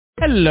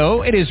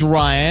Hello, it is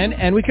Ryan,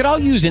 and we could all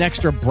use an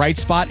extra bright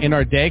spot in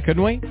our day,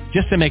 couldn't we?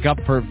 Just to make up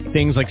for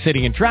things like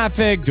sitting in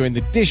traffic, doing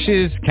the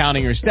dishes,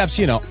 counting your steps,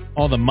 you know,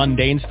 all the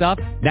mundane stuff.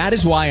 That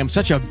is why I'm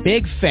such a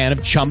big fan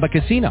of Chumba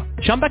Casino.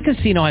 Chumba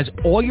Casino has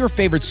all your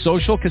favorite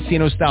social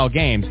casino-style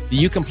games that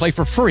you can play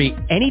for free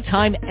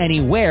anytime,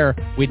 anywhere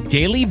with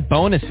daily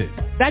bonuses.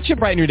 That should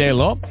brighten your day a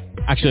little.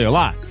 Actually, a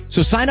lot.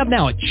 So sign up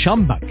now at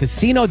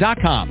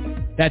ChumbaCasino.com.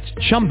 That's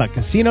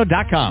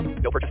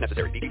ChumbaCasino.com. No purchase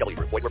necessary. VGW.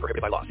 Void where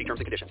prohibited by law. See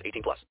terms and conditions.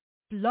 18+.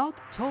 Blog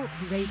Talk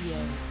Radio.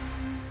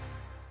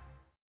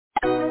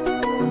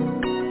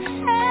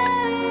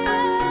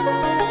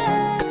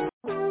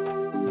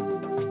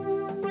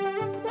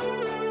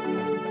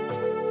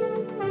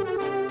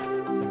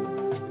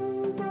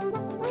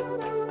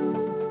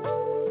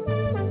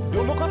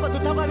 Umukobwa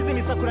tutagwabiza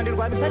imisakura ndi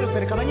Rwanda isari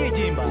rusereka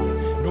abanyigimba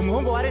ni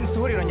umuhungu wa Renzi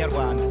ihuriro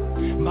nyarwanda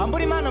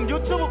mbambura imana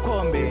mbyutse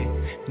ubukombe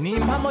ni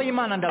impamo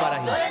y'Imana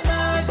ndabarahiye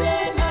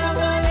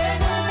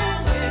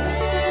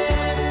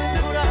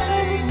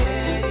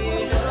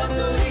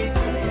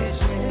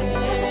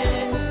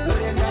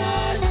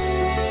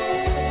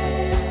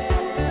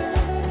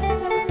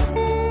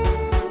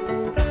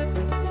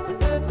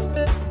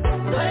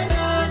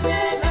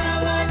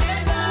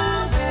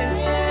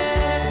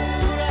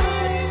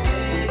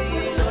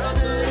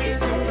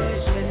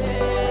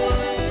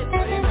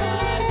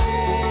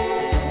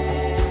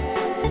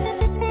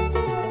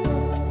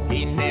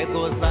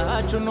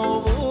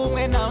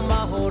n'ubumwe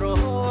n'amahoro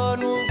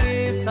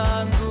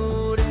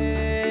n'ubwisanzure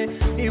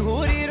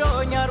ihuriro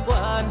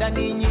nyarwanda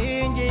ni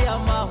inkingi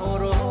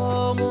y'amahoro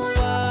mu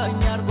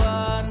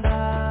banyarwanda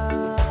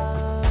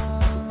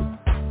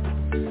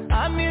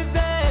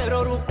amizero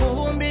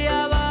rukumbi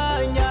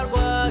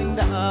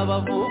y'abanyarwanda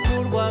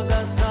bavugurwa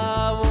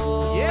Gasabo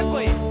yego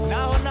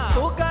naho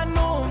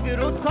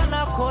ukanumvira utwa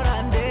nakora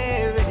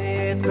ndebe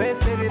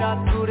twese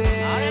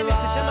biratureba ari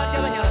n'ishema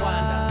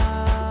ry'abanyarwanda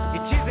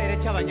icyizere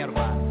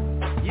cy'abanyarwanda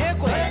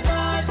yego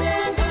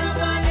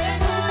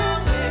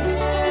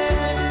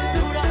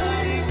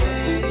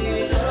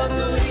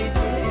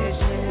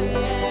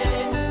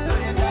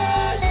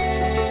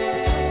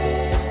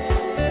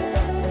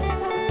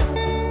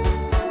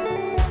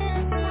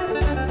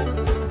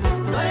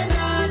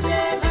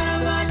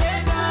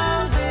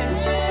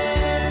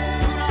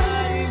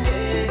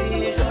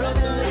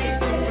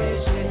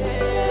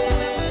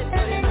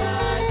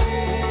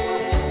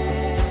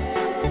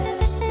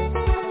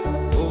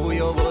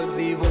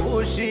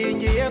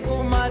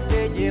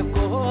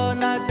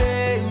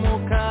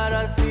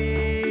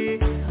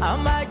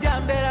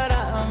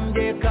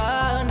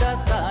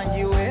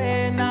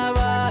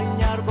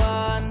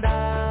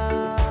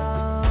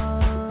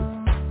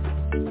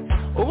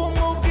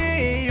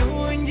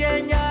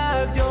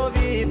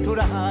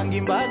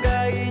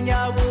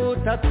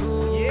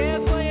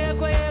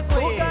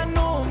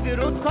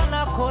ukanumvira utwo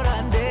nakora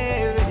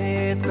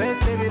ndebe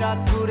twese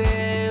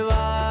biratureba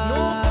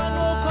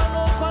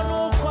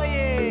nuko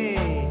ye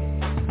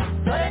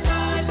dore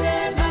naje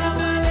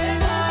ntarabane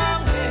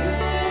namwe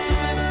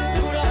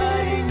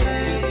turahari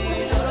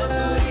ijoro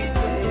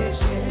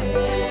turiteje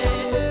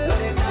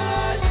dore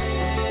naje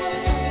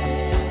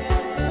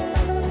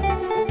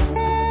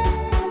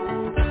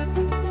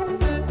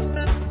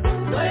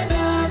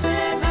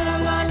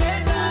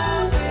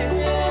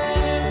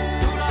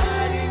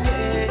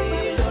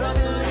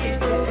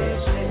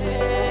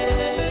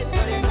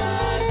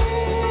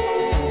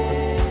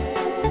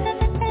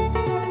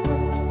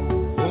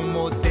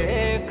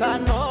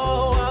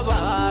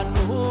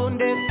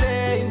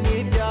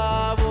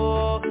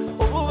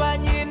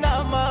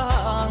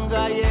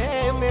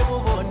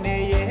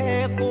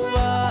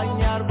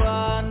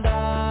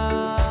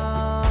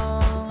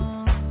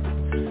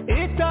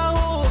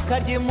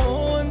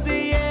impunzi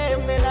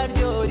yemwe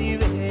naryo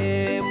ribe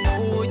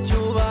mu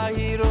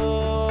cyubahiro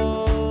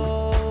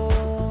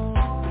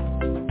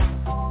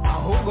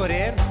ahubwo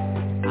rero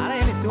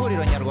RNC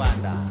ihuriro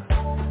nyarwanda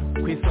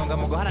ku isonga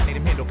mu guharanira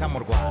impinduka mu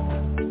Rwanda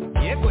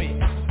yego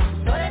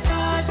dore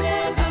naje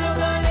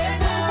ntarabane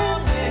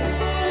namwe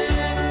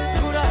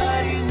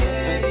turahari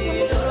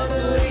ijoro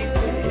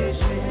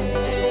turiteje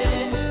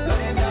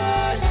dore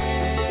naje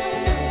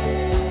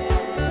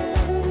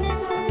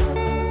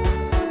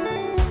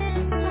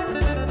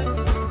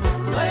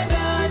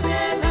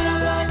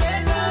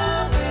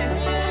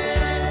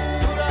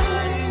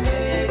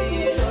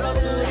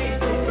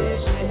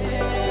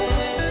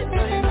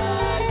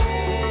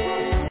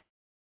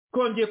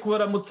kongeye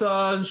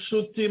kubaramutsa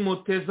nshuti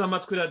muteze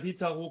amatwi radiyo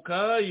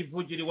Itahuka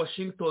ivugira i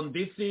Washington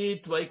DC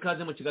tubaye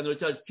ikaze mu kiganiro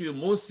cyacu cy'uyu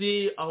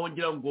munsi aho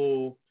ngira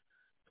ngo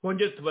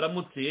twongere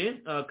tubaramutse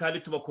kandi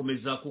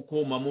tubakomeza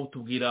kuko mama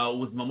tubwira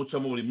ubuzima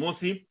mucamo buri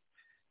munsi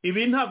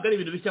ibi ntabwo ari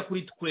ibintu bishya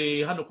kuri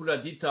twe hano kuri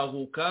radiyo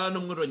Itahuka no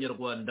mu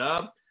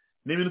Rwanda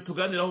ni ibintu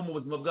tuganiraho mu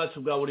buzima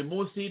bwacu bwa buri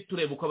munsi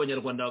tureba uko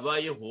abanyarwanda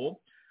babayeho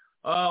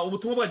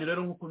ubutumwa bwanyu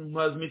rero nk'uko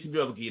maze iminsi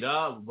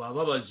mbibabwira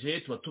bababaje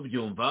tuba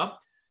tubyumva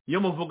iyo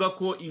muvuga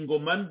ko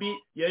ingoma mbi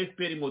ya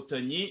FPR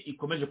Inkotanyi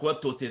ikomeje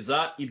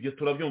kubatoteza ibyo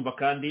turabyumva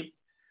kandi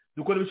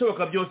dukora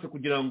ibishoboka byose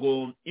kugira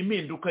ngo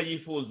impinduka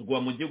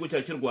yifuzwa mu gihugu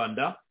cyacu cy'u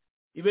Rwanda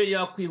ibe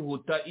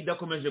yakwihuta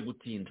idakomeje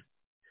gutinda.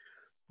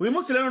 Uyu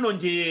munsi rero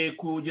nongeye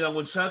kugira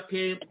ngo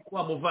nshake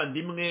wa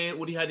muvandimwe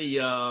uri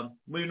hariya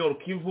muri Nord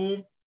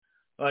Kivu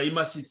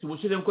imasisi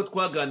ubushize uko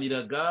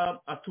twaganiraga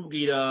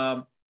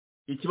atubwira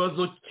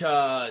ikibazo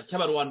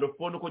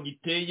cy'abarwandofone uko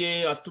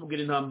giteye,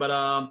 atubwira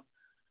intambara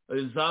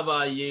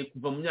zabaye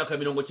kuva mu myaka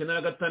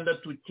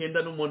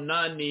 1996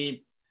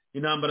 98,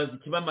 intambara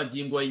zikiba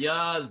amagingo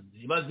aya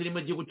ziba ziri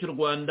mu gihugu cy'u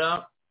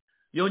Rwanda.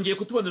 Yongeye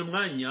kutubonera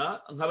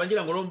umwanya nkaba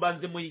ngira ngo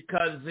mbanze mu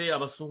ikaze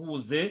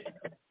abasuhuze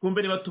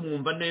kumbe niba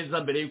tumwumva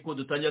neza mbere yuko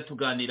dutangira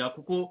tuganira,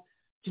 kuko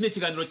kino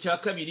kiganiro cya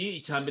kabiri,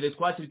 icya mbere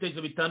twakira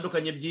ibitekerezo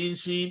bitandukanye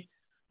byinshi,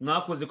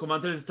 mwakoze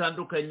komantere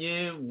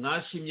zitandukanye,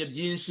 mwashimye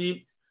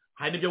byinshi,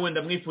 hari n'ibyo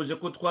wenda mwifuje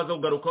ko twaza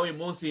kugaruka uyu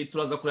munsi,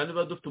 turaza kureba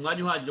niba dufite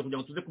umwanya uhagije kugira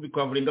ngo tuze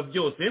kubikwavuringa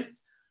byose.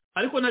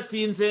 Ariko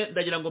natinze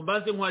ndagira ngo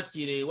mbanze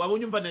nkwakire. Waba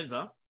unyumva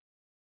neza?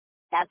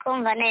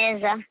 Ndakumva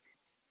neza.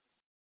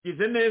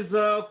 Kize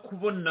neza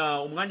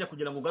kubona umwanya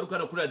kugira ngo ugaruke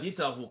hano kuri Radio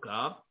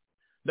Itahuka.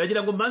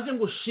 Ndagira ngo mbanze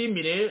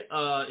ngushimire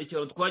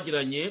ikibazo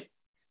twagiranye.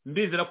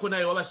 Ndizera ko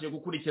nawe wabashije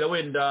gukurikira,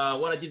 wenda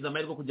waragize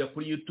amahirwe kujya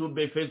kuri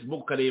YouTube,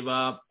 Facebook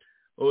ukareba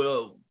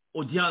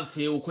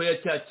audience uko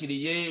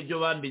yacyakiriye ibyo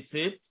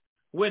banditse.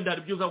 Wenda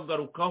hari byuza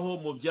kugarukaho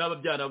mu byaba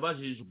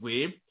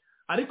byarabajijwe,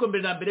 ariko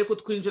mbere na mbere ko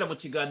twinjira mu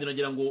kiganiro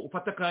nagira ngo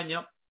ufate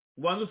akanya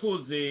ubanze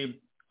usuze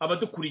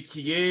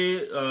abadukurikiye,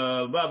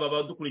 baba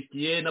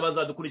abadukurikiye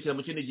n'abazadukurikira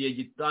mu kindi gihe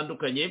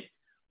gitandukanye,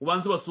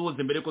 ubanze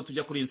ubasuhuze mbere ko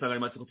tujya kuri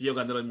insanganyamatsiko tugiye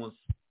kuganira uyu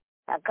munsi.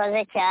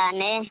 Akoze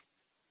cyane.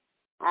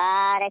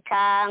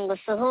 Reka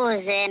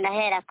ngusuhuze,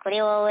 ndahera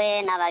kuri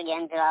wowe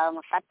n'abagenzi bawe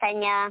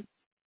mufatanya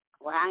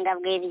ku buhanga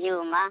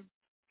bw'ibyuma,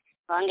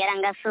 bongera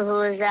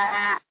ngasuhuza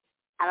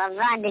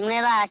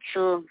abavandimwe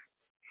bacu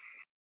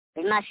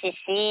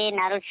b'imasisi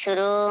na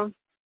Rucuru,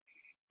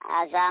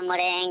 za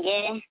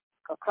Murenge,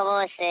 kuko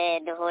bose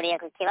duhuriye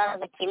ku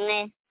kibazo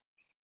kimwe.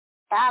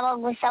 Sabo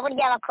gusa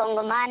burya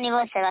abakongomani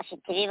bose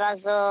bafite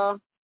ibibazo,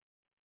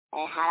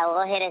 hari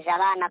abohereza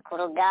abana ku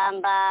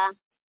rugamba,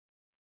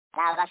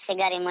 hari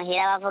abasigara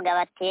imuhira bavuga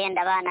bati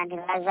yenda abana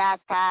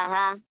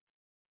ntibazataha,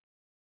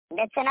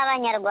 ndetse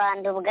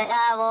n'abanyarwanda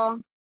ubwabo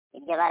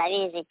ibyo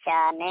barabizi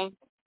cyane.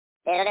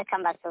 Rero reka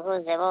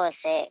mbasuhuze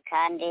bose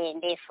kandi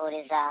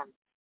ndifuriza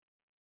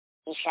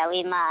isha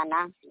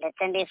w'Imana,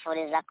 ndetse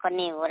ndifuriza ko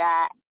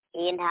nibura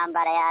iyi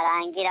ntambara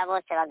yarangira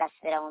bose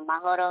bagasubira mu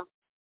mahoro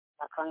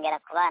bakongera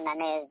kubana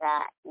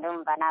neza.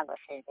 Ndumva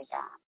nagusize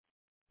ijambo.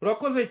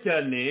 Urakoze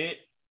cyane.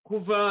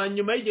 Kuva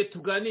nyuma y'igihe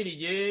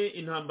tuganiriye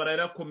intambara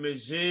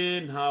yarakomeje,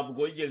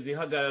 ntabwo yigeze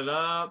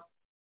ihagarara.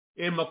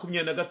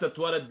 M23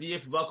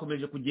 RDF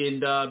bakomeje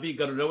kugenda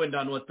bigarurira wenda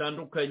ahantu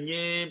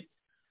hatandukanye,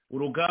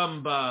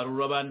 urugamba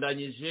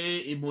rurabandanyije,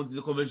 impunzi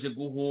zikomeje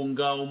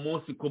guhunga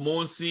umunsi ku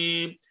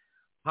munsi.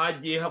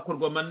 Hagiye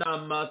hakorwa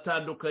amanama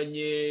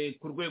atandukanye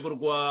ku rwego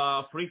rwa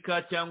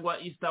Afurika cyangwa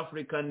East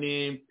African,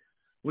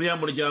 uriya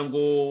muryango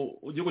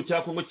igihugu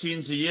cya Kongo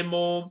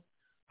cyinjiyemo,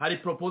 hari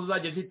proposal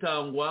zagiye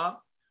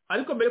zitangwa.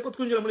 Ariko mbere ko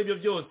twinjira muri ibyo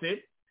byose,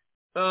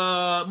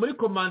 muri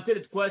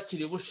commentaire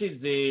twakiriye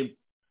ubushize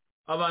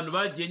abantu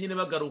bagiye nyine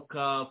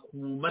bagaruka ku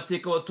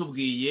mateka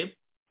watubwiye.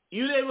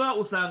 Iyo ureba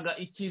usanga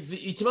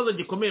ikibazo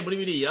gikomeye muri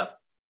biriya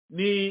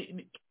ni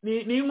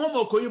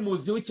inkomoko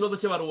y'umuzi w'ikibazo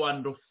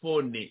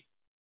cy'abarwandofone.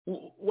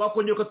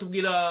 Wakongera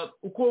ukatubwira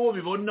uko wowe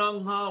ubibona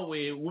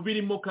nkawe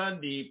ubirimo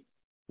kandi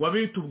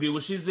wabitubwiye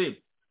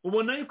ubushize.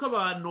 Ubona yuko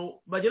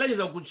abantu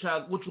bagerageza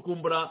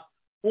gucukumbura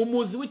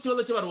umuzi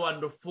w'ikibazo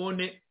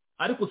cy'abarwandofone,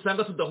 ariko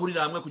usanga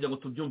tudahurira hamwe kugira ngo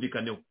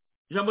tubyumvikaneho.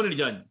 Ijambo ni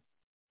ryanyu.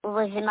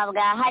 Ubuzima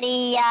bwa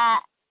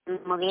hariya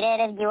mu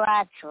birere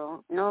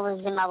by'iwacu ni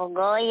ubuzima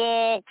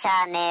bugoye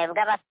cyane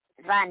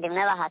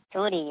bw'abavandimwe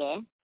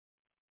bahaturiye.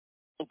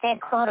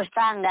 Iteko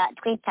rusanga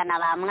twitana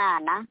ba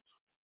mwana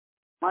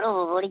muri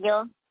ubu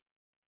buryo,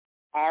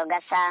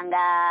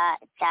 ugasanga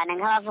cyane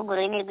nk'abavuga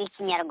ururimi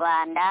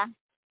rw'Ikinyarwanda,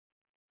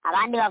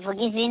 abandi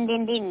bavuga izindi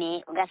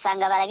ndimi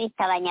ugasanga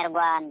barabita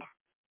Abanyarwanda,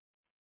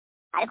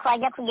 ariko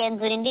wajya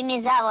kugenzura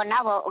indimi zabo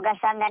nabo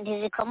ugasanga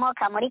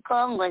ntizikomoka muri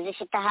Kongo,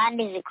 zifite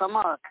ahandi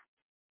zikomoka.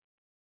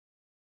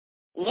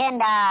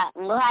 Yenda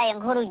nguhaye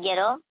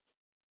nk'urugero,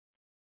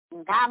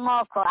 nka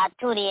Moko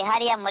aturiye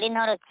hariya muri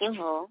Nord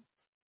Kivu,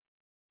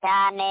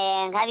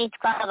 cyane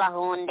nk'abitwa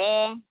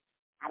Abahunde,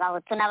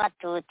 Abahutu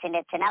n'Abatutsi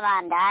ndetse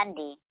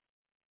n'abandandi,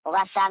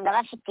 ugasanga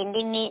bafite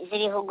indimi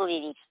z'ibihugu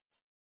bibiri.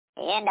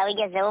 Yenda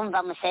wigeze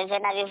wumva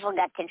Museveni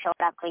abivuga ati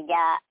nshobora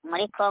kujya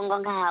muri Kongo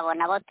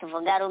nkahabona abo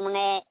tuvuga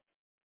rumwe,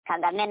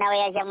 Kagame nawe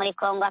yajya muri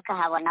Kongo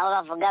akahabona abo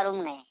bavuga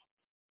rumwe.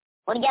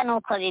 Burya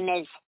nuko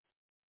bimeze.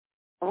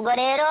 Ubwo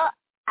rero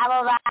abo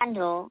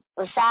bantu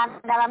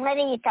usanga bamwe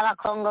biyita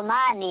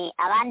abakongomani,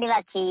 abandi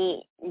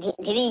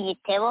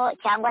ntibiyitebo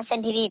cyangwa se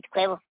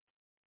ntibitwebo.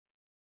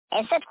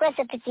 Ese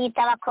twese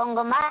tukiyita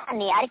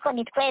abakongomani ariko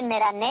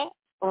ntitwemerane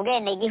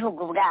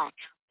ubwenegihugu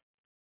bwacu.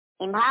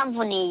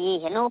 Impamvu ni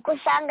iyihe? Ni uko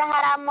usanga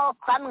hari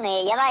amoko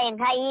amwe yabaye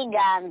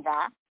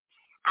nk'ayiganza,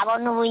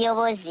 abona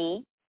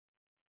ubuyobozi,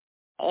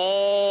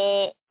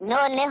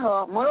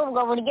 noneho muri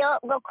ubwo buryo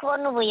bwo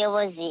kubona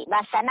ubuyobozi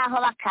basa naho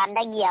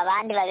bakandagiye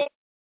abandi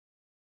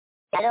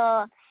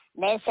rero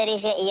mbese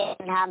rije iyo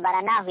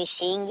ntambara naho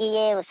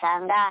ishingiye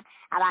usanga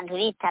abantu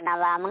bitana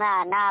ba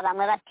mwana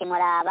bamwe bati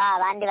muraba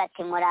abandi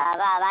bati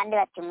muraba abandi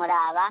bati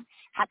muraba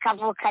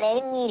hakavuka rero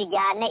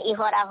imyiryane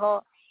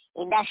ihoraho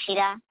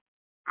idashira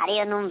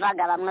ariyo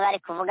numvaga bamwe bari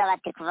kuvuga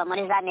bati kuva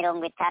muri za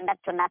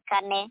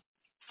 64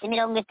 si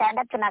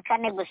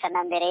 64 gusa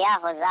na mbere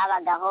yaho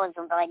zabagaho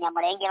zumva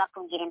abanyamurenge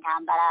bakubwira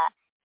intambara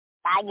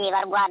bagiye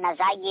barwana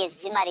zagiye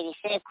zimara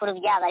ibisekuru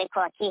byabo ariko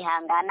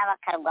bakihangana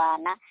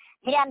bakarwana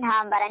ziriya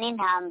ntambara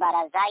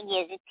n'intambara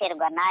zagiye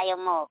ziterwa n'ayo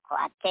moko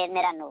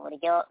atemerana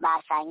uburyo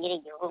basangira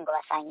igihugu ngo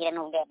basangire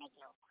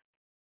n'ubwenegihugu.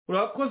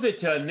 urakoze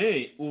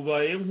cyane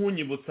ubaye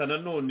nk'unyibutsa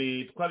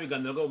nanone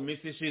twabiganiraga mu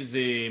minsi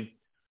ishize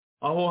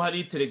aho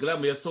hari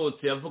telegaramu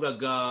yasohotse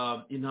yavugaga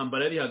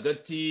intambara yari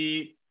hagati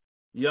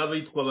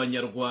y'abitwa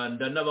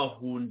abanyarwanda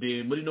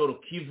n'abahunde muri Nord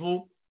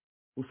Kivu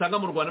usanga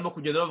mu Rwanda no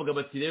kugenda bavuga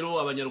bati rero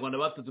abanyarwanda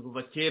batutse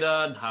kuva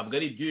kera ntabwo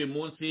ari iby'uyu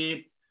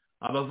munsi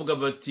abavuga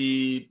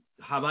bati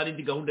haba hari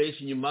indi gahunda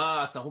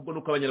y'inyuma ahubwo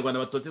nuko abanyarwanda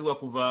batotezwa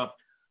kuva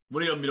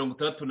muri iyo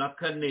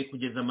 64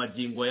 kugeza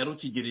amagingo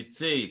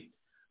yarukigeretse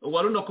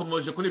wari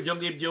unakomeje kuri ibyo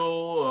ngibyo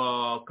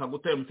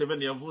Kaguta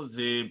Museveni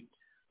yavuze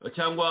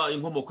cyangwa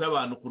inkomoko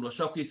y'abantu ukuntu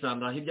bashobora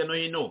kwisanga hirya no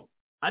hino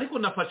ariko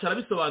nafasha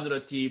arabisobanura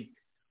ati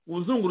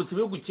uzungurutse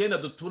ibihugu 9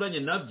 duturanye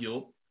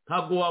nabyo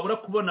ntabwo wabura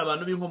kubona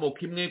abantu b'inkomoko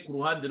imwe ku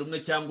ruhande rumwe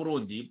cyangwa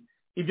urundi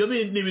ibyo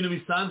ni ibintu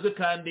bisanzwe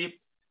kandi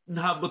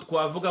ntabwo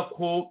twavuga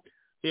ko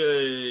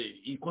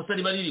ikosa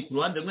riba riri ku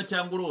ruhande rumwe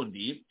cyangwa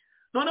urundi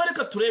noneho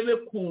reka turebe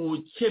ku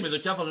cyemezo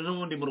cyafashwe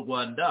n'ubundi mu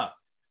Rwanda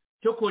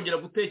cyo kongera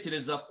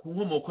gutekereza ku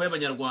nkomoko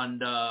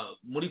y'abanyarwanda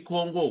muri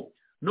Kongo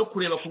no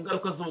kureba ku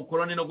ngaruka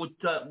z'ubukoroni no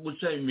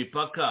guca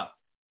imipaka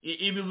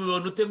ibi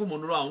bibona ute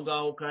nk'umuntu uri aho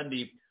ngaho kandi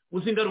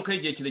uzi ingaruka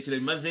y'igihe kirekire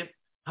bimaze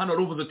hano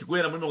ruvuze ati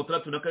guhera muri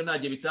 64 nta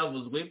gihe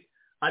bitavuzwe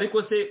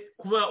ariko se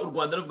kuba u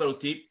Rwanda ruvuga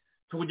ruti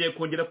tugiye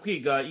kongera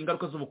kwiga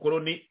ingaruka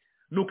z'ubukoroni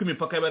nuko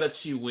imipaka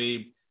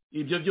yaraciwe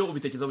ibyo byo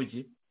ubitekerezaho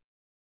iki?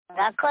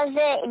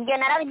 Gakoze ibyo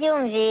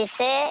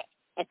narabyumvise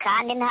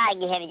kandi nta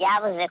gihe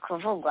byabuze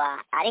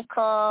kuvugwa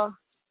ariko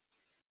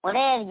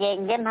urebye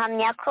nge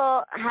mpamya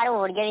ko hari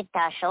uburyo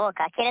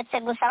bitashoboka keretse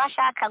gusa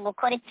bashaka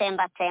gukora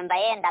itsembatsemba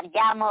yenda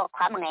by'amoko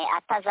amwe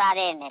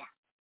atazaremera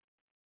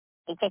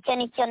icyo cyo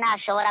nicyo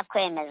ntashobora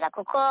kwemeza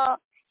kuko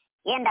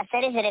yenda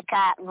serije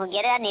reka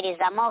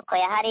nkugereraniriza amoko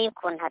ya hari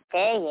ukuntu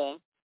ateye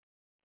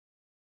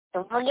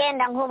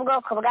tuvugenda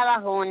nk'ubwoko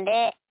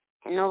bw'abahunde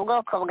ni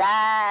ubwoko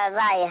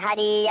bwabaye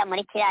hariya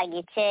muri kiriya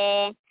gice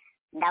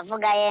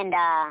ndavuga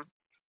yenda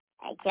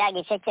kiriya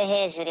gice cyo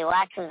hejuru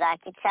iwacu za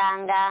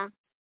Kicanga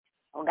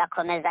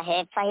ugakomeza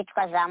hepfo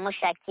ahitwa za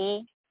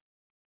Mushaki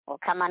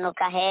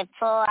ukamanuka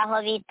hepfo aho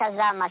bita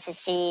za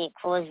Masisi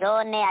ku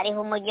zone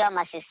ariho umujyi wa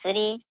Masisi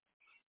uri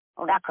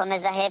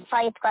ugakomeza hepfo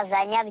ahitwa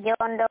za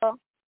Nyabyondo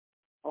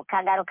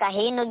ukagaruka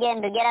hino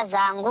ugenda ugera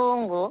za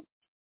Ngungu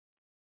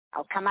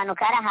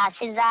ukamanuka ari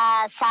hasi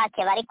za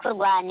Sake bari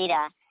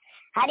kurwanira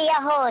hariya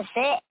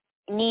hose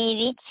ni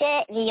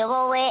ibice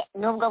biyobowe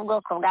n'ubwo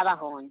bwoko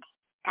bw'abahunde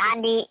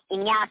kandi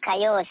imyaka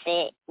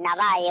yose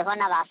nabayeho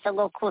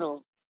n'abasogokuru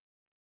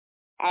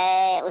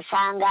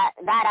usanga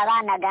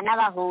barabanaga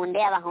n'abahunde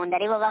abahunde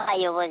aribo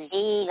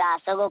b'abayobozi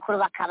basogokuru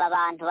bakaba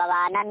abantu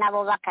babana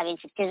nabo bakaba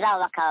inshuti zabo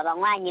bakaba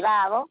abanywanyi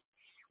babo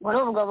muri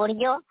ubwo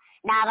buryo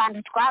ni abantu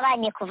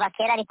twabanye kuva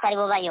kera ariko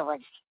aribo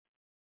bayobozi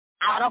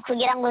abo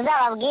kugira ngo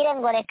uzababwire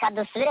ngo reka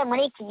dusubire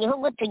muri iki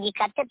gihugu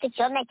tugikate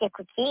tucyomeke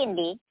ku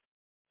kindi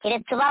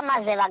keretse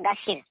bamaze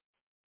bagashira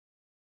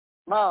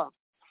bo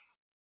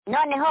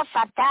noneho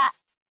fata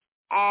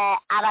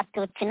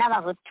abatutsi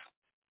n'abahutu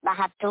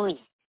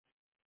bahatuye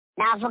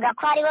navuga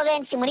ko aribo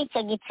benshi muri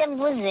icyo gice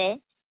mvuze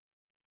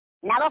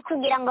nabo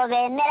kugira ngo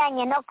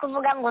bemeranye no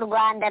kuvuga ngo u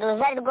Rwanda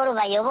ruza ari rwo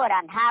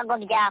rubayobora ntago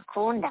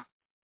byakunda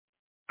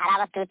hari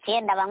abatutsi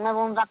yenda bamwe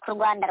bumva ko u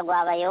Rwanda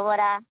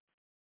rwabayobora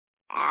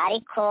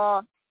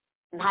ariko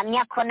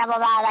mpamya ko nabo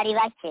baba ari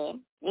bake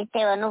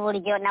bitewe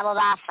n'uburyo nabo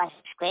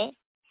bafashwe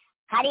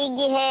hari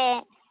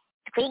igihe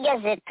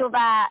twigeze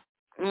tuba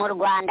mu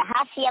Rwanda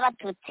hafi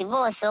y'abatutsi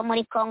bose bo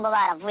muri Kongo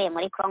baravuye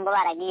muri Kongo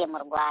baragiye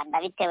mu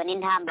Rwanda bitewe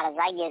n'intambara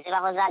zagiye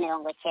zibaho za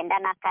 94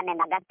 na 5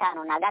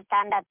 na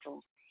 6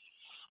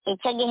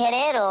 icyo gihe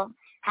rero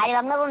hari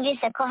bamwe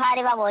bumvise ko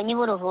hari babonye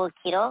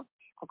uburuhukiro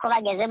kuko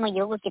bageze mu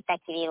gihugu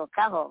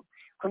kitakirirukaho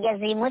kugeza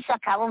uyu munsi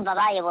bakabumva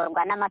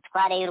bayoborwa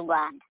n'amatware y'u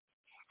Rwanda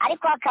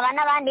ariko hakaba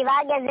n'abandi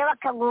bageze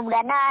bakagubwa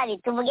nabi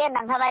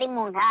tuvugenda nk'abari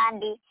mu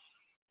nkambi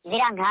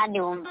ziriya nkambi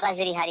wumva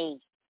ziri hariya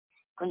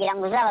kugira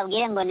ngo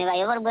uzababwire ngo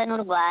nibayoborwe n'u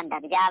Rwanda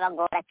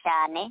byabagora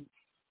cyane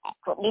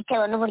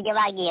bitewe n'uburyo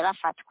bagiye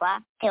bafatwa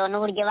bitewe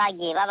n'uburyo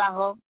bagiye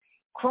babaho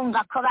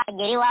kumva ko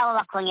bagera iwabo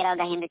bakongera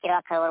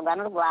bagahindukira bakayoborwa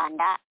n'u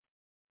Rwanda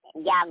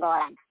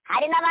byagorana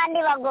hari n'abandi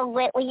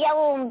bagogwe ujya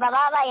wumva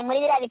babaye muri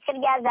biriya bice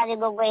bya za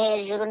Bigogwe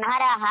hejuru na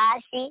hariya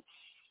hasi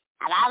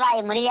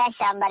ababaye muri ya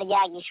shyamba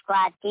rya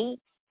Gishwati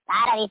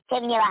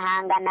barabitemye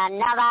bahangana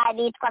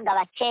n'abitwaga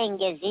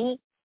abacengezi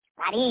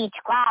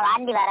baricwa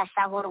abandi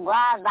barasahurwa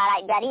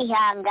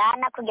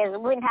barihangana kugeza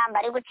ubwo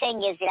intambara yo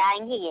gucengeza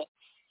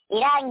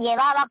irangiye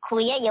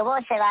babakuyeyo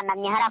bose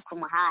banamye hara ku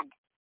muhanda.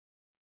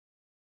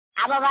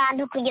 Abo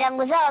bantu kugira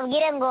ngo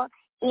uzababwire ngo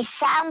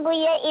isambu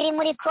ye iri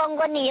muri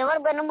Kongo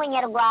niyoborwe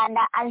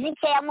n'umunyarwanda azi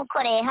icyo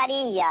yamukoreye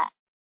hariya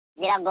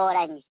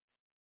biragoranye.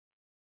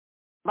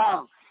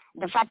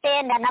 Dufate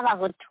yenda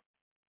n'abahutu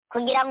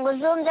kugira ngo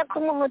uzumve ko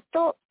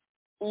umuhutu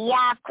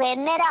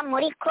yakwemera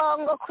muri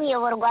Kongo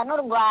kuyoborwa n'u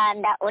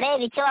Rwanda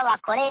ureba icyo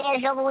babakoreye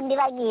ejo bundi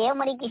bagiye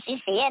muri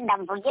Gisisi yenda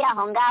mvugira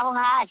aho ngaho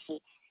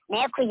hafi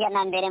naye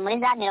kujyana mbere muri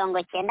za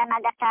 1996 na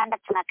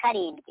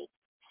 7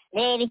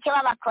 reba icyo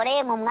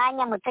babakoreye mu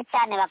mwanya muto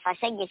cyane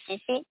bafashe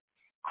Gisisi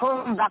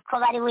kumva ko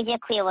bari bujye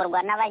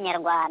kuyoborwa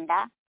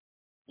n'abanyarwanda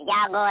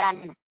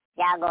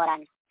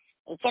byagorana.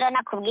 Ikiro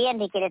nakubwiye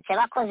ntikiretse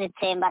bakoze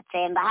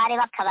itsembatsemba hari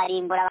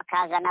bakabarimbura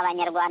bakazana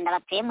abanyarwanda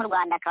batuye mu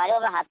Rwanda akaba aribo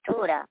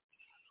bahatura.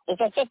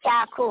 Icyo cyo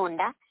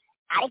cyakunda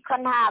ariko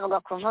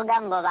ntabwo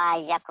kuvuga ngo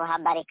baje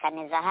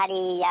kuhabarikaniza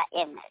hariya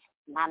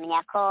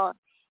mpamya ko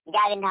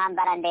byaba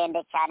intambara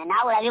ndende cyane.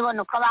 Nawe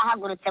urabibona uko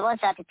bahagurutse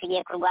bose bati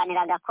tugiye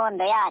kurwanira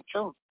gakondo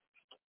yacu.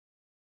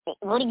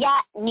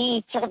 Burya ni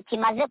icyo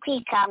kimaze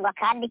kwikangwa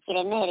kandi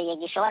kiremereye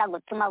gishobora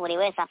gutuma buri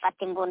wese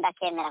afata imbunda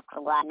akemera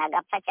kurwana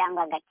agapfa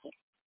cyangwa agakira.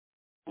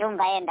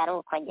 Ndumva yenda ari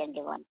uko njye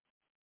mbibona.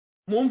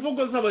 Mu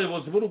mvugo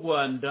z'abayobozi b'u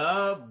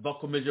Rwanda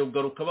bakomeje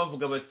kugaruka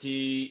bavuga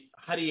bati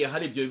hari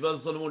ibyo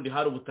bibazo n'ubundi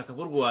hari ubutaka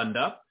bw'u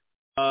Rwanda.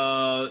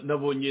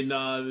 Nabonye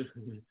na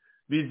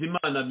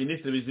Bizimana,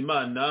 Minisitiri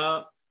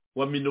Bizimana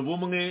wa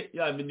Minubumwe,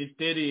 ya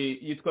ministeri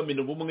yitwa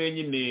Minubumwe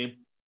nyine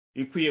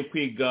ikwiye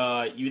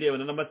kwiga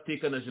ibirebana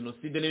n'amateka na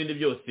jenoside n'ibindi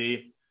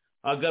byose,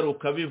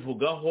 agaruka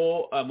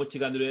bivugaho mu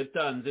kiganiro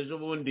yatanze ejo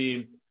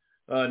bundi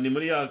ni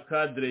muri ya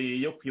cadre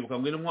yo kwibuka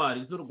ngo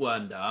intwari z'u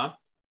Rwanda.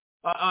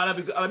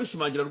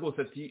 Arabishimangira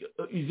rwose ati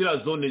izira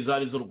zone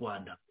zari z'u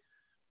Rwanda.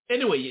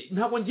 Anyway,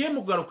 ntabwo ngiye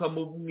mugaruka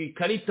mu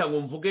ikarita ngo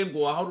mvuge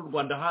ngo aho u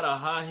Rwanda hari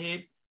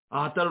ahahe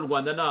ahatari u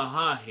Rwanda ni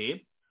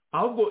ahahe,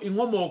 ahubwo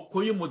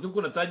inkomoko y'umuzi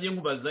kuko natangiye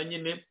nkubaza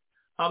nyine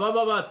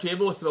ababa batuye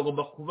bose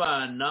bagomba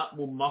kubana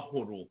mu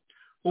mahoro.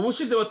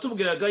 Ubushize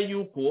batubwiraga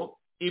yuko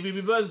ibi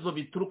bibazo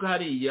bituruka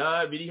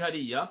hariya biri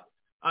hariya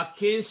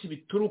akenshi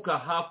bituruka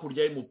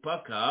hakurya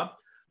y'umupaka,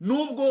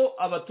 nubwo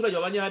abaturage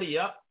babanya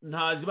hariya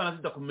nta zibana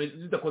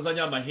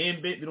zidakozanya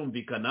amahembe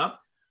birumvikana,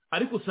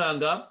 ariko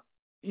usanga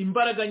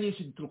imbaraga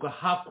nyinshi zituruka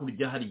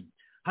hakurya hariya.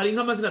 Hari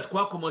nk'amazina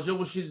twakomoje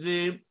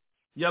ubushize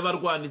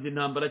y'abarwaniza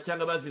intambara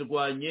cyangwa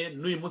bazirwanye,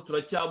 n'uyu munsi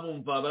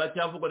turacyabumva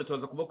baracyavugwa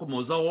tukaza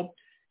kubakomozaho.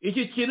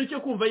 Iki kintu cyo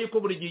kumva yuko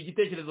buri gihe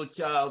igitekerezo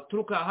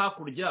cyaturuka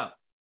hakurya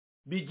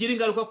bigira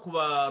ingaruka ku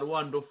ba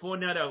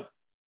rwandofone hariya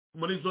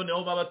muri zone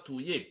aho baba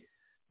batuye,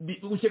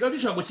 ukeka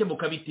bishobora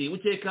gukemuka bite?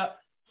 Ukeka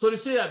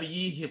solution yabo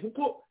yihe?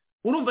 Kuko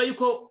urumva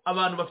yuko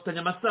abantu bafitanye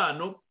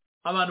amasano,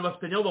 abantu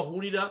bafitanye aho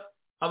bahurira,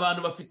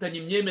 abantu bafitanye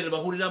imyemerere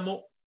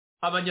bahuriramo.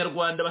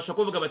 Abanyarwanda bashaka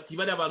kuvuga bati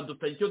bari abantu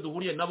dutanye icyo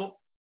duhuriye nabo,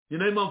 ni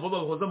nayo mpamvu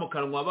babahoza mu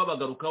kanwa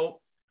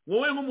babagarukaho.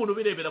 Wowe nk'umuntu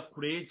birebera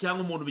kure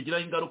cyangwa umuntu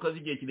bigiraho ingaruka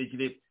z'igihe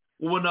kirekire,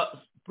 ubona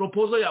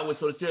proposal yawe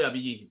solution yawe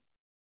yihe?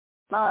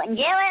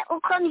 Ngewe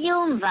uko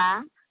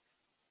mbyumva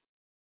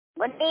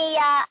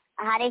buriya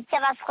hari icyo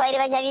abaswahili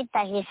bajya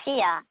bita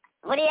hisiya.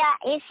 Buriya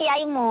hisiya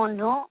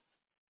y'umuntu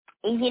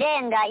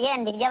izirenga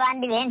yenda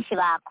iby'abandi benshi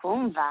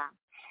bakumva,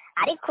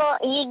 ariko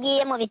iyo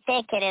igiye mu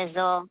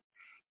bitekerezo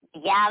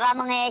bya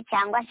bamwe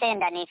cyangwa se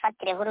yenda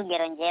nifatireho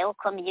urugero ngewe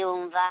uko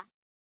mbyumva,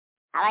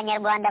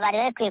 abanyarwanda bari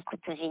bakwiye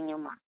kutuva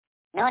inyuma.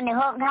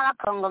 Noneho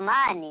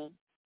nk'abakongomani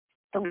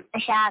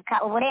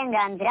tugashaka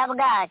uburenganzira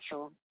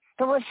bwacu,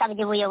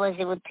 tubusabye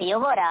ubuyobozi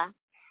butuyobora,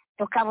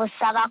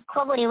 tukabusaba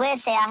ko buri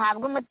wese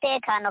yahabwa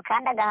umutekano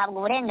kandi agahabwa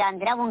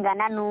uburenganzira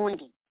bungana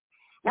n'undi.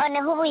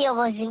 Noneho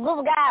ubuyobozi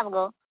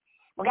bw'ubwabwo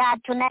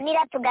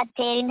bwatunanira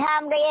tugatera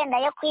intambwe yenda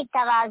yo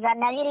kwitabaza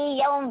na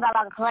biriya wumva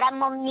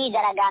bakoramo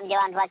myigaragambye,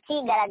 abantu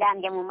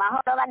bakigaragambye mu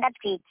mahoro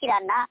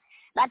badatwikirana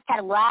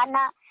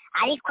batarwana,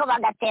 ariko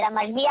bagatera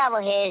amajwi yabo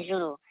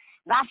hejuru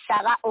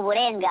basaba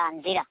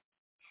uburenganzira.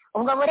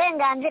 Ubwo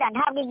burenganzira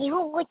ntabwo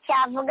igihugu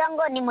cyavuga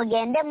ngo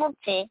nimugende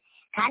mupfe,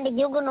 kandi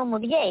igihugu ni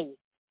umubyeyi.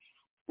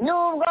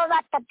 Nubwo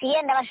batatu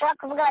yenda bashobora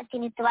kuvuga bati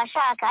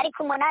ntitubashaka,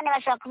 ariko 8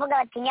 bashobora kuvuga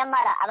bati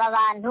nyamara aba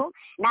bantu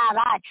ni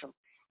abacu,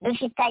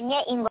 dufitanye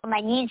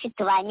ingoma nyinshi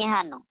tubanye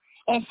hano,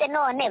 ese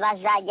none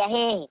bazajya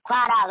hehe ko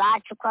ari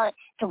abacu ko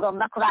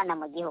tugomba kubana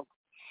mu gihugu?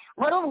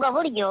 Muri ubwo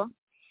buryo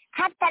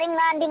hatari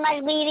mwandi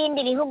majwi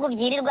y'ibindi bihugu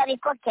byirirwa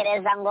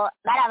bikokereza ngo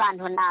bari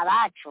abantu ni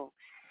abacu,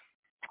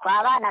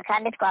 twabana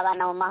kandi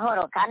twabana mu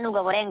mahoro kandi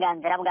ubwo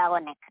burenganzira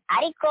bwaboneka.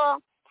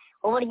 Ariko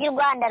uburyo u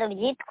Rwanda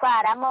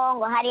rubyitwaramo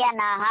ngo hariya ni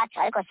ahacu,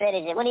 ariko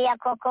sereje buriya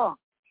koko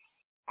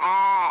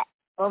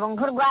ubu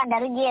nk'u Rwanda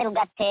rugiye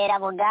rugatera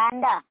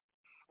Buganda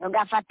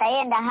rugafata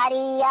yenda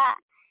hariya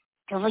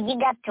tuvuge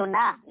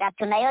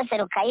Gatuna yose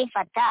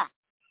rukayifata,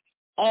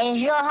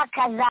 ejo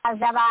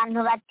hakazaza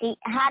abantu bati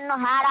hano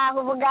hari aho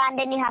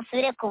Ubugande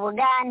nihasubire ku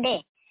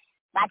Bugande,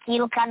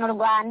 bakirukana u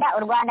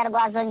Rwanda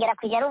rwazongera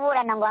kujya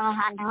ruburana ngo aha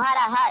hantu hari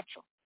ahacu.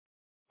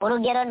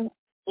 Urugero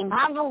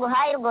impamvu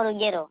nguhaye urwo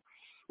rugero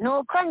ni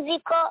uko nzi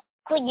ko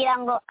kugira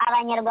ngo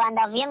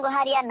abanyarwanda bavuye ngo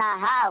hariya ni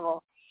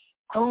ahabo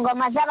ku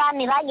ngoma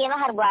z'abami bagiye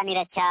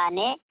baharwanira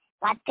cyane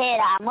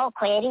batera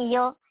amoko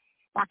yariyo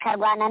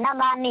bakarwana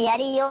n'abami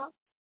yariyo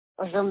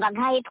uzumva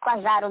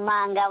nk'ahitwa za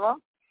Rumangabo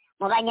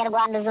mu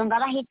banyarwanda uzumva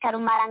bahita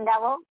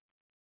Rumarangabo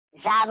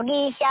za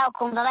Bwishya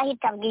ukumva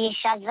bahita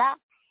Bwishaza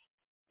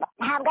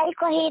ntabwo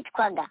ariko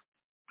hitwaga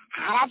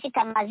hari afite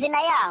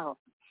amazina yaho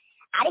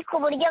ariko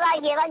uburyo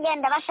bagiye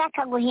bagenda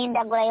bashaka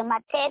guhindagura ayo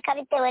mateka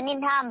bitewe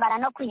n'intambara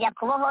no kujya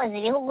kubohoza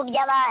ibihugu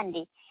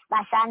by'abandi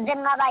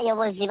basanzemo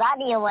abayobozi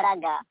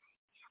babiyoboraga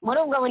muri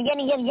ubwo buryo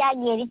nibyo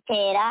byagiye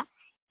bitera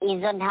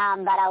izo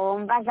ntambara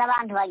wumva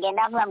z'abantu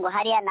bagenda bavuga ngo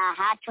hariya ni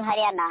ahacu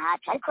hariya ni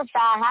ahacu ariko si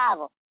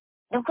ahabo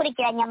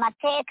dukurikiranye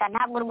amateka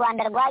ntabwo u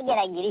Rwanda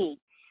rwageragiriye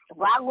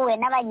rwaguwe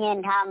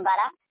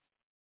n'abanyentambara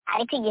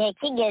ariko igihe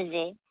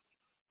kigeze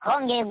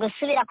hongeye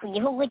gusubira ku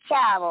gihugu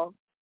cyabo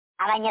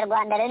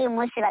abanyarwanda rero uyu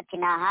munsi bati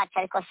ni ahacu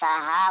ariko si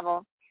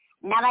ahabo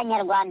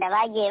n'abanyarwanda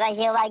bagiye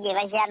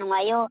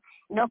bajyanwayo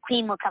no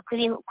kwimuka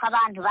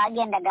kw'abantu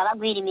bagendaga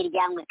bagwira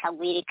imiryango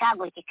ikagwira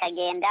ikaguka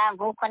ikagenda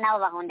nk'uko nabo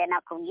bahunde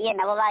nakubwiye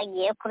nabo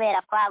bagiye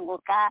kubera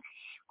kwaguka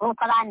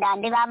nk'uko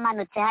abandandi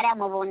bamanutse hariya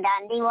mu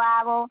bundandi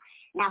iwabo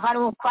naho ari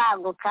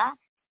ukwaguka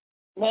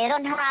rero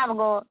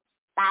ntabwo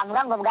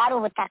bavuga ngo bwari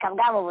ubutaka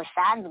bwabo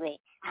busanzwe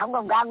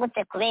ahubwo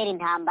bwagutse kubera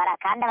intambara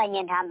kandi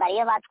abanyentambara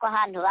iyo batwa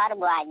ahantu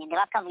barwanye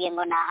ntibakavuge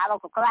ngo ni ahabo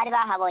kuko bari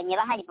bahabonye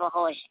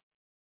baharibohoje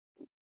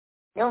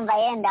ndumva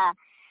yenda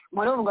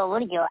muri ubwo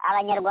buryo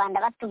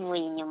abanyarwanda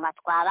batuvuye inyuma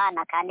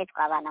twabana kandi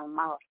twabana mu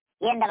mahoro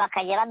yenda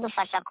bakajya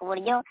badufasha ku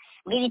buryo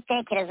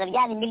bw'ibitekerezo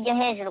bya bindi byo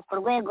hejuru ku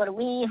rwego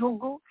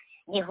rw'igihugu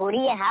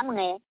gihuriye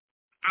hamwe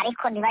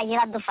ariko ntibajye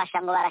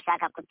badufasha ngo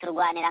barashaka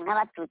kuturwanira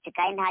nk'abatutsi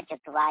kandi ntacyo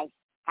tubaye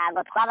ntabwo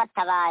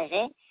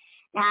twabatabaje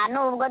nta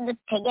nubwo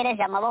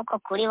dutegereje amaboko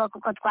kuri bo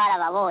kuko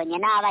twarababonye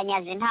ni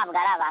abanyazi ntabwo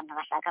ari abantu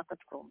bashaka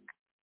kutwunga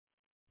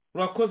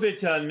urakoze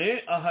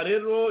cyane aha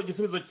rero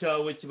igisubizo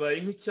cyawe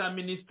kibaye nk'icya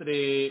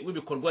minisitiri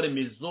w'ibikorwa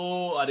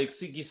remezo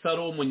Alexis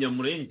Gisaro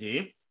w'umunyamurenge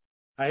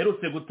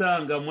aherutse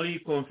gutanga muri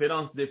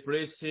conference de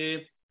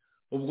presse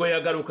ubwo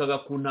yagarukaga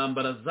ku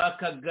ntambara za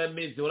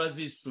Kagame zihora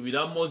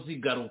zisubiramo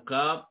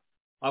zigaruka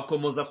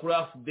akomoza kuri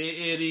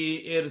FDR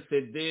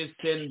RCD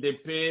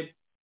CNDP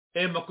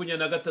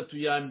M23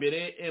 ya mbere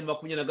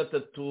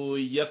M23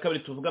 ya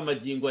kabiri tuvuga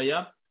amagingo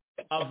aya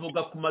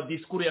avuga ku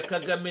madiskuru ya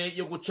Kagame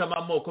yo gucama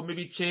amoko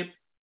mibice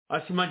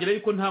ashimangira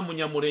yuko nta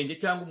munyamurenge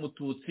cyangwa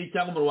umututsi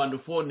cyangwa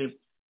umurwandofone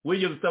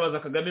wigeze utabaza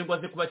Kagame ngo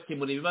aze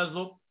kubakemura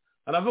ibibazo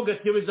aravuga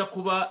ati iyo biza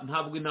kuba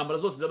ntabwo intambara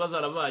zose zaba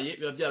zarabaye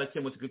biba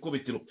byarakemutse ku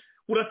ikubitiro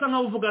urasa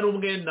nkaho uvuga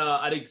n'umwe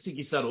na Alexis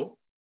Gisaro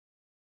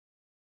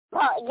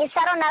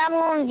Gisaro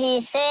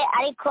naramwumvise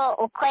ariko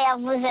uko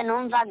yavuze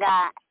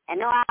numvaga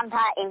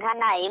n'uwampa inka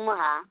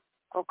nayimuha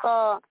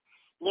kuko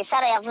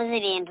Gisaro yavuze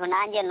ibintu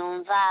nanjye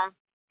numva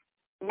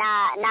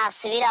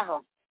nasubiraho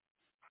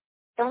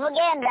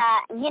tuvugenda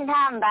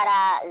nk'intambara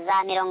za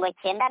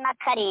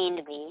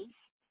 97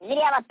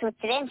 ziriya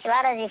abatutsi benshi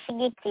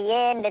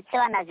barazishigikiye ndetse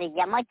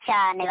banazijyamo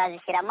cyane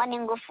bazishyiramo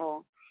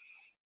n'ingufu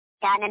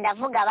cyane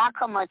ndavuga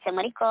bakomotse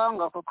muri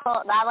Kongo kuko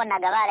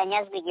babonaga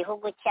baranyazwe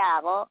igihugu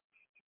cyabo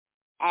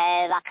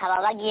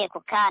bakaba bagiye ku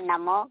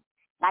kanamo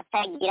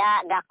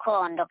batagira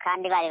gakondo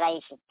kandi bari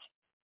bayifite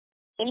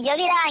ibyo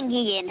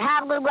birangiye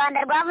ntabwo u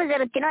Rwanda rwavuze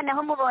ruti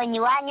noneho mubonye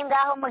iwanyu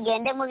ngaho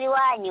mugende mubi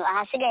wanyu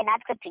ahasigaye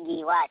natwe tugiye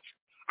iwacu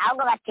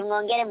ahubwo bati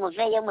mwongere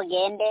muveyo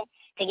mugende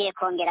tugiye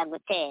kongera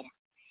gutera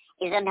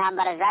izo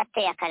ntambara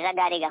zateye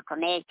akajagari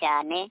gakomeye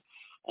cyane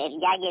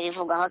byagiye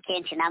bivugwaho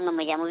kenshi namwe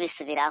mujya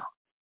mubisubiraho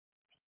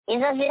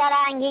izo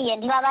zirarangiye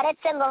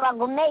ntibabaretse ngo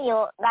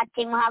bagumeyo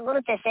bati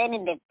muhagurutse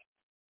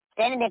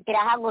CNDP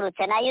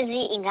irahagurutse nayo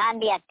uzi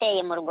inkambi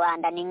yateye mu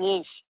Rwanda ni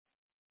nyinshi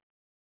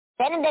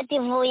CNDP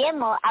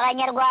ivuyemo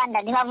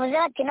abanyarwanda ntibavuze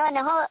bati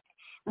noneho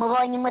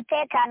mubonye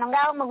umutekano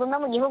ngaho mugume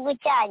mu gihugu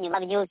cyanyu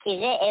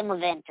babyukije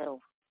M23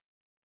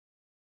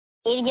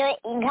 ibyo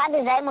inkambi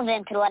za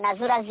M23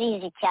 nazo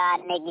urazizi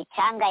cyane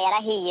Gicanga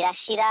yarahiye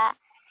irashira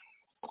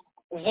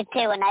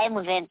zitewe na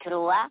M23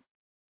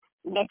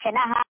 ndetse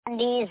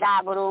n'ahandi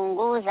za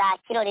Burungu za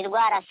Kirori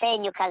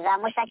rwarasenyuka za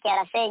Mushaki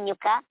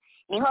yarasenyuka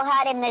niho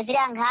haremwe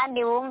ziriya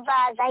nkambi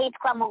wumva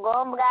zahitwa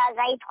Mugombwa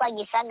zahitwa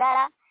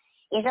Gisagara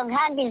izo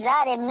nkambi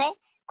zaremwe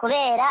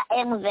kubera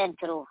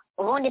M23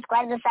 ubundi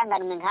twari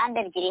dusanganwe inkambi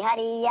ebyiri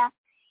hariya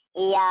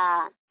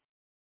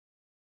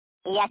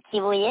iya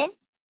Kibuye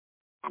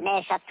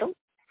eshatu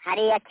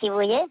hariya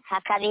Kibuye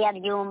hakaba iya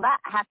Byumba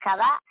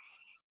hakaba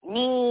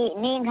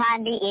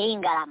n'inkambi iri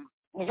Ngarama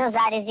nizo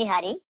zari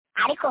zihari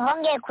ariko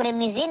hongeye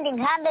kurema izindi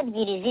nkambi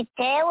ebyiri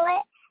zitewe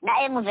na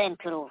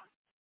M23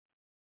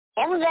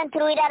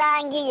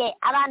 irarangiye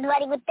abantu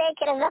bari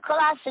gutekereza ko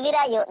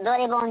basubirayo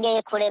dore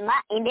bongeye kurema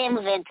indi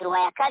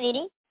M23 ya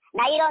kabiri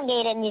nayo irongeye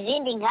irema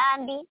izindi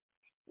nkambi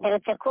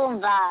derutse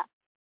kumva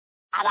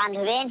abantu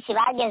benshi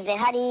bageze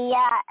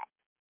hariya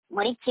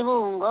muri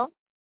Kibungo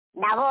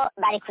nabo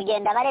bari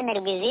kugenda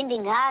baremerwa izindi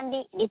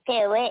nkambi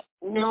bitewe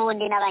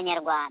n'ubundi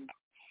n'abanyarwanda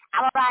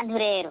abo bantu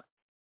rero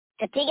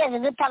tutigeze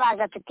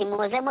dutabaza tuti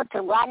muze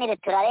muturwanire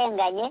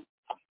turarenganye,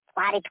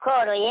 twari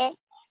tworoye,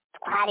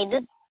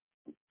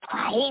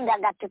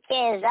 twahingaga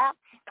tukeza,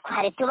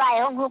 twari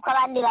tubayeho nk'uko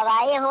abandi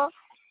babayeho.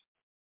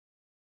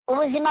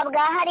 Ubuzima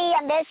bwa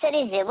hariya mbese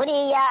rije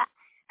buriya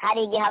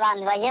hari igihe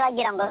abantu baje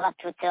bagira ngo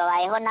Abatutsi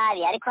babayeho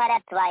nabi, ariko hariya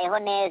tubayeho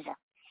neza.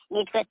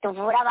 Nitwe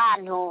tuvura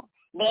abantu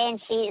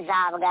benshi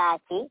za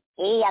bwaki.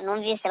 Iya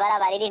numvise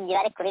barabaririmbyi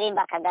bari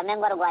kuririmba Kagame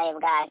ngo arwaye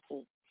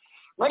bwaki.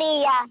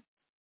 Buriya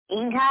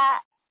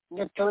inka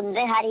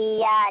dutunze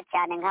hariya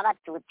cyane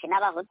nk'Abatutsi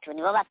n'Abahutu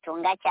nibo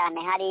batunga cyane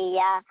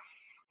hariya,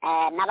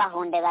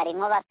 n'Abahunde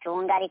barimo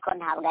batunga, ariko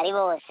ntabwo ari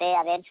bose.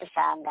 Abenshi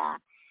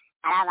usanga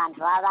ari abantu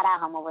baba bari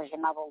aho mu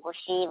buzima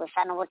bugufi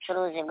busa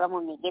n'ubucuruzi bwo mu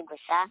migi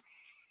gusa,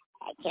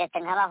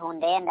 kiretse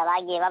nk'Abahunde yenda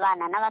bagiye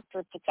babana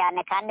n'Abatutsi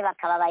cyane kandi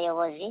bakaba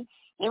abayobozi,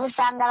 niba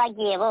usanga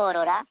bagiye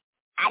borora,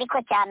 ariko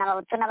cyane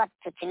Abahutu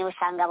n'Abatutsi niba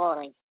usanga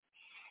boroye.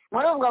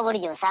 Muri ubwo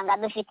buryo usanga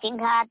dufite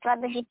inka, tuba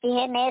dufite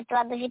ihene,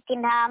 tuba dufite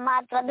intama,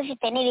 tuba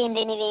dufite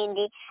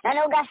n'ibindi.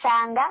 Noneho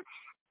ugasanga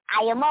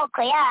ayo moko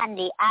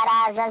yandi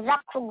araza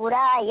aza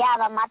kugura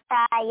yaba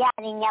amata,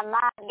 yaba inyama,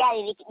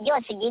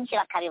 byose byinshi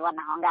bakabibona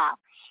aho ngaho.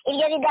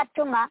 Ibyo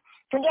bigatuma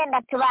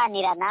tugenda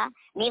tubanirana,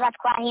 niba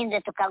twahinze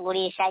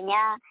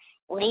tukagurishanya,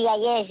 uriya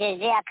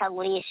yejeje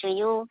akagurisha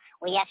uyu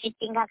afite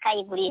inka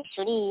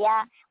akayigurisha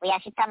uriya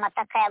afite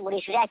amata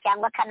akayagurisha uriya,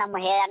 cyangwa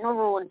akanamuhera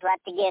n'ubuntu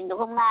atigenda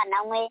uha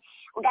umwana we.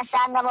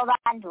 Ugasanga abo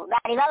bantu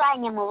bari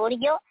babanye mu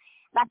buryo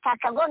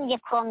batakagombye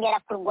kongera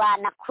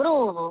kurwana kuri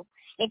ubu,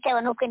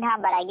 bitewe n'uko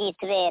intambara yagiye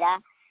itubera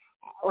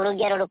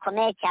urugero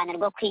rukomeye cyane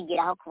rwo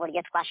kwigiraho ku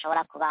buryo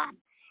twashobora kubana.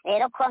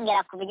 Rero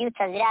kongera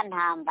kubyutsa ziriya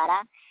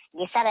ntambara,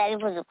 Gisara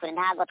yabivuze ukuri,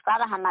 ntabwo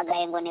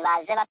twabahamagaye ngo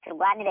nibaze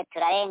baturwanire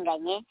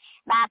turarenganye,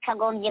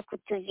 bakagombye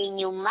kutuva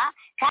inyuma,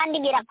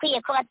 kandi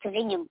birakwiye ko batuva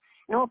inyuma.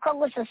 Ni uko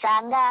gusa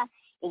usanga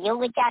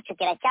igihugu cyacu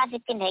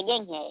kiracyafite intege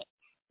nke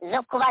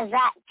zo kuba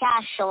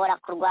cyashobora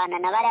kurwana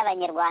na bariya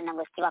Abanyarwanda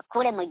ngo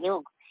kibakure mu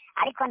gihugu,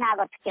 ariko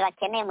ntabwo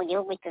tukibakeneye mu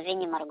gihugu, tuve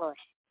inyuma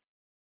rwose.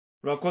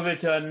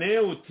 urakoze cyane.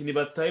 uti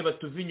nibatahe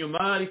batuva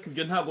inyuma, ariko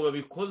ibyo ntabwo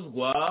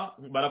babikozwa,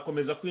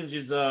 barakomeza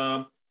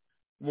kwinjiza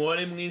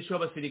umubare mwinshi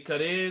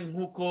w'abasirikare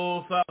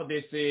nk'uko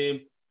FARDC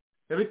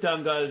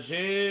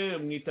yabitangaje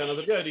mu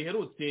itangazo ryayo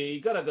riherutse,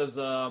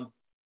 igaragaza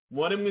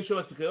umubare mwinshi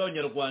w'abasirikare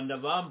b'Abanyarwanda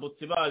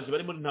bambutse baje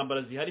bari muri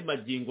intambara zihari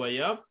magingo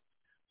aya.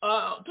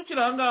 Tukiri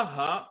aha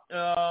ngaha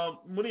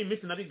muri iyi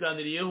minsi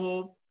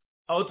nabiganiriyeho,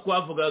 aho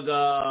twavugaga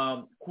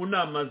ku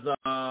nama za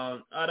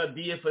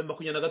RDF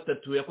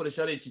 23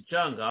 yakoresha ari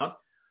Kicanga,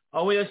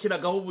 aho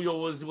yashyiragaho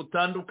ubuyobozi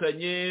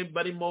butandukanye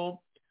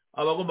barimo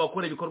abagomba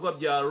gukora ibikorwa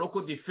bya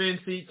local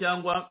defense,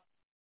 cyangwa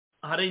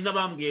hari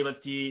n'abambwiye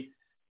bati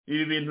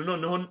ibi bintu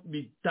noneho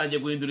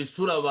bitangiye guhindura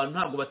isura, abantu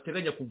ntabwo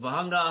bateganya kuva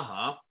aha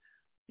ngaha.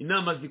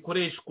 Inama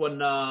zikoreshwa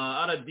na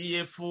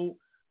RDF,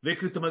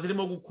 recruitment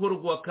zirimo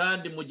gukorwa,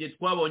 kandi mu gihe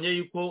twabonye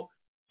yuko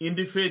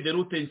indi fede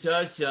route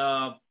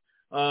nshyashya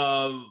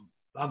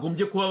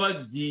bagombye kuba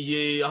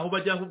bagiye aho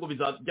bajya, ahubwo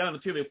bizajyana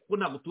tuyobeye, kuko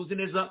ntabwo tuzi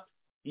neza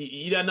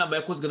iriya nama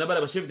yakozwe na bari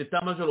abashefu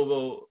d'etat major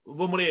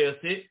bo muri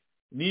EAC,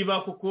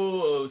 niba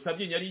kuko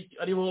Sabyinyo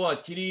ariho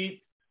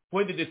akiri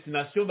point de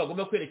destination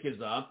bagomba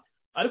kwerekeza.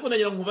 Ariko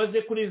nagira ngo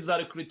ubaze kuri za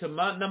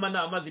recruitment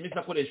n'amanama z'iminsi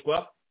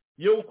akoreshwa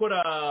yo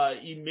gukora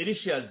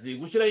militias,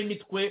 gushyiraho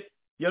imitwe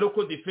ya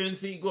local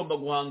defense igomba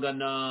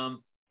guhangana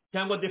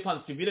cyangwa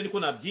defense civile niko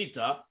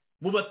nabyita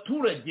mu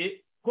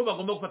baturage, ko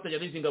bagomba gufatanya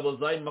n'izi ngabo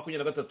za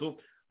M23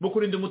 mu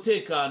kurinda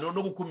umutekano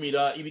no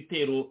gukumira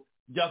ibitero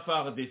bya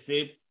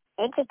FARDC.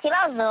 Iki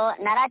kibazo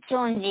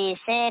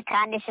naracyumvise,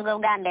 kandi sibwo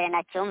bwa mbere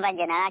nacyumva,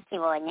 nge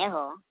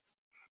narakibonyeho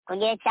ku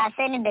gihe cya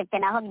CNDP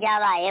naho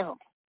byabayeho.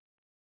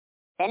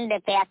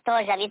 CNDP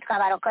yatoje abitwa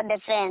abaroko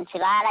defense,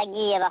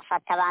 baragiye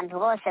bafata abantu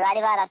bose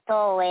bari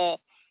baratowe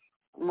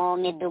mu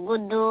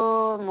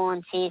midugudu, mu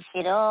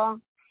nsisiro,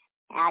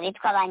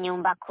 abitwa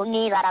abanyumba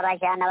 10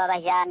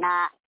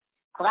 babajyana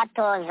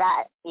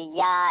kubatoza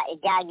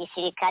ibya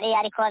gisirikare,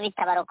 ariko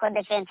babita abaroko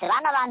defense.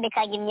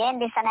 Banabambikaga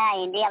imyenda isa na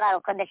yindi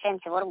y'abaroko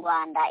defense b'u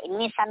Rwanda,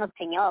 imwe isa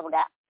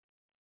n'utunyobwa,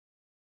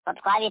 ko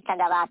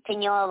twabitaga ba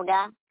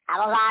tunyobwa.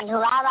 Abo bantu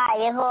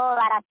babayeho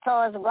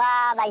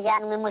baratozwa,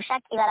 bajyanwa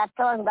imushaki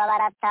baratozwa,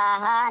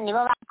 barataha.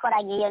 Nibo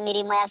bakoraga iyo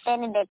mirimo ya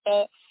CNDP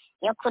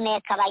yo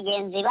kuneka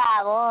bagenzi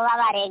babo,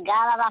 babarega,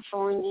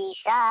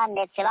 babafungisha,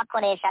 ndetse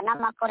bakoresha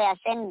n'amakoro ya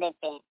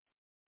CNDP.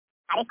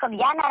 Ariko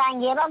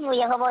byanarangiye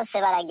bavuyeho bose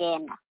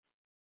baragenda,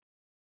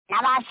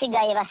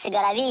 n'abasigaye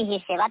basigara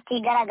bihishe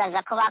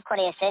batigaragaza ko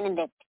bakoreye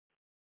CNDP.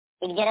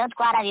 Ibyo rero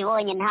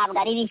twarabibonye, ntabwo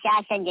ari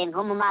bishyashya, nge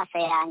nko mu maso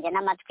yanjye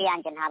n'amatwi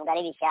yanjye ntabwo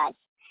ari bishyashya.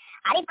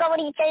 Ariko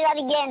buri icyo biba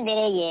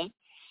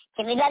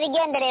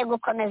bigendereye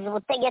gukomeza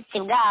ubutegetsi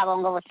bwabo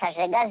ngo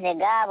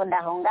butajegajega,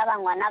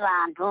 budahungabanywa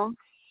n'abantu,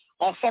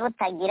 ese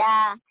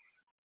butagira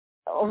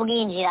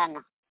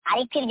ubwinjirana.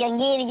 Ariko ibyo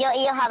ngibyo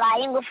iyo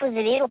habaye ingufu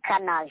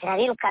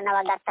zirabirukana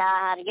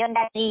bagataha, byo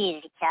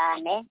ndabizi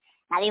cyane,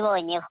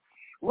 nabibonyeho.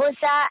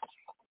 Gusa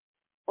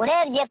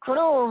urebye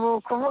kuri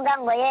ubu kuvuga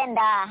ngo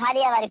yenda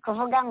hariya bari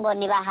kuvuga ngo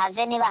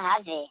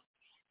nibahave,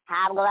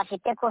 ntabwo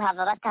bafite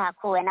kuhava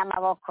batahakuwe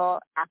n'amaboko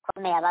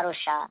akomeye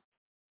abarusha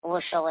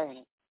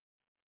ubushobozi.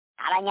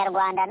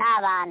 Abanyarwanda ni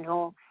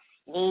abantu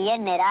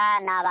biyemera,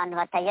 ni abantu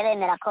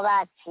batageremera ko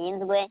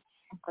batsinzwe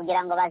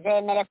kugira ngo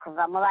bazemere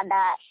kuvamo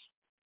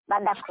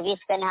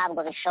badakubiswe.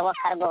 Ntabwo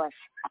bishoboka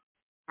rwose,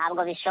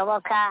 ntabwo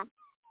bishoboka.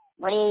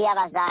 Buriya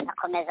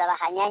bazakomeza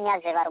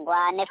bahanyanyaze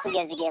barwane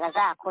kugeza igihe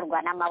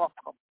bazakurwa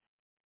n'amaboko,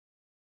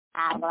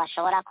 ntabwo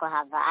bashobora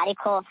kuhava.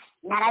 Ariko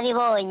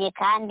narabibonye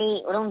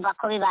kandi urumva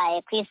ko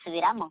bibaye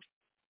kwisubiramo,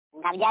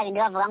 nka bya bindi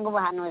bavuga ngo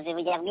ubuhanuzi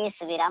bugiye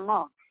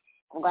bwisubiramo.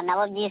 Ubwo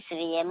nabo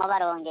byisubiyemo,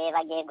 barongeye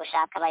bagiye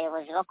gushaka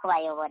abayobozi bo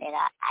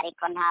kubayoborera,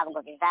 ariko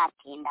ntabwo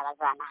bizatinda,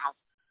 bazanahava.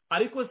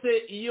 ariko se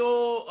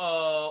iyo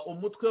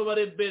umutwe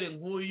w'abarebere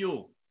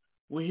nk'uyu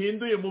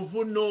uhinduye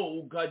umuvuno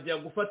ukajya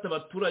gufata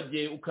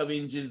abaturage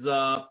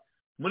ukabinjiza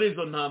muri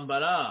izo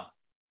ntambara,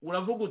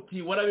 uravuga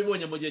uti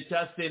warabibonye mu gihe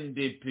cya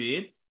CNDP,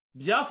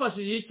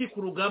 byafashije iki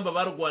ku rugamba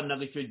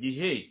barwanaga icyo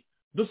gihe?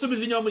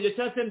 Dusubize inyuma mu gihe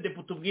cya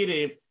CNDP,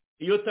 tubwire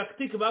iyo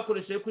tactique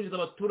bakoresheje kwinjiza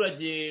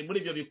abaturage muri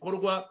ibyo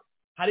bikorwa,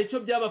 hari icyo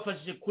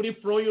byabafashije kuri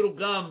flow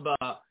y'urugamba,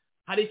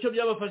 hari icyo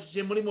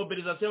byabafashije muri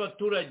mobilisation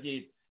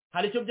y'abaturage,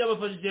 hari icyo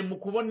byabafashije mu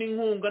kubona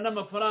inkunga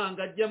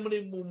n'amafaranga ajya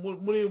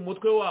muri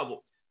umutwe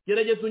wabo.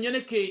 Gerageza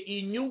unyereke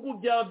inyungu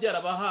byaba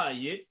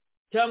byarabahaye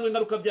cyangwa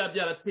ingaruka byaba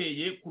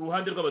byarateye ku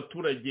ruhande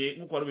rw'abaturage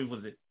nk'uko wari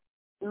ubivuze.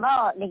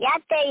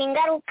 Byateye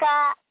ingaruka.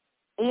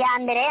 Iya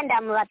mbere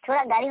yenda mu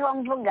baturage ariho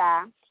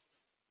mvuga,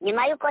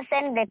 nyuma y'uko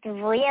CNDP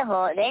ivuyeho,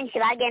 benshi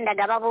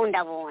bagendaga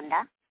babundabunda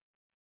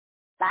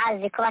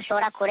bazi ko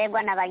bashobora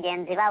kuregwa na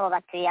bagenzi babo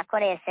batuye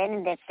yakoreye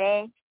CNDP,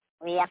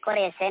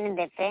 yakoreye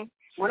CNDP.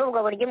 Muri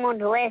ubwo buryo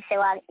umuntu wese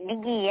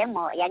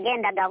wabigiyemo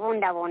yagendaga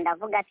abundabunda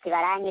avuga ati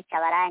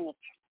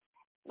baranyica.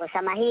 Gusa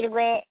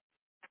amahirwe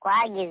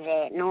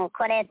twagize ni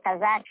uko leta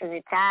zacu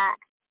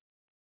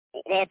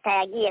leta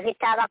yagiyeho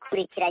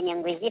itabakurikiranye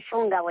ngo izi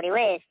ifunga buri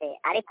wese,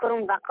 ariko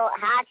urumva ko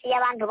hafi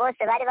y'abantu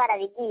bose bari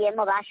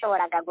barabigiyemo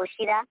bashoboraga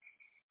gushira.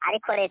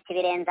 Ariko leta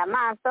ibirenza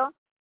amaso,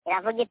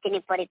 iravuga iti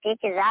ni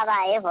politiki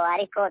zabayeho,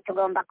 ariko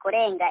tugomba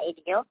kurenga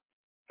ibyo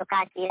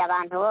tukakira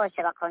abantu bose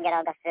bakongera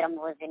bagasubira mu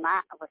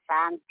buzima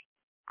busanzwe.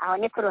 Aho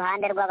ni ku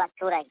ruhande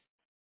rw'abaturage.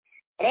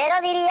 Rero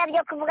biriya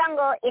byo kuvuga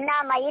ngo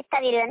inama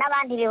yitabiriwe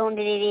n'abandi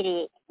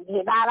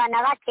 200 babana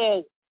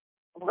bakeya,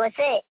 ubwo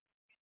se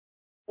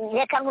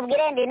reka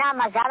nkubwire ndi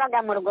inama zabaga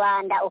mu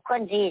Rwanda uko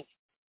nziza.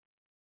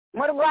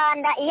 Mu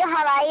Rwanda iyo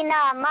habaye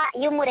inama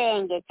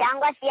y'umurenge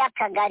cyangwa se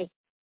y'akagari,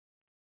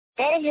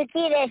 serivisi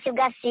ukibeshya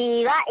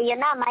ugasiba iyo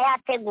nama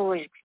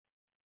yategujwe,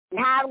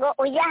 ntabwo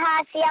ujya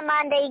hasi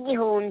y'amande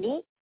y'igihumbi.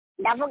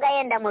 Ndavuga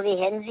yenda mu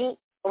bihenzi,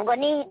 ubwo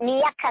ni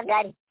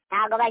iy'akagari,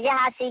 ntabwo bajya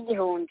hasi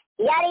y'igihumbi.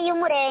 Iyo ari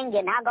iy'umurenge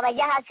ntabwo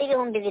bajya hasi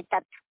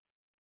y'3,000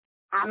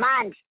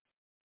 amande.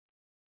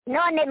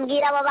 None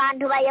mbwira abo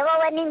bantu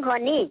bayobowe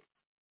n'inkoni,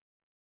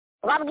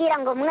 ubabwira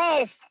ngo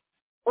mwese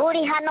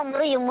uri hano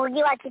muri uyu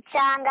mujyi wa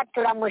Kicanga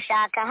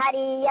turamushaka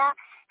hariya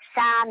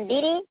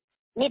 2:00,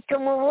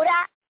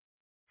 nitumubura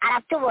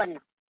aratubona.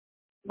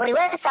 Buri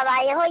wese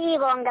abayeho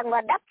yibonga ngo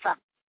adapfa.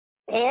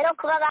 Rero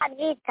kuba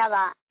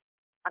babyitaba,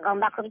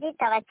 bagomba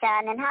kubyitaba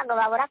cyane, ntabwo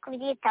babura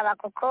kubyitaba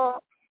kuko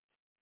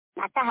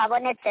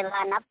natahabonetse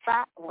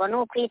banapfa. Ubwo ni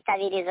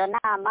ukwitabira izo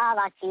nama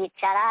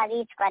bakicara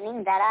bicwa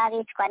n'inzara,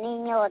 bicwa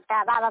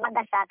n'inyota, baba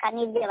badashaka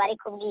n'ibyo bari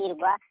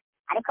kubwirwa,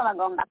 ariko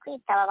bagomba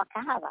kwitaba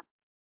bakahaba.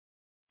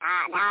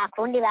 Nta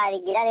kundi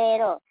babigira.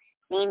 Rero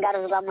ni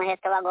ingaruzwa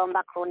muheto,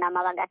 bagomba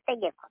kunama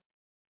bagategekwa.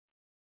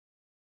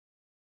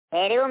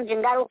 Rero yumva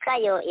ingaruka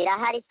yo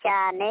irahari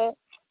cyane,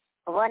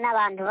 kubona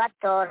abantu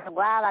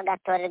batorwa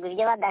bagatorerwa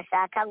ibyo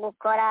badashaka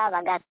gukora,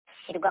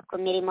 bagashyirwa ku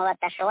mirimo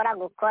badashobora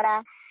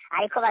gukora,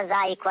 ariko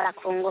bazayikora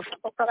ku ngufu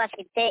kuko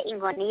bafite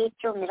inkoni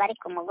y'icyumi bari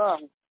ku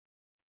mugongo.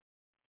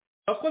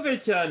 Akoze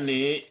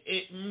cyane.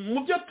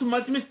 Mu byo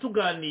tumaze iminsi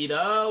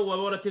tuganira,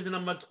 waba warateze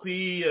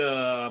n'amatwi,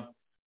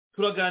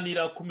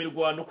 turaganira ku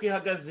mirwano uko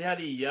ihagaze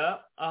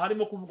hariya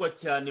aharimo kuvugwa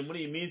cyane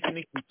muri iyi minsi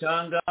ni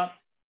Kicanga.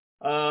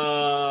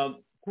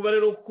 Kuba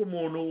rero ko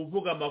umuntu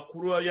uvuga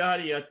amakuru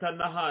yahariye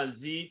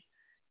atanahazi,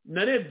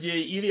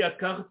 narebye iriya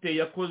carte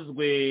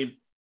yakozwe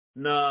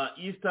na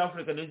East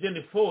African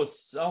Intelligence Force,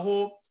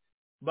 aho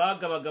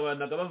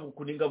bagabagabanaga bavuga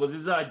ukuntu ingabo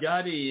zizajya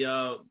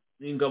hariya,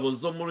 ingabo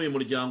zo muri uyu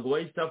muryango wa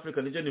East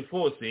African Intelligence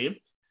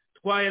Force.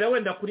 Twahera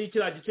wenda kuri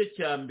kiriya gice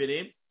cya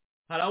mbere,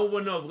 hari aho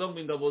ubona bavuga ngo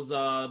ingabo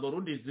za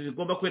Burundi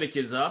zigomba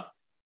kwerekeza,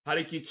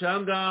 hari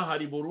Kicanga,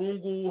 hari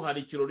Burungu,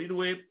 hari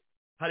Kirorirwe,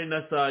 hari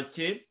na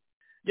Sake.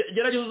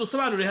 Gerageza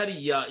udusobanure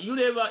hariya. Iyo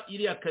ureba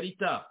iriya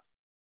karita,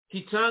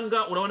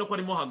 Kicanga urabona ko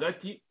arimo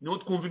hagati, niho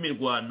twumva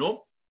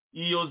imirwano.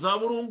 Iyo za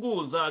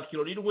Burungu, za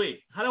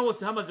Kirorirwe, hari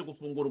hose hamaze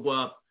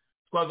gufungurwa,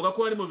 twavuga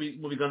ko ari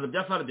mu biganza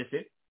bya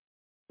FARDC.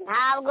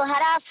 Ntabwo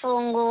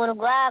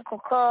harafungurwa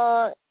kuko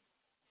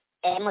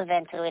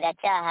M23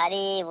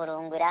 iracyahari,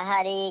 Burungu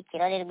irahari,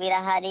 Kirorirwe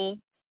irahari,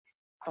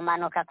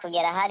 kumanuka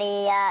kugera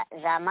hariya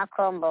za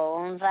Makombo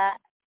wumva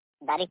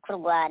bari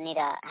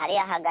kurwanira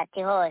hariya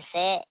hagati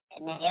hose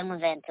ni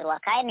M23.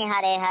 Kandi ni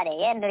harehare,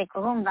 yenda uri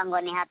kuhumva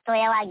ngo ni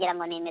hatoya wagira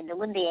ngo ni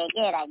imidugudu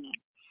yegeranye,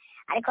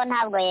 ariko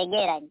ntabwo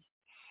yegeranye.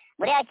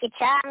 Buriya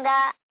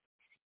Kicanga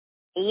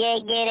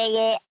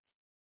yegereye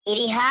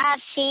iri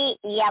hafi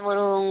ya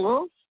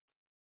Burungu,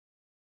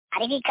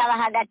 ariko ikaba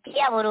hagati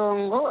ya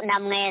Burungu na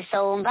Mweso,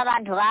 wumva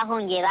abantu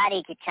bahungiye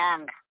bari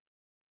Kicanga.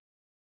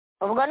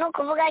 Ubwo ni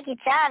ukuvuga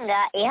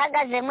Kicanga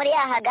ihagaze muri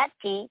ya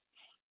hagati,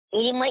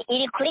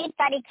 iri kuri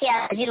pariki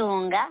ya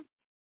Virunga,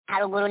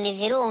 haruguru ni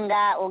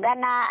Virunga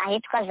ugana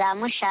ahitwa za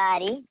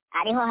Mushari,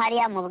 ariho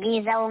hariya mu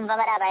Bwiza wumva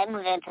bari aba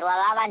M23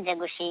 babanje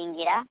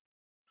gushingira.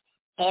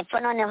 Hepfo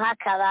noneho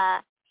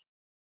hakaba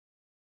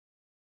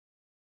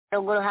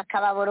ruguru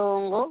hakaba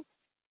Burungu,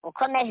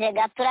 ukomeje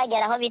gato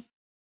uragera aho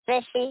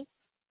Beshi,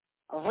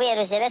 uvuye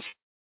Rujebeshi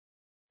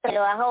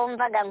aho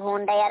wumvaga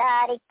Nkunda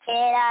yarari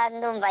kera,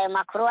 ndumva ayo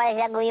makuru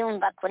waje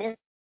guyumva kuri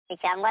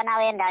cyangwa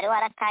nawe ndari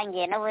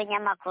waratangiye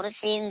n'ubunyamakuru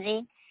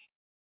sinzi.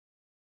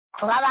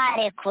 Kuba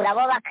barekura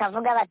bo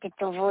bakavuga bati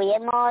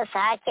tuvuyemo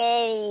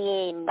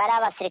Sake, bari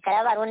abasirikare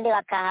b'Abarundi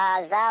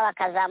bakahaza,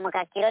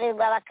 bakazamuka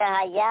Kirorirwa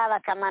bakahajya,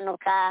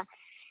 bakamanuka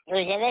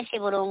Rujebeshi,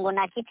 Burungu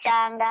na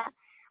Kicanga.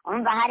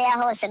 Umva hariya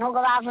hose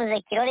nubwo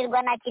bavuze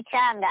Kirorirwa na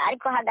Kicanga,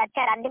 ariko hagati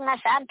hari andi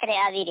masantere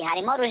abiri,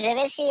 harimo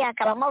Rujebeshi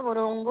hakabamo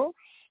Burungu,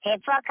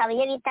 hepfo hakaba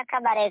iyo bita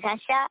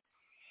Kabarekasha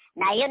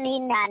nayo ni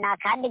na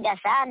kandi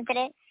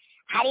gasantere.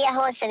 Hariya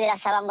hose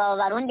birasaba ngo abo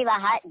Barundi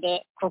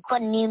bahade, kuko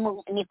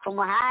ni ku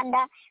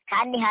muhanda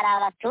kandi hari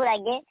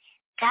abaturage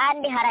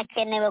kandi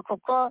harakenewe,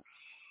 kuko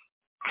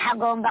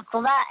hagomba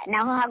kuba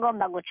naho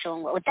hagomba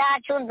gucungwa.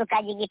 Utahacunze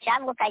ukajya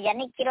Igicanga ukajya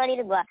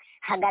n'Ikirorirwa,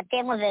 hagati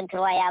ya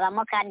M23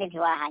 yabamo kandi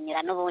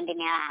ntiwahanyura, n'ubundi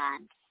ni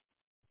hahandi.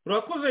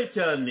 urakoze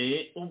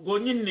cyane. Ubwo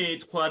nyine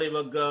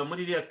twarebaga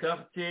muri iriya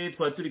karte,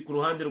 twari turi ku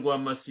ruhande rwa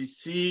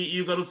Masisi.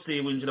 Iyo ugarutse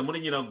winjira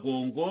muri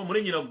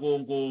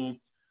Nyiragongo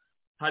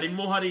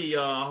harimo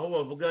hariya aho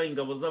bavuga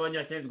ingabo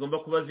z'abanyakenya zigomba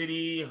kuba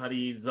ziri,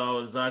 hari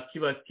za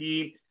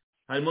Kibati,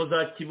 harimo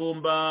za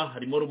Kibumba,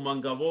 harimo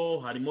Rumangabo,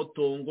 harimo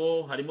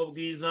Tongo, harimo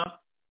Bwiza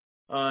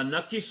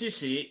na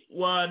Kishishi.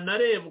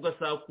 Wanareba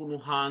ugasanga ukuntu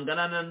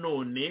hangana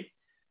nanone,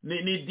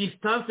 ni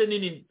distance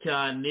nini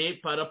cyane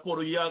par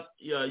rapport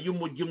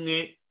y'umujyi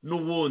umwe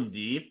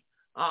n'ubundi.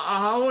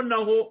 Aho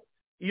naho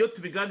iyo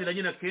tubiganira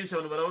nyine akenshi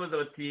abantu barabaza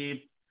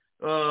bati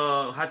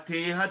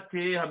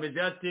hateye hameze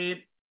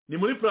hate, ni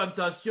muri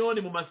plantation,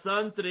 ni mu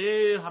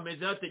masantere,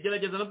 hameze hate?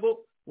 Gerageza nabwo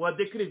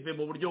wadekrive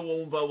mu buryo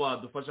wumva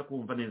wadufasha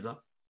kumva neza.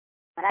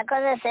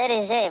 Murakoze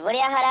Serge.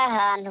 Buriya hari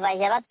ahantu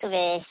bajya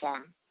batubeshya,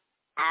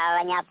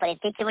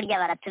 abanyapolitiki burya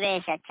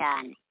baratubeshya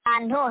cyane.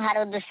 Ahantu hari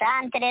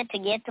udusantere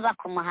tugiye tuba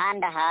ku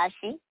muhanda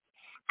hasi,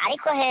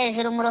 ariko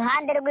hejuru mu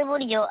ruhande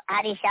rw'iburyo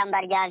hari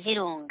ishyamba rya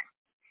Virunga,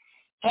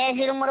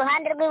 hejuru mu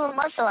ruhande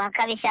rw'ibumoso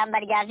hakaba ishyamba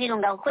rya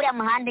Virunga, kuko uriya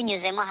muhanda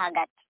unyuzemo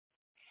hagati.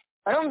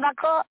 Urumva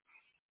ko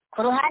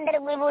ku ruhande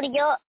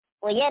rw'iburyo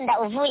ugenda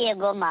uvuye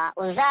Goma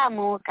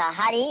uzamuka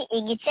hari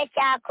igice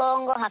cya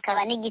Kongo,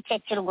 hakaba n'igice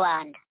cy'u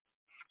Rwanda.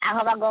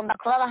 Aho bagomba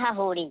kuba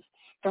bahahuriye.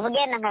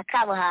 Tuvuge nka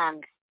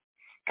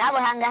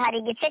Kabuhanga hari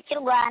igice cy'u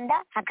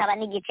Rwanda hakaba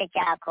n'igice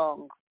cya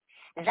Kongo.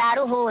 Za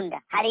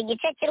Ruhunda hari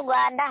igice cy'u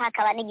Rwanda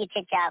hakaba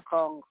n'igice cya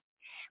Kongo.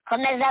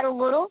 Komeza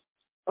ruguru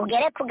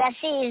ugere ku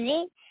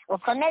Gasizi,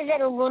 ukomeze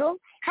ruguru,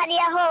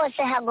 hariya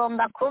hose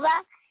hagomba kuba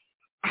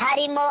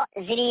harimo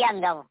ziriya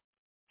ngabo.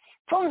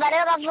 Kumva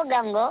rero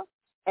bavuga ngo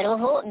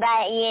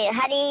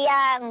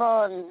hariya ngo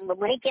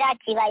muri kiriya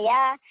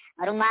kibaya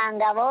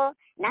Rumangabo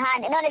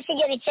n'ahandi, none si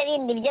ibyo bice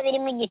bindi byo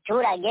birimo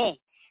igiturage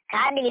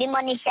kandi birimo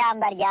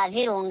n'ishyamba rya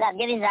Virunga,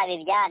 byo bizaba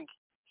ibyande.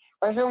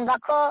 Uzumva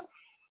ko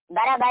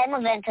barabaye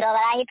mu Ventura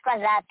barahitwa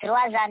za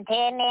Trois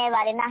Antennes,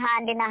 bari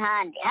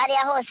n'ahandi.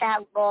 Hariya hose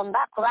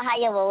hagomba kuba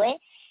hayobowe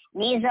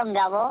n'izo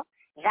ngabo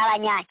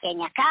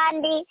z'abanyakenya,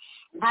 kandi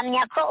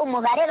mpamya ko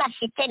umubare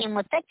bafite ni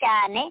muto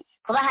cyane.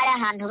 Kuba hari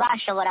ahantu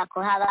bashobora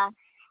kuhaba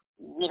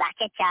ni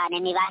bake cyane,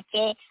 ni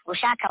bake.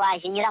 Ushaka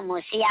wajinyura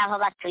munsi y'aho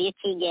batuye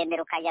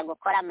ukigendera ukajya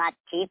gukora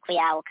amatiku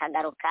yawe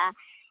ukagaruka,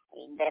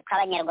 dore ko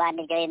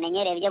Abanyarwanda ibyo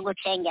bimenyereye byo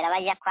gucengera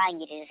bajya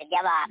kwangiriza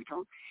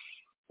iby'abantu.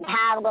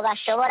 Ntabwo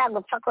bashobora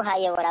gupfa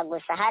kuhayobora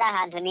gusa, hari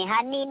ahantu ni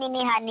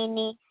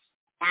hanini,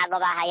 ntabwo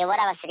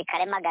bahayobora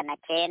abasirikare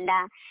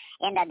 900,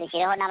 yenda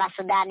dushyireho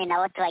n'Abasudani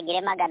nabo tubagire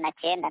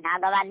 900,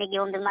 ntabwo abantu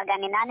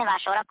 1800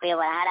 bashobora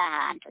kuyobora hari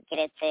ahantu,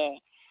 keretse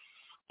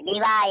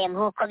bibaye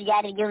nk'uko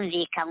byari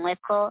byumvikanywe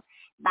ko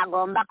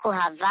bagomba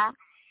kuhava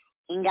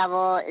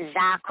ingabo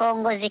za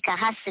Kongo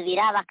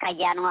zikahasubira,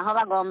 bakajyanwa aho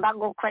bagomba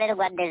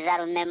gukorerwa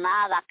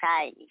desarmement,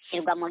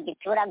 bakashyirwa mu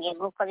giturage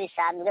nk'uko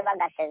bisanzwe,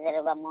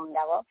 bagasezererwa mu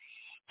ngabo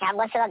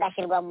cyangwa se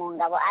bagashyirwa mu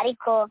ngabo.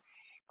 Ariko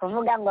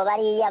kuvuga ngo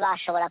bariya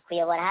bashobora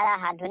kuyobora hari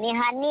ahantu ni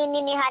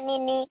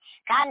hanini,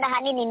 kandi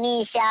ahanini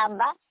ni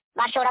ishyamba.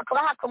 Bashobora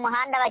kubaha ku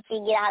muhanda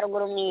bakigira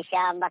haruguru mu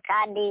ishyamba,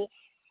 kandi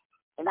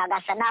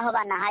bagasa naho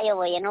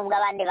banahayoboye, nubwo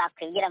abandi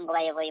bakwibwira ngo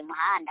bayoboye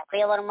umuhanda.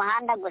 Kuyobora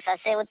umuhanda gusa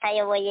se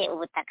utayoboye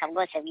ubutaka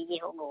bwose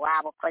bw'igihugu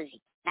waba ukoze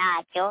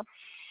ntacyo.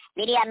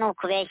 Biriya ni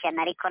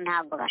ukubeshyana, ariko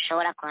ntabwo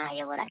bashobora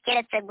kuhayobora,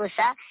 keretse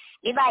gusa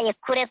bibaye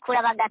kure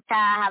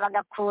bagataha,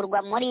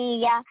 bagakurwa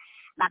muriya,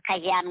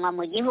 bakajyanwa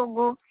mu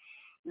gihugu,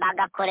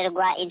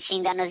 bagakorerwa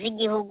inshingano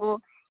z'igihugu.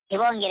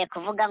 ntibongere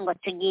kuvuga ngo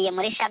tugiye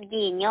muri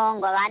Shabyinyo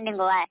ngo abandi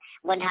ngo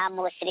nta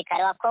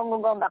musirikare wa Kongo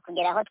ugomba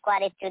kugera aho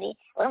twari turi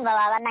urumva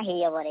baba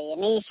nahiyoboreye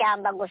ni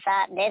ishyamba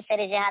gusa mbese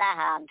rije hari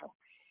ahantu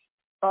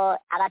ko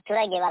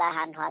abaturage bari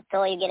ahantu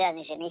hatoya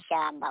ugereranije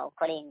n'ishyamba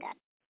uko ringana.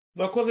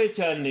 bakoze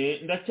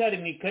cyane ndacyari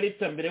mu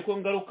ikarita mbere ko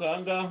ngaruka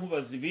ahangaha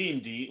nkubaza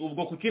ibindi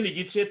ubwo ku kindi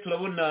gice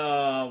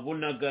turabona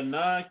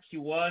Bunagana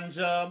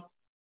Kiwanja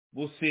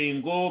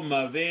Busengo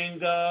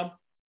Mabenga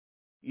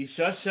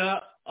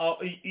Ishasha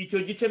icyo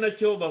gice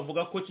nacyo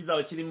bavuga ko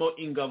kizaba kirimo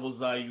ingabo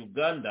za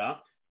Uganda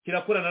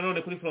kirakora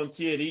nanone kuri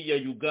frontieri ya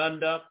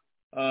Uganda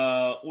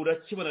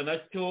urakibona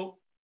nacyo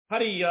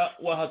hariya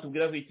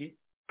wahatubwira iki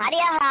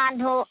hariya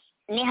ahantu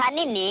ni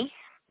hanini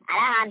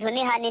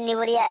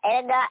buriya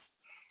erega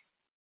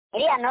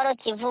iriya Noro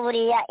Kivu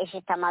buriya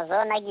ifite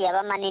amazone agiye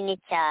aba manini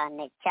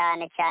cyane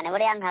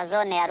buriya nka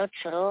zone ya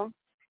Rucuru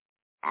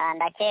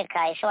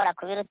ndakeka ishobora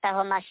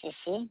kubirutaho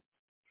Mashishi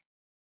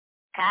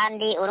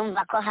kandi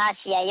urumva ko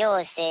hafi ya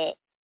yose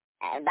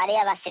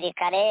bariya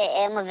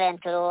basirikare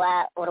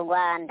M23 u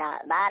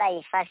Rwanda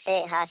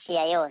barayifashe hafi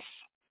ya yose.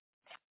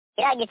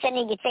 Kiriya gice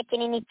ni igice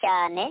kinini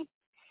cyane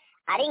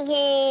ari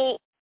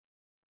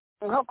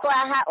nko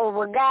kwaha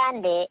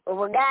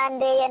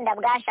Ubugande yenda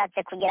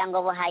bwashatse kugira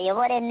ngo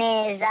buhayobore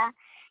neza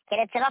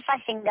keretse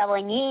bafashe ingabo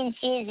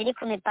nyinshi ziri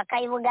ku mipaka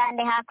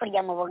y'Ubugande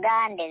hakurya mu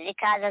Bugande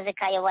zikaza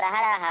zikayobora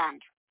hari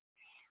ahantu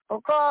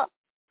kuko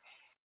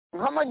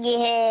nko mu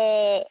gihe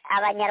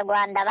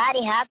abanyarwanda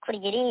bari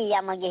hakurya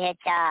iriya mu gihe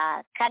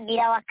cya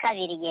Kabila wa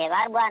kabiri igihe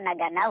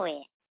barwanaga nawe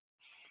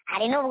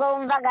hari nubwo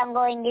bumvaga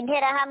ngo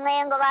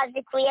interahamwe ngo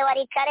bazikuye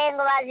wari kare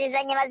ngo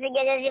bazizanye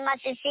bazigejeje i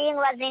Masisi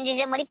ngo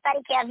bazinjije muri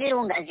parike ya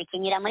Virunga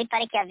zikinyura muri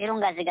parike ya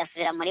Virunga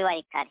zigasubira muri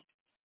Warikare.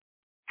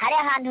 Hari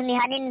ahantu ni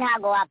hanini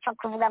ntago wapfa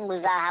kuvuga ngo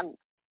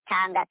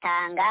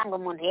uzahatanga ngo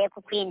umuntu ye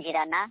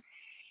kukwinjirana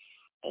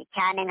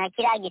cyane nka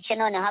kiriya gice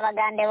noneho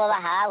Abagande bo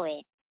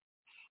bahawe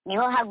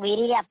niho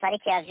hagwirira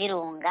parike ya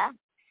Virunga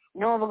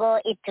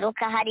nubwo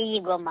ituruka hari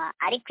Igoma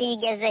ariko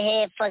igeze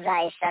hepfo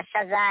za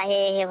Ishasha za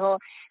Heheho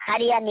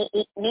hariya ni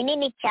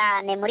nini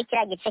cyane muri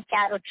kiriya gice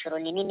cya Rucuru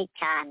ni nini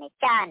cyane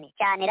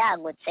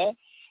iragutse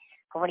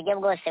ku buryo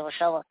bwose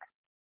bushoboka.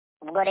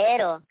 Ubwo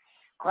rero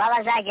kuba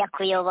bazajya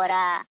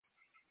kuyobora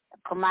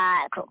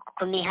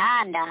ku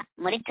mihanda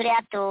muri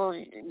turiya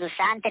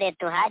dusantere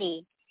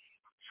tuhari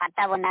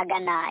fata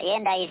Bunagana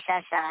yenda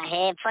Ishasha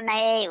hepfo na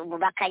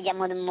bakajya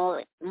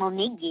mu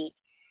migi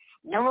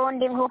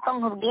n'ubundi nk'uko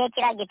nkubwiye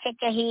kiriya gice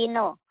cyo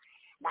hino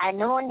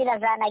n'ubundi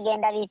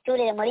bazanagenda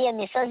biturire muri iyo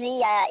misozi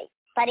ya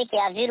parike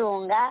ya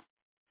Virunga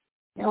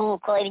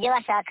nuko ibyo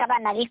bashaka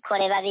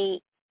banabikore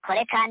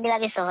babikore kandi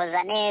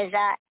babisohoza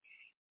neza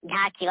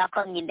nta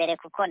kibakomye imbere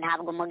kuko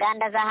ntabwo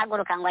umuganda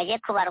azahaguruka ngo ajye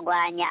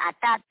kubarwanya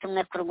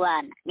atatumwe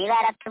kurwana niba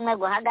yaratumwe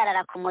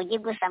guhagarara ku mujyi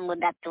gusa ngo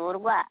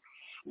udaturwa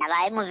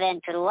nabaye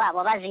M23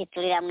 wabo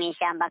baziturira mu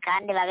ishyamba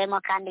kandi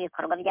babemo kandi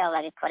ibikorwa byabo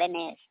babikore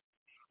neza.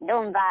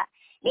 Ndumva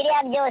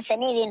biriya byose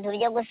ni ibintu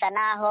byo gusa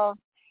naho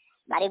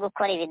bari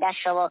gukora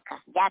ibidashoboka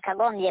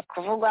byakagombye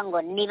kuvugwa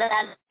ngo niba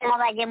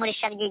bajye muri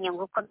Shabyinyo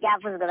nguko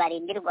byavuzwe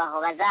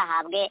barindirwaho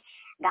bazahabwe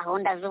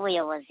gahunda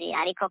z'ubuyobozi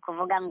ariko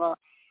kuvuga ngo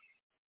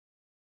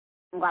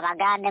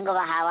Abagande ngo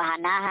bahawe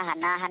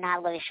hanaha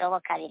ntabwo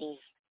bishoboka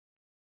biriya.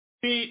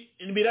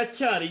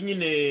 Biracyari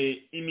nyine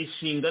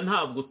imishinga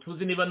ntabwo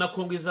tuzi niba na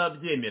Kongo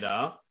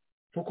izabyemera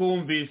kuko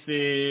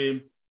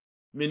wumvise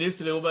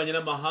Minisitiri w'Ububanyi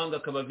n'Amahanga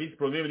akaba Vice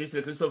Premier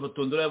Ministre Christophe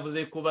Tondora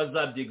yavuze ko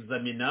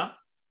bazabyexamina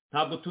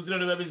ntabwo tuzi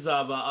niba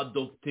bizaba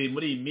adopte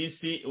muri iyi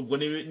minsi ubwo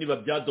niba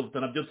byadopta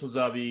nabyo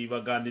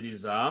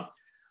tuzabibaganiriza.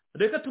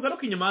 Reka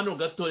tugaruke inyuma hano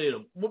gato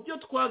rero mu byo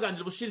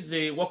twaganije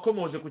bushize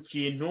wakomoje ku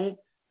kintu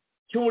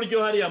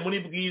cy'uburyo hariya muri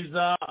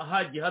Bwiza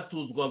hagiye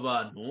hatuzwa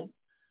abantu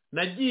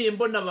nagiye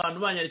mbona abantu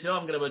banyandikira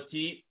bambwira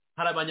bati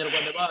hari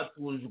abanyarwanda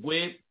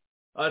batujwe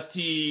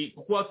ati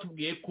kuko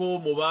watubwiye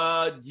ko mu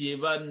bagiye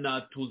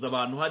banatuza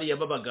abantu hariya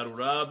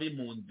babagarura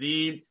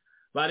b'impunzi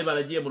bari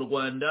baragiye mu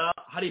Rwanda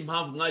hari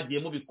impamvu mwagiye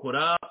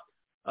mubikora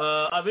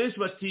abenshi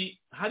bati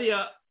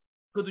hariya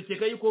ko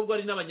dukeka yuko ubwo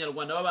ari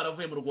n'abanyarwanda baba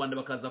baravuye mu Rwanda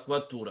bakaza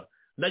kubatura.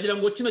 Ndagira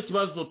ngo kino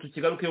kibazo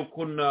tukigaruke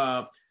uko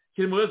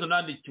kiri mu bibazo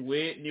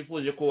nandikiwe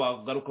nifuje ko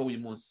wagaruka uyu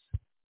munsi.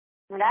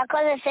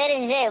 Murakoze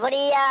Serge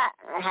buriya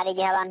hari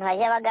igihe abantu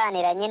bajya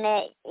baganira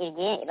nyine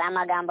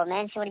amagambo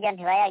menshi burya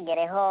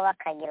ntibayagereho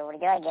bakagira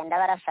uburyo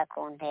bagenda barasa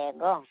ku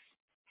ntego.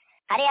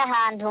 Hari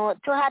ahantu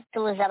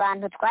tuhatuza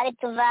abantu twari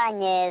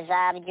tuvanye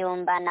za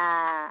Byumba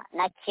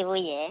na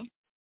Kibuye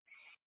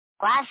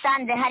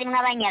twasanze harimo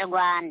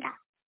abanyarwanda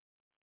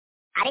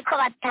ariko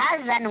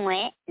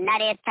batazanwe na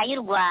leta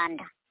y'u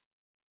Rwanda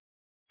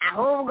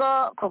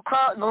ahubwo kuko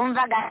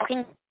bumvaga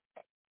ko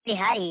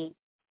bihari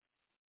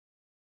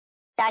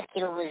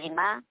takira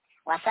ubuzima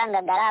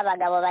wasangaga ari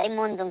abagabo bari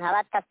mu nzu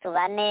nka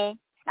 3-4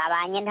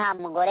 babanye nta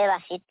mugore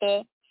bafite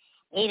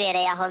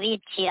bibereye aho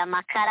bicira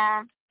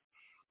amakara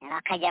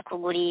bakajya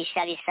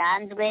kugurisha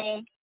bisanzwe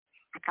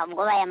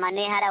akabwo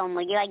bayamanuye hari mu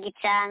mujyi wa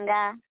Gicanga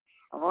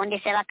ubundi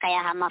se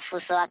bakayaha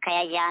amafuso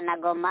bakayajyana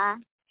Goma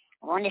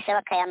ubundi se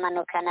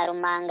bakayamanukana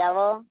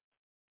Rumangabo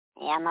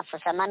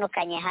amafuso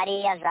amanukanye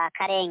hariya za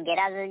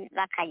Karengera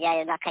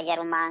bakajya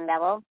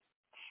Rumangabo.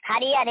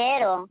 Hariya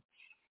rero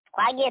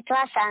twagiye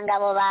tuhasanga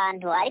abo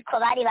bantu ariko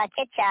bari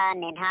bake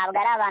cyane, ntabwo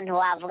ari abantu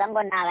wavuga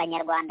ngo ni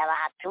abanyarwanda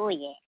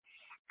bahatuye,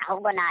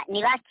 ahubwo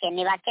ni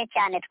bake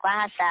cyane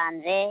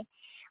twahasanze.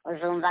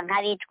 Uzumva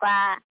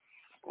nk'abitwa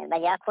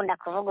bajya bakunda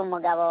kuvuga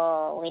umugabo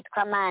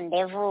witwa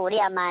Mandevu.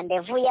 Uriya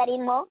Mandevu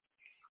yarimo,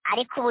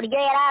 ariko uburyo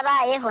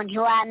yarabayeho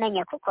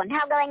ntiwamenye kuko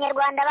ntabwo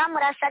abanyarwanda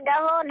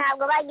bamurasagaho,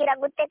 ntabwo bagira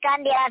gute,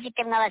 kandi yari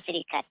afitemo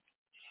abasirikare.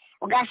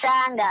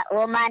 Ugasanga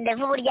uwo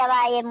Mandevu uburyo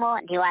abayemo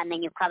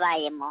ntiwamenye uko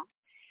abayemo.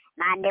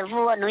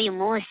 Mandevu n'uyu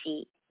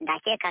munsi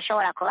ndakeka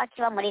ashobora kuba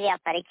kiba muri iriya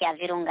pariki ya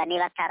Virunga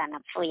niba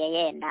ataranapfuye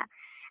yenda,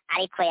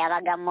 ariko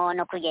yabagamo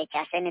no ku gihe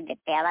cya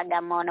SNDP,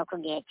 yabagamo no ku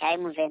gihe cya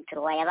M23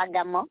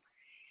 yabagamo.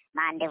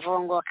 Mandevu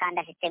ngo kandi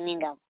afitemo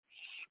ingabo.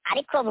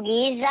 Ariko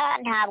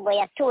Bwiza ntabwo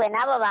yatuwe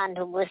n'abo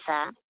bantu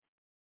gusa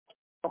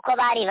uko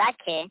bari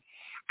bake,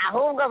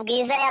 ahubwo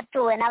Bwiza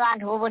yatuwe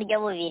n'abantu b'uburyo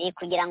bubiri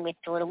kugira ngo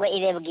iturwe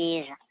ibe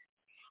Bwiza.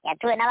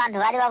 Yatuwe n'abantu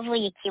bari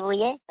bavuye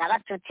Kibuye,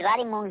 Abatutsi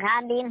bari mu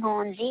nkambi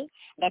y'impunzi,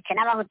 ndetse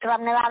n'abahutu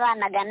bamwe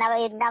babanaga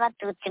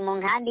n'abatutsi mu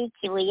nkambi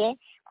y'Kibuye,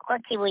 kuko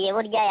Kibuye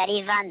burya yari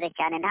ivanze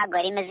cyane, ntabwo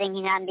yari imeze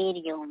nk'inkambi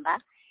y'Ibyumba.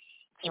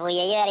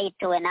 Kibuye yari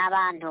ituwe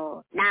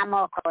n'abantu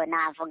n'amoko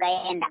navuga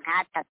yenda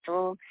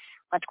nk'atatu,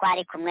 ko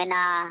twari kumwe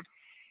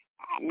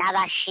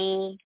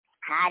n'abashi,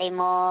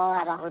 harimo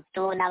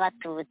abahutu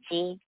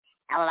n'abatutsi.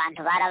 Abo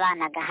bantu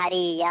barabanaga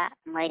hariya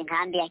muri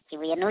nkambi ya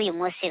Kibuye, n'uyu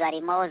munsi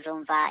barimo.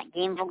 Uzumva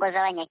nk'imvugo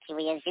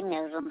z'abanyakibuye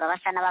zimwe, uzumva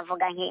basa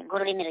n'abavuga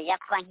nk'ururimi rujya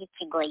kuba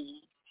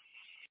nk'ikigoyi.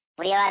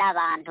 Buriya bari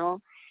abantu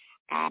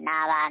ni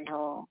abantu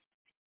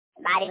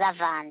bari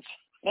bavanze.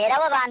 Rero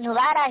abo bantu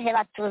baraje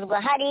batuzwa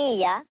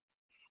hariya,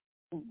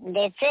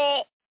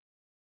 ndetse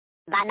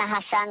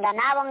banahasanga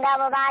n'abo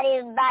ngabo bari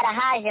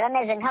barahaje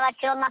bameze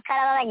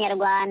nk'abaciromakara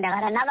b'abanyarwanda,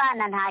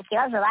 baranabana nta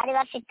kibazo bari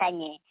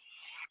bafitanye,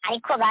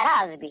 ariko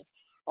barazwi.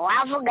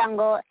 Wavuga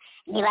ngo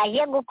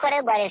ntibaje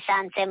gukorerwa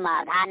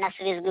resansema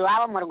banasubizwa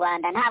iwabo mu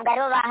Rwanda, ntabwo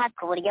aribo bahaka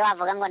uburyo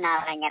bavuga ngo ni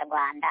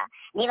abanyarwanda.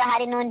 Niba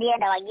hari n'undi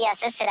yenda wagiye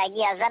asesera,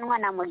 agiye azanwa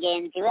na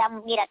mugenzi we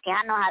amubwira ati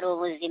hano hari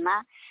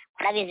ubuzima,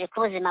 urabizi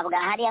ko ubuzima bwa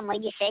hariya muri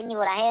Gisenyi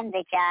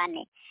burahenze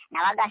cyane,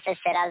 nawe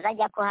agasesera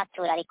azajya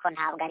kuhatura, ariko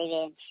ntabwo ari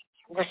benshi.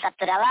 Gusa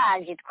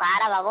turabazi,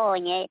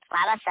 twarababonye,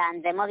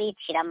 twabasanzemo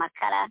bicira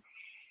amakara,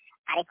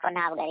 ariko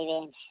ntabwo ari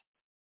benshi.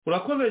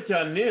 urakoze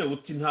cyane.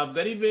 Uti ntabwo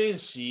ari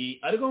benshi,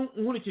 ariko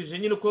nkurikije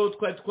nyine uko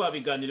twari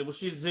twabiganira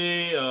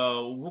ubushize,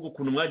 uvuga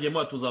ukuntu mwagiye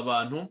muhatuza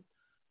abantu.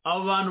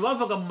 Abo bantu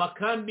bavaga mu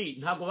makambi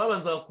ntabwo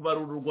babanzaga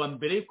kubarururwa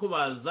mbere y'uko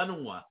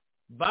bazanwa,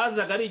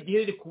 bazaga ari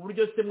igiheri ku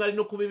buryo se mwari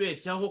no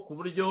kubibeshyaho ku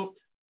buryo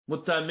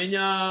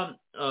mutamenya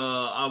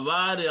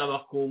abari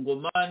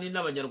abakongomani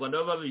n'abanyarwanda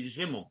baba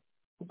babijemo.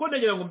 Kuko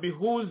ndagira ngo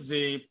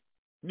mbihuze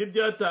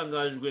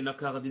n'ibyatangajwe na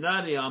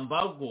Cardinal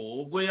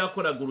Ambago ubwo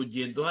yakoraga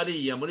urugendo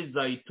hariya muri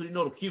za Ituri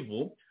Nord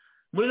Kivu.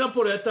 Muri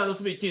raporo yatanze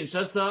asubiye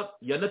Kinshasa,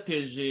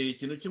 yanateje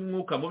ikintu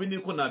cy'umwuka mubi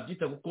niko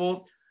nabyita,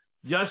 kuko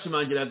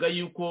byashimangiraga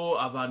yuko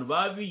abantu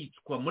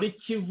babicwa muri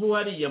Kivu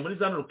hariya muri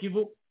za Nord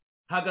Kivu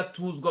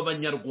hagatuzwa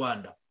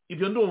abanyarwanda.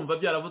 Ibyo ndumva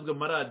byaravuzwe mu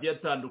maradiyo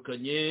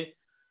atandukanye,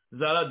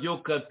 za Radio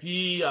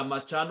Kapi,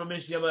 amacano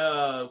menshi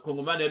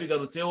y'abakongomani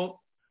yabigarutseho,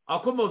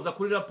 akomoza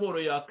kuri raporo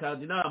ya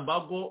Cardinal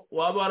Ambago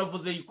waba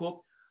waravuze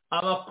yuko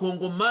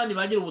abakongomani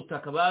bagira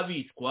ubutaka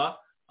babicwa,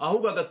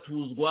 ahubwo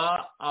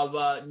agatuzwa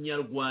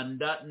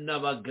abanyarwanda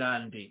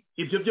n'abagande.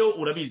 Ibyo byo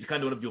urabizi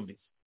kandi urabyumvise?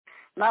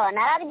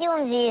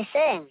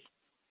 Narabyumvise,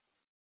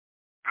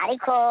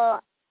 ariko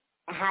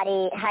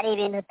hari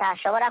ibintu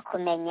utashobora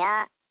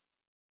kumenya,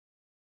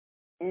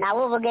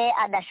 nawe ubwe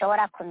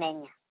adashobora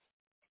kumenya.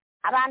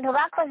 Abantu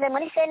bakoze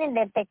muri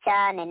SNDP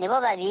cyane nibo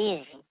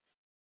babizi.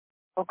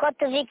 Uko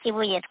tuvi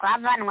Kibuye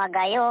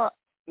twavanwagayo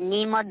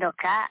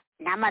n'imodoka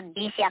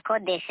n'amabisi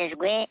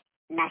yakodeshejwe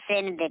na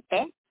SNDP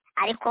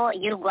ariko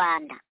y'u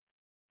Rwanda.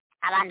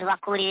 Abantu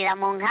bakuririra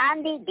mu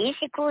nkambi,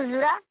 bisi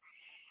kuzura,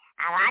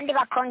 abandi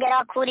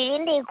bakongera bakurira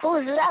indi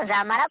ikuzura,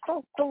 zamara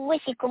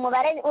kugushyika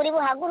umubare uri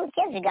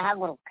buhaguruke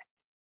zigahaguruka.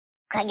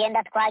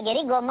 Tukagenda twagera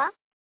i Goma,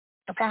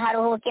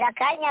 tukaharuhukira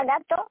akanya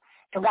gato,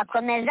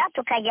 tugakomeza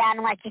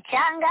tukajyanwa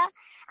Kicanga,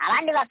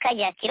 abandi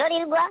bakajya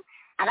Kirorirwa,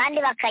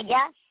 abandi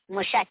bakajya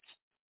Mushaki.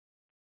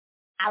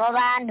 Abo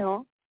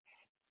bantu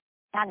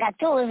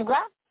bagatuzwa,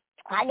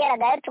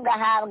 twageragayo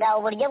tugahabwa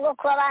uburyo bwo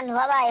kuba abantu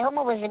babayeho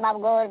mu buzima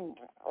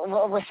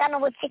busa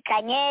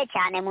n'ubutsikanye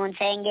cyane, mu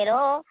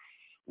nsengero,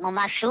 mu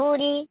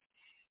mashuri,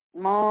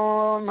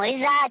 muri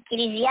za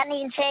kiliziya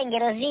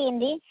n'insengero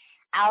zindi,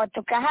 aho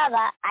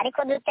tukahaba,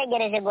 ariko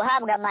dutegereje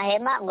guhabwa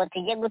amahema ngo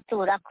tujye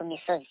gutura ku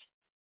misozi.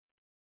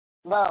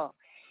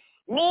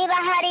 Niba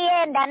hari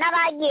yenda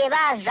n'abagiye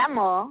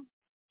bazamo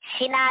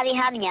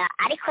sinabihamya,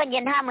 ariko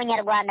njye nta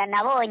munyarwanda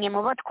nabonye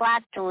mu bo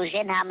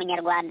twatuje, nta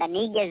munyarwanda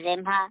nigeze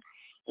mpa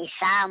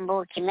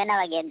isambu kimwe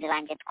n'abagenzi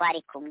banjye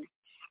twari kumwe.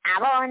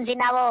 Abo nzi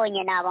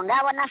nabonye nabo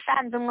ngabo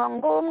nasanze umwo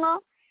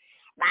ngumwo,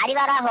 bari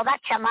bari aho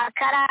baca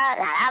amakara,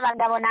 ari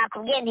abagabo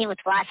nakubwiye ntibu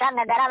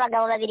twasangaga ari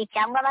abagabo 2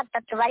 cyangwa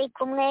 3 bari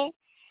kumwe,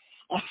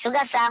 ese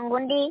ugasanga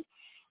undi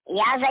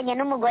yazanye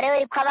n'umugore we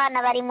ariko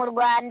abana bari mu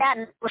Rwanda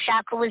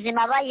gushaka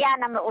ubuzima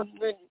bajyana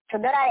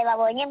utudorari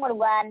babonye mu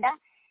Rwanda,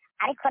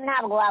 ariko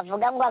ntabwo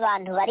wavuga ngo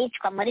abantu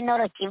baricwa muri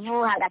Nord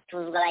Kivu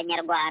hagatuzwa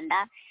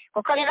abanyarwanda,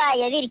 kuko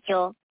bibaye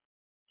bityo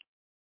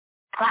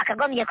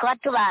twakagombye kuba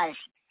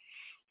tubazi.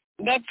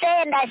 Ndetse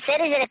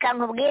ndaserije reka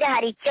nkubwire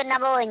hari icyo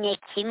nabonye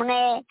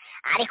kimwe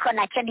ariko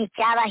nacyo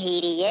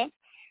nticyabahiriye.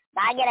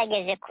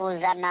 Bagerageje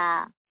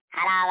kuzana,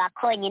 hari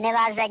abakonyine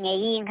bazanye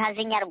y'inka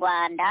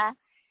z'inyarwanda,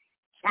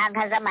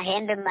 nka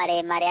z'amahembe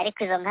maremare,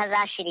 ariko izo nka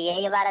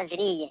zashiriyeyo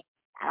baraziriye,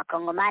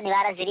 abakongomani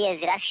baraziriye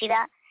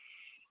zirashira.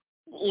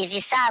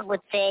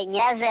 Izisagutse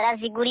nyirazo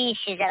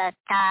yarazigurishije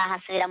arataha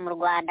asubira mu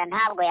Rwanda,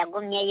 ntabwo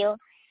yagumyeyo.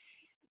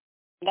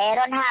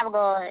 Rero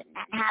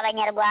nta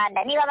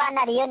banyarwanda, niba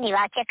banariyo ni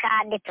bake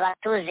kandi tuba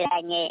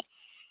tuziranye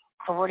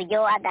ku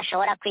buryo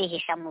adashobora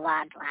kwihisha mu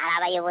bantu. Hari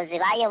abayobozi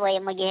bayoboye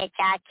mu gihe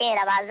cya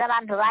kera, baza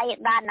abantu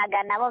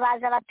banaga nabo,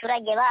 baza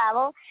abaturage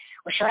babo,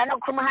 ushobora no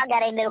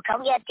kumuhagarara imbere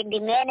ukavuga ati ndi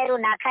mwene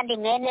runaka, ndi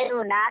mwene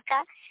runaka,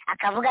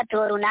 akavuga ati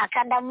uwo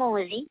runaka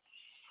ndamuzi.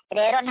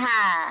 Rero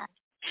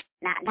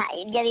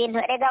ibyo bintu,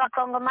 rega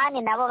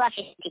abakongomani nabo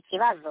bafite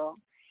ikibazo,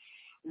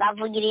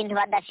 bavuga ibintu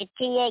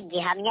badafitiye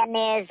gihamya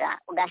neza,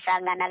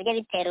 ugasanga nabyo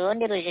bitera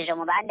urundi rujijo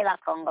mu bandi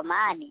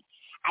bakongomani,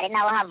 ari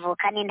naho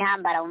havuka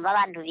n'intambara, wumva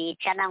abantu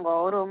bicana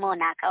ngo uri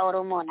umunaka uri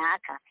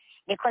umunaka,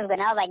 bikozwe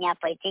n'abo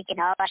banyapolitiki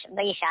nabo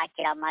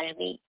bayishakira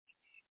amajwi,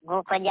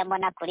 nk'uko njya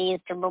mbona kuri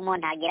YouTube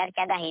umuntu agira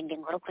atya agahimba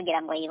inkuru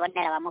kugira ngo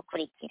yibonere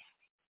abamukurikira.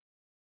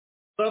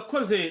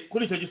 urakoze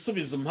kuri icyo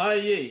gisubizo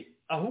mpaye,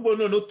 ahubwo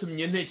none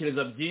utumye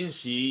ntekereza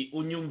byinshi.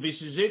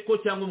 Unyumvishije ko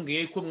cyangwa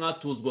umbwiye ko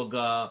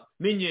mwatuzwaga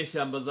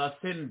n'inyeshyamba za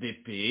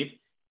CNDP,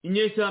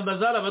 inyeshyamba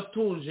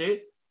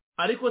zarabatuje,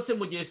 ariko se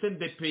mu gihe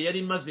CNDP yari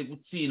imaze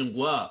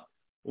gutsindwa,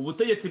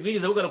 ubutegetsi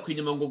bwigeze bugaruka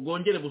inyuma ngo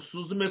bwongere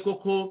busuzume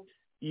koko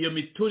iyo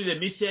miturire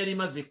mishya yari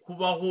imaze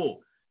kubaho,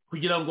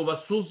 kugira ngo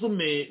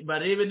basuzume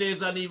barebe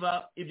neza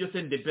niba ibyo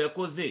CNDP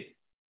yakoze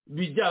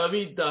byaba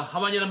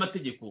bidahabanye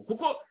n'amategeko,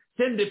 kuko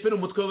CNDP ni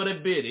umutwe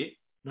w'abarebere,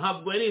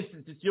 ntabwo yari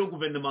institution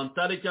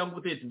gouvernementale cyangwa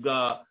ubutegetsi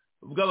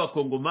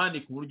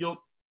bw'abakongomani ku buryo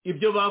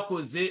ibyo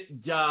bakoze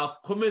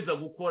byakomeza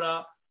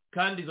gukora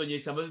kandi izo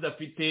nyeshyamba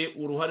zidafite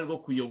uruhare rwo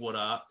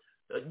kuyobora.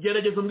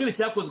 Gerageza umbwire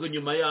icyakozwe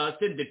nyuma ya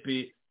CNDP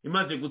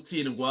imaze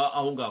gutsindwa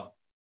aho ngaho.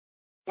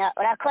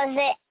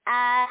 Urakoze.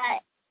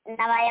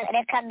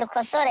 Reka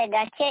dukosore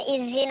gake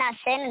izina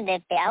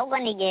CNDP, ahubwo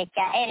ni igihe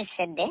cya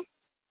RCD,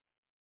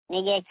 ni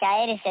igihe cya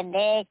RCD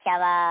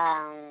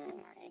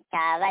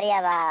bariya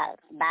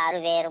ba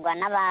Ruberwa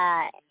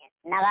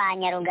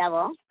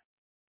n'abanyarugabo,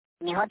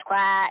 niho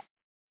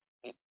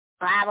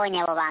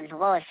twabonye abo bantu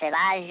bose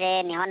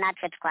baje, niho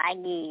natwe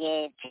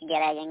twagiye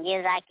tugerayo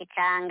ngiye za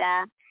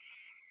Kicanga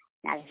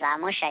na za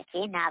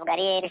Mushaki. Ntabwo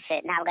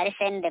ari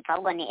CNDP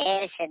ahubwo ni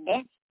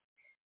RCD.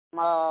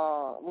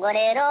 Ubwo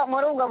rero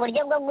muri ubwo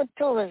buryo bwo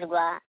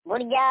gutuzwa,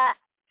 burya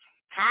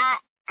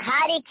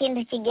hari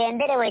ikintu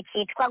kigenderewe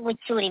cyitwa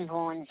gucyura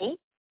impunzi,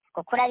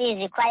 kuko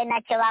urabizi ko ari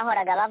nacyo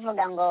bahoraga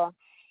bavuga ngo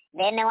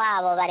bene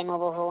wabo bari mu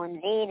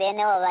buhunzi,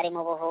 bene wabo bari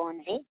mu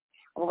buhunzi.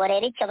 Ubwo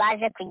rero icyo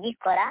baje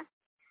kugikora,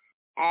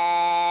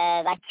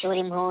 bacyura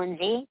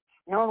impunzi,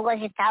 nubwo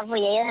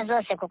zitavuyeyo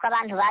zose kuko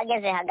abantu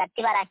bageze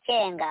hagati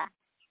barakenga,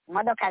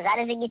 imodoka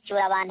zari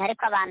zigicyura abantu,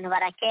 ariko abantu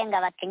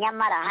barakenga bati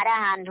nyamara hari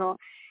ahantu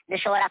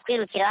dushobora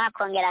kwirukira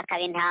hakongera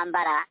akaba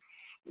intambara,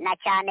 na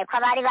cyane ko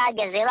abari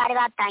bageze bari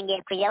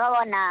batangiye kujya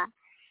babona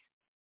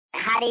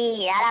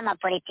hari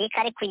amapolitiki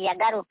ari kujya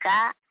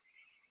agaruka,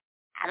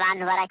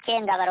 abantu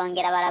barakenga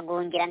barongera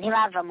baragungira,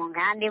 ntibava mu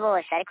nkambi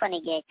bose, ariko ni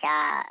igihe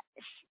cya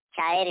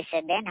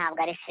RCD,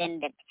 ntabwo ari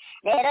CNDP.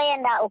 Rero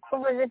yenda uko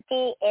uvuze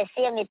uti ese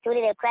iyo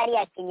miturire ko yari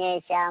iya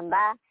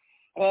kinyeshyamba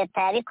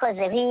leta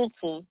yabikozeho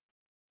iki?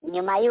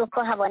 Nyuma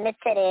y'uko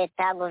habonetse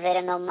leta,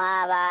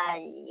 guverinoma,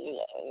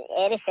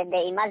 RCD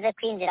imaze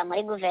kwinjira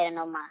muri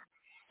guverinoma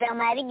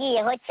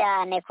yabigiyeho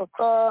cyane,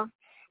 kuko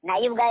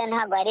nayo ubwayo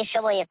ntabwo yari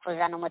ishoboye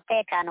kuzana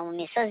umutekano mu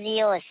misozi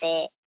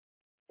yose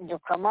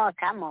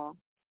dukomokamo.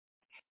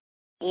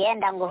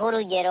 Yenda nguhe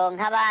urugero,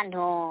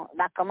 nk'abantu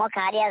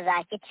bakomoka hariya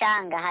za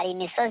Kicanga, hari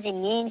imisozi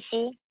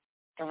myinshi,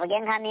 tuvuge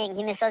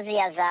nk'imisozi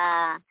ya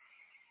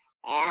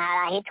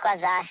hari ahitwa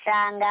za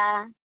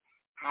Shanga,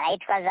 hari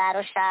ahitwa za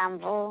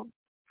Rushamvu,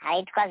 hari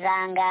ahitwa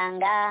za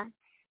Nganga,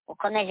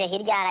 ukomeje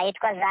hirya hari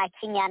ahitwa za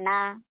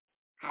Kinyana,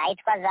 hari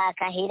ahitwa za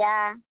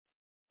Kahira,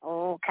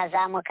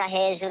 ukazamuka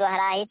hejuru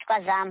hari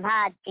ahitwa za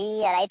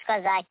Mpati, hari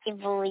ahitwa za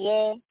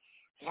Kivuye,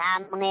 za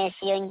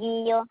Mwesi, iyo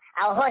ngiyo.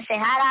 Aho hose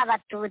hari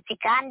Abatutsi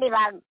kandi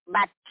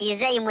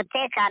batizeye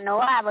umutekano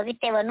wabo,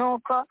 bitewe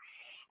n'uko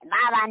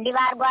babandi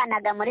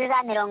barwanaga muri za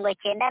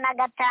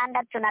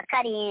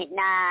 1996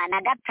 na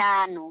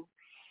 5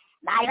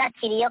 bari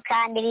bakiriyo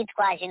kandi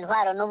bitwaje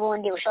intwaro,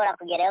 n'ubundi ushobora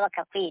kugerayo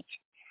bakakwica.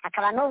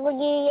 Hakaba n'ubwo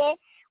ugiye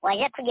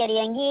waje kugera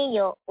iyo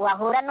ngiyo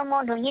wahura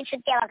n'umuntu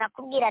nk'inshuti yawe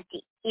akakubwira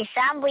ati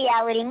isambu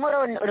yawe irimo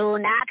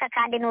runaka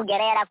kandi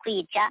nugera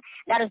yarakwica,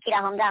 garukira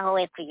aho ngaho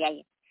we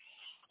kujyayo.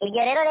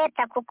 ibyo rero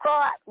leta kuko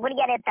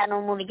burya leta ni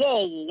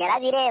umubyeyi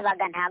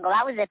yarabirebaga ntago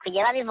babuze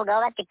kujya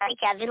babivugaho bati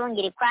pariki ya Virunga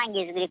iri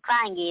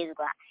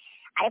kwangizwa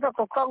ariko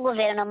kuko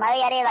guverinoma yo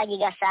yarebaga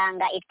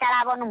igasanga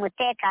itarabona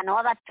umutekano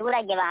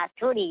w'abaturage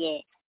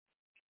bahaturiye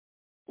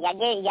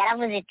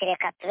yaravuze iti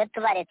reka tube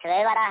tubaretse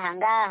babe bari aha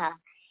ngaha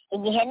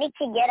igihe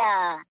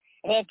nikigera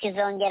leta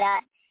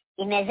izongera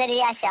imeze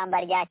ririya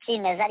shyamba rya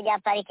kimeza rya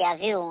pariki ya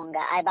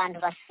Virunga abantu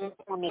basubiye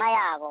mu mirima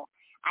yabo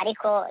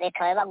ariko reka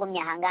babe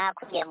bagumye aha ngaha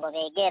kugira ngo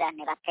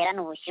begerane baterane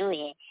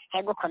ubushyuhe he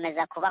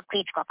gukomeza kuba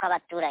kwicwa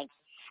kw'abaturage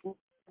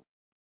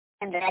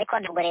ariko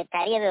ntabwo leta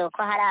yariyobewe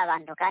ko hari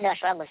abantu kandi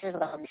bashobora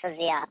gusubizwa ku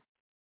misozi yabo.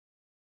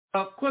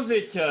 akoze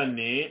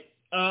cyane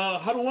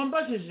hari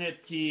uwambajije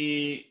ati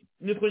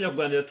nitwongera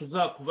kuganira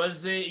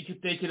tuzakubaze icyo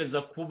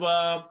utekereza kuba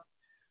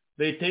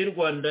leta y'u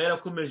Rwanda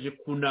yarakomeje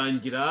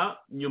kunangira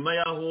nyuma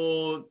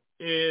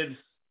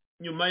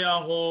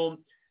y'aho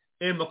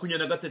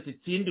M23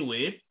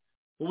 itsindiwe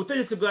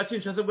ubutegetsi bwa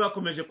Kinshasa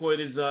bwakomeje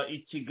kohereza i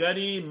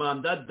Kigali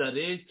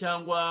mandadare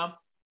cyangwa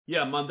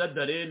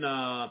mandadare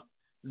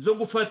zo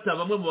gufata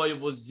bamwe mu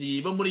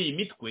bayobozi bo muri iyi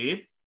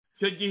mitwe.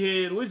 Icyo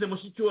gihe Louise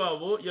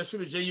Mushikiwabo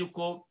yashubije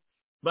yuko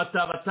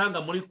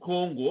batabatanga muri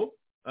Kongo,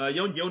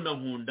 yongeyeho na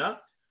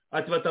Nkunda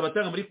ati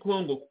batabatanga muri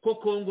Kongo kuko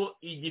Kongo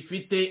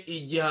igifite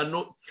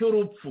igihano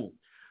cy'urupfu.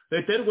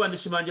 Leta y'u Rwanda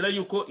ishimangira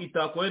yuko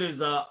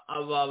itakohereza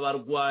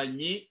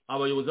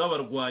abayobozi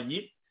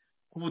b'abarwanyi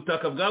ku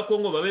butaka bwa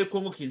Kongo babe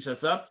Kongo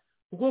Kinshasa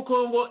kuko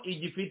Kongo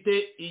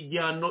igifite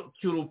igihano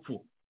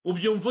cy'urupfu.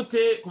 Ubyumva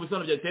ute ku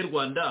bisobanuro bya leta y'u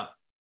Rwanda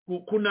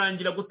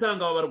kunangira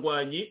gutanga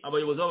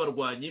abayobozi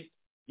b'abarwanyi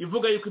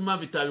ivuga yuko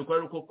impamvu itabikora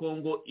ari uko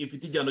Kongo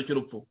ifite igihano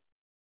cy'urupfu?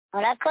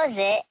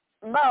 Urakoze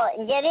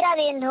njye biriya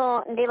bintu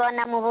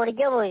mbibona mu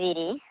buryo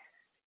bubiri.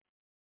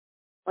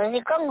 Uzi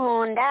ko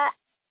Nkunda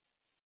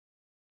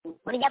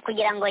burya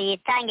kugira ngo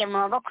yitange mu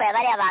maboko ya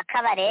bariya ba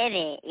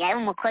Kabarebe yari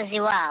umukozi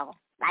wabo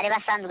bari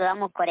basanzwe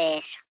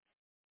bamukoresha.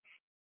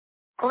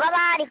 Kuba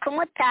bari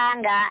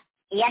kumutanga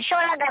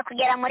yashoboraga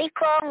kugera muri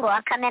Kongo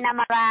akamena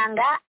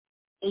amabanga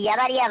ya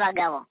bariya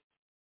bagabo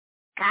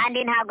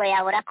kandi ntabwo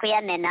yabura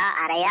kuyamena,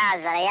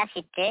 arayazi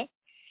arayafite.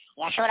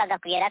 Yashoboraga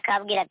kugera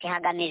akabwira ati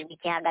hagamijwe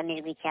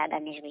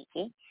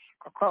iki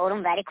kuko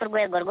urumva ari ku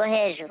rwego rwo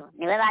hejuru,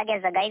 niwe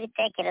bagezagaho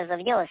ibitekerezo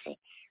byose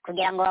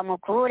kugira ngo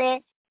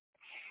bamukure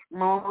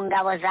mu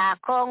ngabo za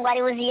Kongo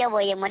ari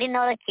uziyoboye muri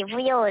Nord Kivu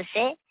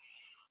yose,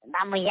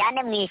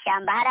 bamujyane mu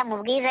ishyamba hara mu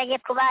bwiza ajye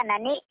kubana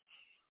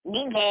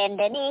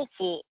n'inkende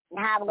n'iki.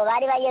 Ntabwo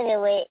bari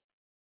bayobewe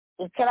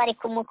icyo bari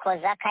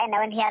kumukoza kandi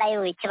nawe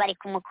ntiyarayobewe icyo bari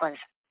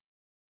kumukoza.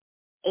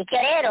 Icyo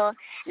rero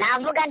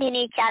navuga nti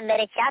ni icya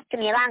mbere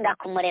cyatumye banga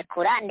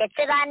kumurekura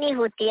ndetse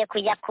banihutiye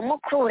kujya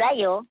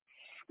kumukurayo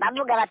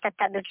bavuga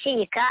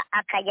batataducika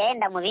akajya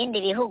yenda mu bindi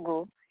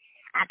bihugu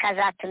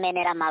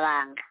akazatumenera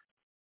amabanga.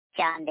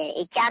 Cyambere.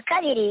 Icya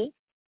kabiri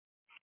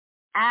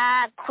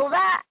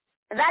kuba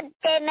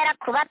batemera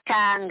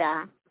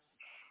kubatanga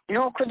ni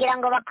ukugira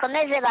ngo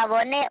bakomeze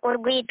babone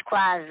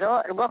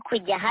urwitwazo rwo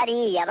kujya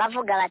hariya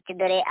bavuga bati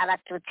dore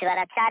abatutsi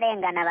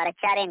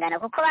baracyarengana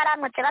kuko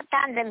baramutse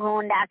batanze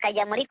Nkunda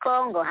akajya muri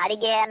Kongo hari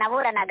igihe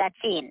yanaburana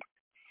agatsinda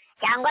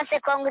cyangwa se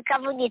Kongo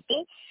ikavuga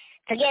iti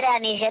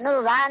tugereranije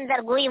n'urubanza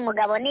rw'uyu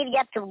mugabo n'ibyo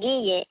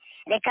atubwiye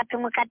reka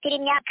tumukatire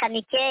imyaka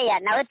mikeya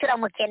nawe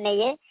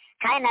turamukeneye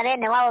kandi na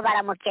bene wabo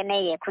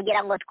baramukeneye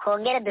kugira ngo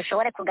twongere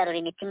dushobore kugarura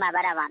imitima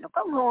bari abantu.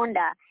 Ko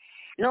Nkunda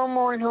ni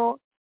umuntu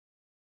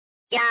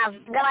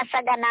yavuga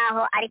basaga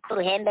naho ari ku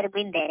ruhembe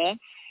rw'imbere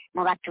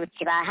mu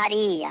batutsi ba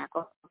hariya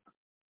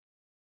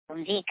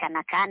kumvikana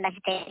kandi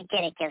afite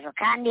icyerekezo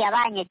kandi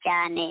yabanye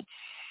cyane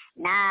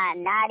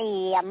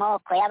n'ariya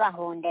moko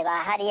y'abahunde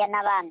ba hariya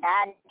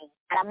n'abandandi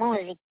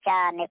aramuzi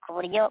cyane ku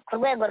buryo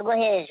ku rwego rwo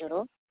hejuru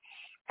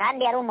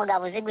kandi yari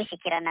umugabo uzi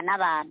gushyikirana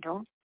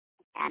n'abantu.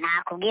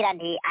 Nakubwira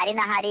nti ari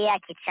na hariya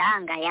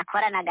Kicanga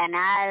yakoranaga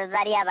na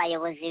bariya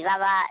bayobozi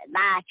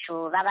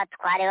bacu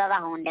b'abatware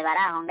b'abahunde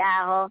bari aho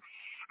ngaho,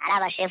 ari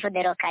abashefu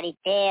de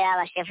localité,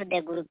 abashefu de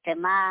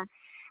groupement,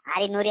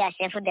 hari n'uriya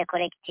shefu de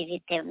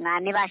collectivité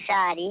Mwami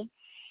Bashari,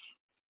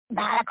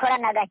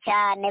 barakoranaga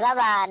cyane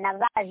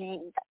babana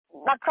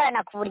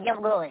bakorana ku buryo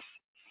bwose.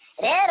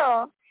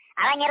 Rero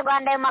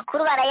abanyarwanda ayo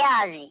makuru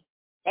barayazi.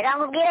 Reka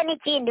nkubwire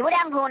n'ikindi,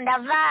 buriya Nkunda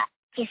ava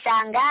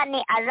Kisangani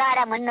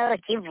azara muri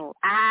Nord Kivu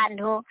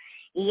ahantu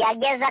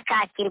yageze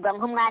akakirwa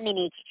nk'umwami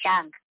ni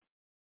Kicanga.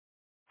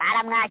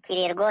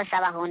 Baramwakiriye rwose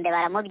abahunde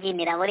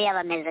baramubyinira, buriya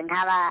bameze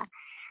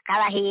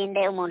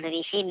nk'abahinde umuntu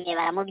bishimiye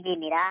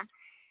baramubyinira,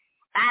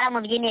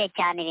 baramubyiniye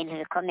cyane ibintu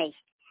bikomeye.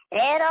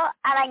 Rero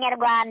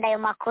abanyarwanda ayo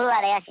makuru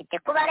barayafite.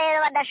 Kuba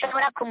rero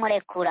badashobora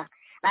kumurekura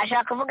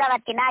bashobora kuvuga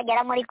bati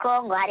nagera muri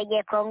Kongo hari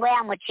igihe Kongo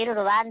yamucira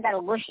urubanza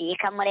rugufi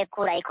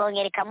ikamurekura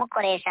ikongera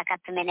ikamukoresha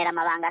akatumenera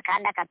amabanga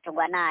kandi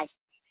akatugwa nayo.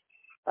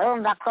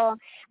 Urumva ko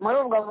muri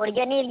ubwo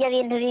buryo n'ibyo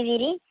bintu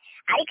bibiri.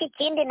 Ariko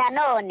ikindi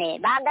nanone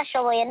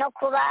bagashoboye no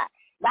kuba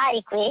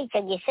barikuye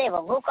icyo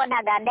gisebo nk'uko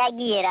Ntaganda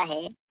yagiye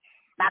Rahe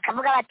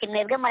bakavuga bati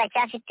mwebwe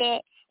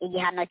muracyafite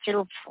igihano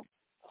cy'urupfu,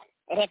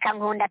 reka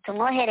Nkunda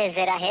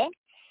tumwohereze Rahe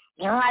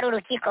niho hari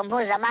urukiko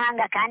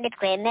mpuzamahanga kandi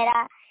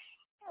twemera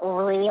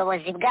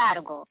ubuyobozi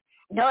bwarwo.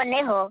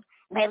 Noneho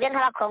mwebwe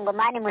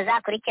nk'abakongomani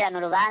muzakurikirana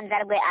urubanza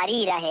rwe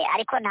arirahe,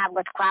 ariko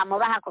ntabwo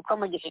twamubaha kuko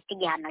mugifite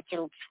igihano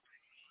cy'urupfu.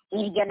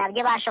 Ibyo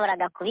nabyo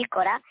bashoboraga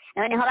kubikora,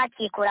 noneho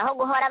bakikuraho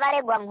guhora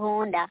baregwa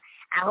Nkunda,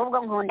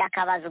 ahubwo Nkunda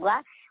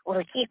akabazwa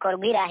urukiko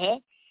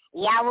rw'irahe,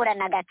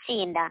 yaburana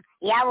agatsinda,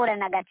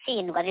 yaburana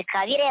agatsindwa,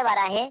 bikaba bireba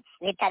rahe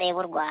bitareba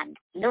u Rwanda.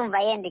 Ndumva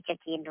yenda icyo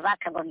kintu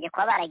bakagombye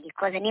kuba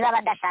baragikoze niba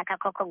badashaka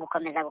koko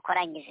gukomeza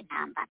gukoranyiriza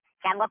intambara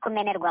cyangwa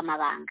kumenerwa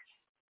amabanga.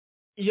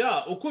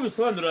 ya uko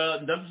bisobanura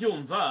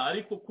ndabyumva,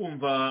 ariko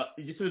kumva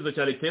igisubizo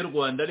cya leta y'u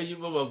Rwanda ari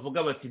bo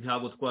bavuga bati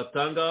ntabwo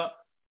twatanga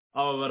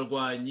aba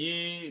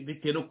barwanyi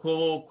bitewe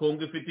n'uko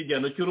Kongo ifite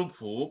igihano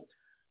cy'urupfu,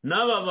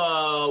 n'aba ba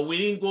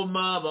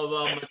Wingoma,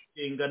 baba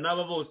Masenga,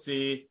 n'aba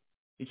bose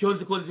icyo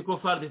nzi ko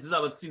FARDC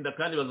izabatsinda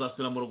kandi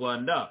bazasubira mu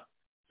Rwanda.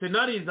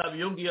 Senari izaba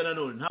iyo ngiyo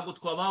nanone, ntabwo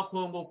twabaha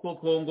Kongo ko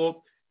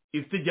Kongo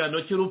ifite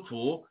igihano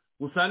cy'urupfu.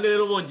 Usanga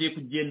rero bongeye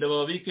kugenda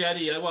bababike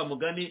hariya wa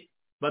mugani,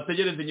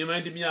 bategereza inyuma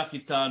y'indi myaka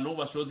 5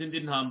 bashoza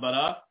indi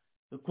ntambara.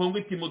 Kongo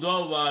iti muduha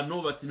abo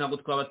bantu bati ntabwo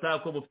twabataha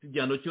ko mufite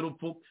igihano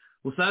cy'urupfu.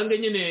 Usange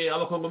nyine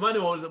abakongomani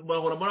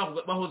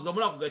bahozwa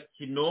muri ako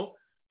gakino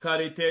ka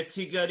leta ya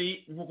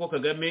Kigali nk'uko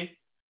Kagame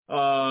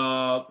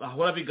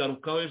ahora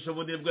bigarukaho. Ejo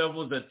bundi nibwo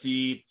yavuze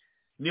ati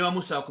niba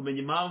mushaka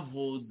kumenya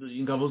impamvu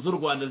ingabo z'u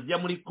Rwanda zijya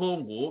muri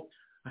Kongo,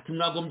 ati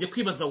mwagombye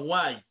kwibaza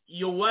why.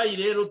 Iyo why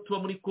rero tuba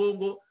muri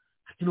Kongo,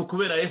 ati ni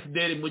ukubera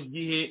FDL mu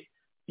gihe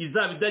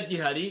izaba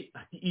idagihari,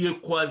 ati iyo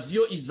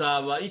equation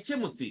izaba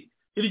ikemutse,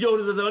 iryo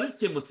hurizo zaba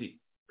rikemutse.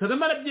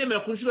 Kagame arabyemera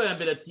ku nshuro ya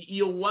mbere ati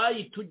iyo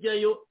why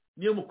tujyayo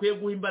niyo mukwiye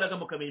guha imbaraga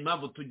mukamenya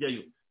impamvu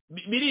tujyayo.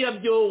 Biriya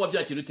byo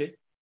wabyakira ute?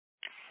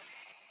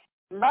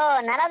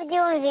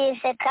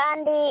 Narabyumvise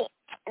kandi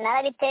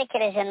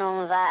narabitekereje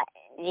numva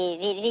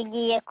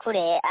bigiye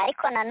kure,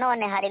 ariko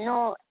nanone hari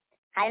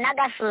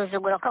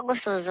n'agasuzuguro ko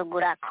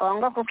gusuzugura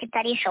Kongo kuko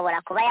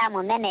itarishobora kuba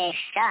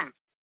yamumenesha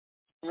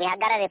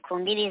bihagarare ku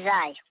mbibi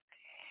zayo.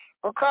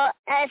 Kuko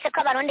ese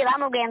ko abarundi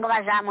bamubwiye ngo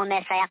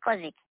bazamumesa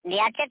yakoze iki?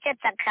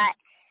 Ntiyacecetse,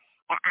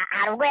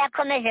 hari ubwo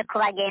yakomeje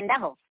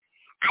kubagendaho,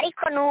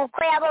 ariko nuko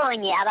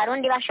yabonye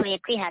abarundi bashoboye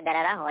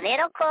kwihagararaho.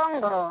 Rero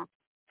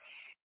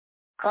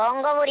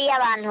Kongo buriya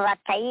abantu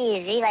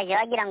batayizi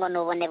bajya bagira ngo ni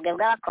ubunebwe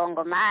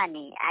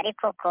bw'abakongomani,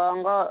 ariko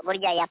Kongo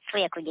burya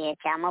yapfuye ku gihe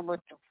cya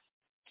Mobutu.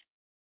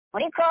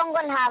 Muri Kongo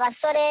nta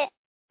basore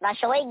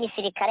bashoboye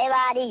igisirikare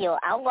bariyo,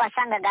 ahubwo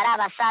wasangaga ari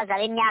abasaza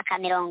b'imyaka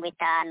 50,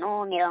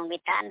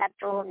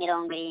 60,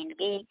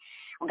 70,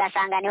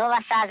 ugasanga nibo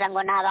basaza ngo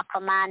ni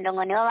abakomando,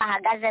 ngo nibo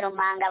bahagaze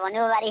Rumanga, ngo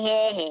nibo bari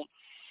hehe.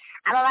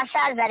 Aba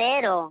basaza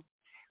rero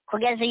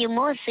kugeza uyu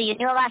munsi uyu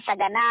nibo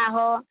basaga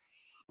naho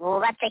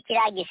bubatse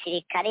kiriya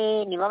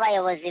gisirikare, nibo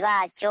bayobozi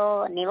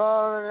bacyo, nibo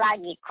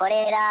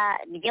bagikorera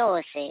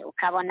byose,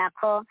 ukabona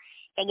ko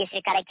icyo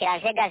gisirikare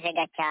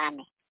kirajegajega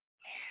cyane.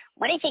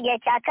 Muri iki gihe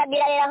cya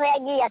Kabila rero aho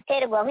yagiye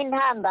aterwaho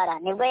intambara,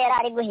 nibwo yari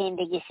ari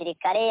guhinda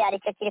igisirikare,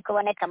 aricyo kiri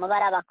kuboneka mu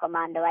bari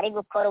abakomando bari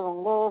gukora ubu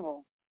ngubu.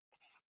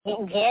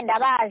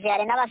 Ndabazi,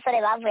 hari n'abasore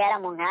bavuye ara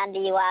mu nkambi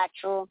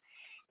y'iwacu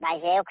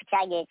bagiye ku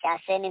cyagihe cya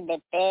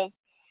CNDP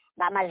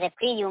bamaze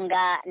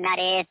kwiyunga na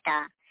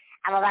leta.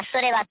 Abo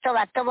basore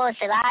bato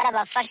bose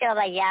barabafashe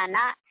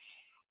babajyana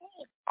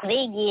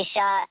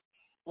kubigisha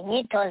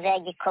imyitozo ya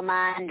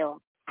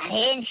gikomando.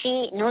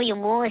 Ahenshi n'uyu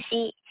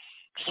munsi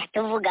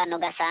tuvugana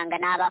ugasanga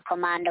ni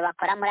abakomando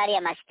bakora muri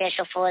ariya ma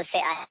special force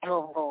ari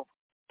ubu.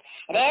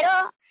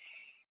 Rero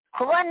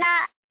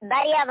kubona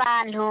bariya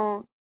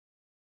abantu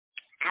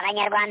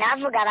abanyarwanda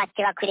bavuga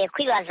bati bakwiriye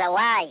kwibaza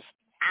why,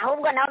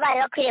 ahubwo nabo bari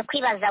bakwiriye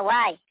kwibaza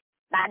why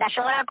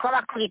badashobora kuba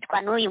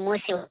bakubitwa n'uyu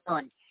munsi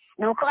none.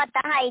 Nuko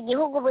batahaye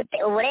igihugu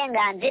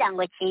uburenganzira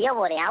ngo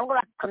kiyobore, ahubwo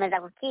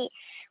bakomeza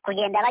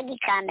kugenda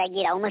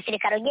bagikandagira.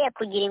 Umusirikare ugiye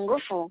kugira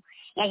ingufu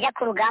yajya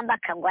ku rugamba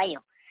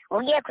akagwayo,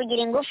 ugiye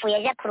kugira ingufu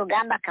yajya ku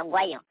rugamba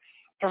akagwayo.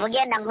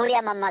 Tuvugenda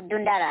nk'uriya Mamadou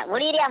Ndara,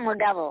 buriya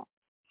mugabo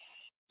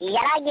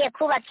yaragiye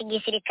kubaka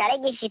igisirikare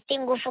gifite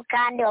ingufu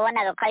kandi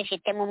wabonaga ko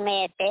abifitemo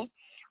umwete,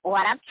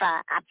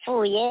 uwarapfa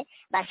apfuye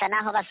basa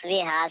naho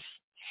basubiye hasi.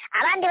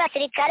 Abandi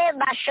basirikare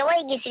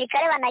bashoboye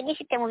igisirikare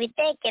banagifite mu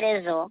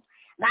bitekerezo,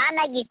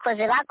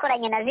 banagikoze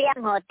bakoranye na ziriya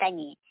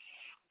nkotanyi,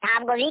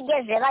 ntabwo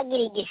bigeze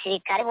bagira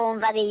igisirikare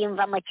bumva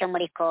biyumvamo cyo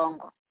muri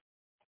Kongo.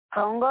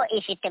 Kongo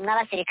ifitemo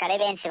abasirikare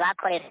benshi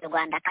bakorera u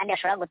Rwanda kandi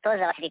bashobora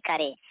gutoza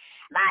abasirikare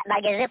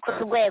bageze ku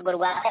rwego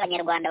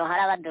rw'abanyarwanda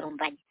bahora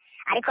badurumbanya,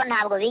 ariko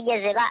ntabwo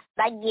bigeze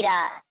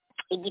bagira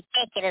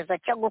igitekerezo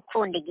cyo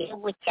gukunda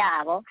igihugu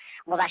cyabo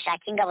ngo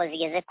bashake ingabo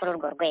zigeze kuri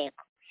urwo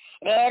rwego.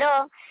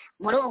 Rero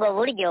muri ubwo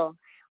buryo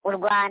u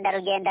Rwanda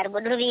rugenda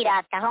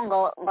rubirataho ngo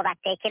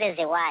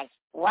batekereze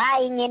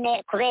why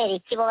nyine kubera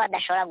iki bo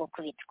badashobora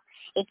gukubitwa.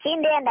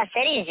 Ikindi yenda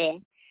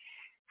serije,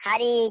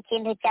 hari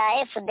ikintu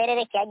cya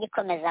FDL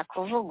gikomeza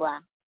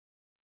kuvugwa.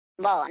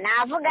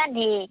 Navuga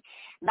nti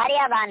bari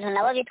abantu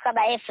nabo bitwa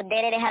ba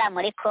FDL hara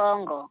muri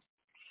Kongo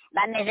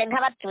bameze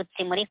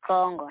nk'abatutsi muri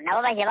Kongo, nabo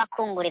baje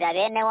bakungurira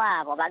bene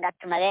wabo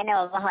bagatuma bene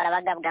wabo bahora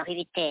bagabwaho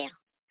ibitero.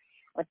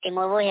 Uti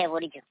mu buhe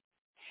buryo?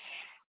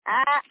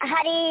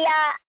 hariya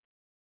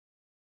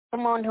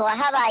umuntu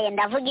wahabaye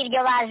ndavuga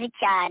ibyo bazi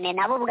cyane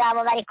nabo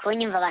ubwabo bari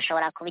kunyumva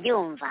bashobora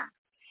kubyumva.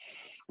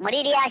 Muri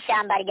iriya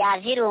shyamba rya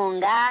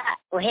Virunga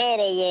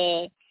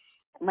uhereye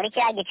muri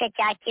cya gice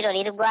cya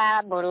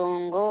Kirorirwa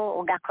Burungu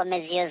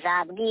ugakomeza iyo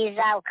za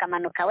Bwiza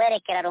ukamanuka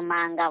werekera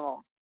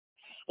Rumangabo,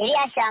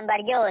 iriya shyamba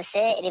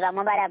ryose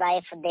ribamo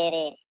baraba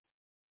FDLR,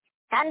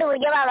 kandi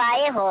uburyo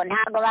babayeho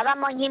ntabwo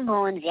babamo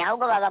nk'impunzi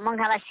ahubwo babamo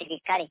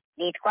nk'abasirikare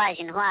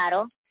bitwaje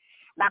intwaro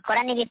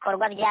bakora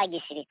n'ibikorwa bya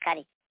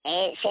gisirikare.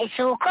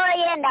 Si uko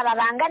yenda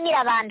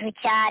babangamira abantu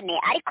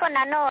cyane, ariko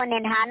nanone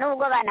nta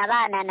nubwo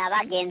banabana na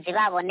bagenzi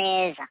babo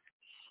neza.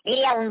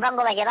 Biriya wumva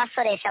ngo bajya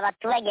basoresha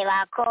abaturage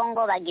ba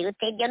Kongo bagira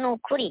ute, ibyo ni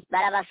ukuri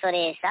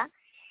barabasoresha.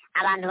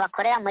 Abantu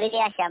bakorera muri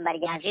iriya shyamba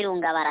rya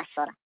Virunga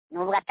barasora,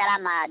 nubwo atari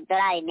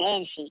amadolari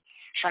menshi,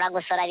 ushobora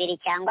gusora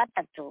 2 cyangwa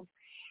 3.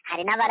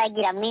 Hari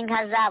n'abaragiramwo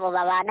inka zabo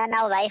babana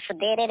nabo ba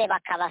FDLR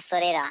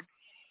bakabasorera,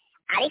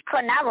 ariko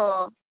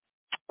nabo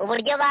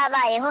uburyo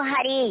babayeho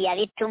hariya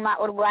bituma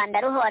u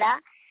Rwanda ruhora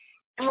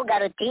tuvuga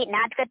ruti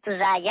natwe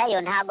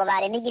tuzajyayo, ntabwo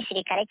bare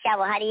n'igisirikare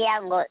cyabo hariya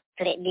ngo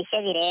bishye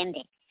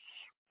birembe,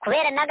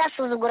 kubera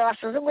n'agasuzuguro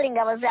basuzugura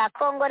ingabo za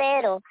Kongo.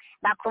 Rero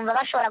bakumva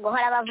bashobora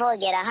guhora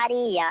bavogera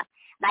hariya,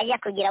 bajya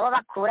kugira abo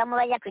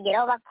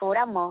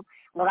bakuramo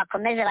ngo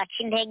bakomeze baca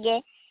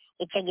intege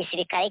icyo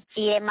gisirikare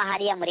kirema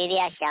hariya muri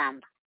iriya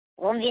shyamba.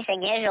 Wumvise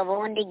nk'ejo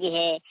bundi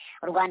igihe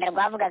u Rwanda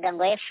rwavugaga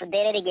ngo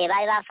FDLR igihe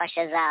bari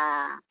bafashe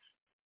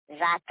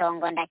za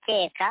Tongo,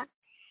 ndakeka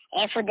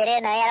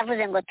FDLR nayo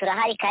yaravuze ngo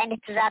turahari kandi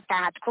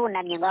tuzataha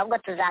twunamye, ngo ahubwo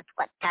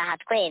tuzataha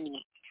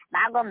twemye.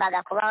 Bagombaga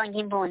kubaho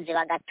nk'impunzi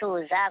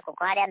bagatuza, kuko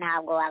hariya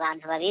ntabwo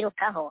abantu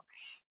babirukaho,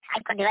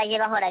 ariko ntibajye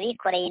bahora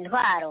bikoreye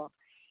intwaro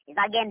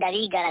bagenda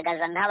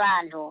bigaragaza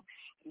nk'abantu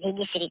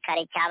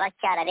nk'igisirikare cyaba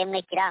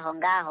cyararemwe kiri aho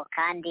ngaho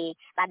kandi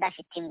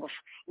badafite ingufu.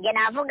 Njye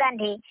navuga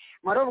nti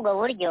muri ubwo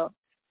buryo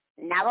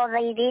nabo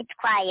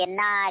bitwaye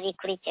nabi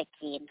kuri icyo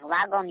kintu.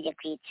 Bagombye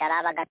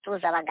kwicara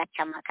bagatuza bagaca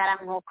amakara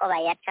nk'uko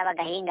bayaca,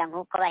 bagahinga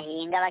nk'uko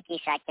bahinga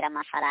bakishakira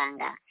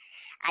amafaranga,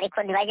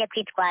 ariko ntibajye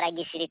kwitwara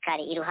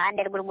gisirikare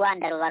iruhande rw'u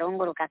Rwanda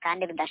rubarunguruka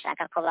kandi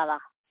rudashaka ko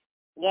babaho.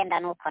 Ngenda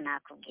nuko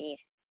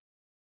nakubwira.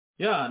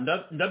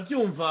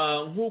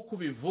 Ndabyumva nk'uko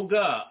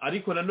ubivuga,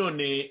 ariko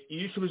nanone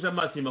iyo ushubije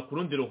amaso inyuma ku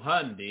rundi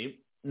ruhande,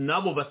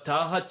 nabo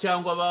bataha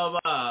cyangwa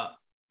baba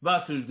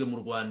basubijwe mu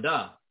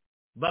Rwanda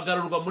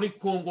bagarurwa muri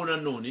Kongo.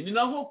 Nanone ni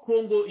naho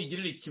Kongo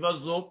igirira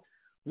ikibazo.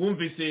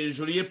 Wumvise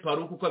Julie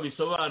Paru kuko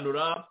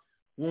abisobanura,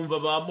 wumva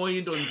ba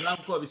Moyindo Nzanga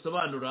kuko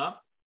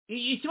abisobanura.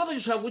 Ikibazo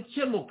gishobora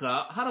gukemuka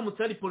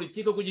haramutse hari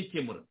politiki yo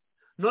kugikemura.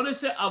 None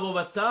se abo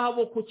bataha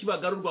bo kuki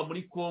bagarurwa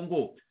muri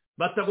Kongo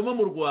bataguma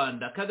mu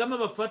Rwanda? Kagame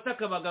bafata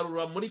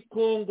akabagarura muri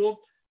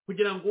Kongo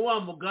kugira ngo wa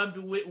mugambi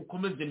we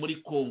ukomeze muri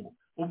Kongo.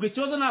 Ubwo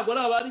ikibazo ntabwo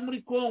ari abari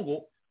muri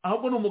Kongo,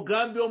 ahubwo ni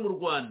umugambi wo mu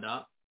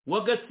Rwanda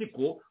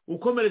w'agatsiko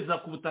ukomereza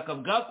ku butaka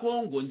bwa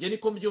Kongo. Nge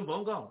niko mbyumva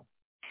aho ngaho.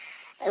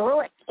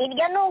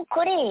 Ibyo ni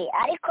ukuri,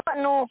 ariko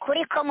ni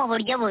ukuri ko mu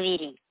buryo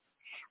bubiri.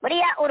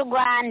 Buriya u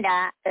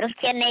Rwanda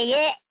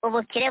rukeneye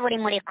ubukire buri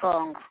muri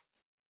Kongo.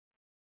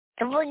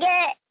 Tuvuge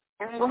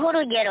nguhe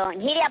urugero,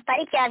 nk'iriya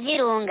pariki ya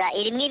Virunga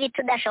irimo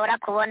ibiti udashobora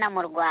kubona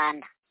mu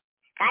Rwanda,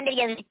 kandi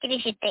ibyo biti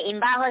bifite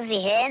imbaho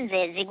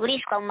zihenze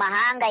zigurishwa mu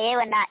mahanga,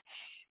 yewe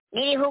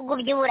n'ibihugu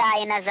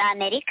by'Uburayi na za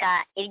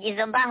Amerika.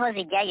 Izo mbaho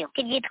zijyayo,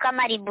 ibyitwa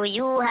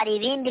maribuyu, hari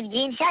ibindi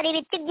byinshi, hari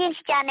ibiti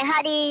byinshi cyane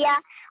hariya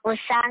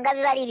usanga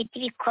biba ari ibiti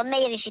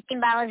bikomeye bifite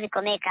imbaho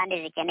zikomeye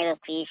kandi zikenewe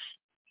ku isi.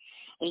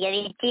 Ibyo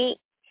biti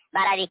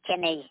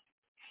barabikeneye.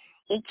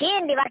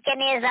 Ikindi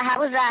bakeneye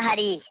zahabu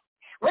zahariye.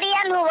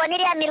 Buriya ntubona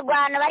iriya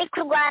mirwano bari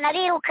kurwana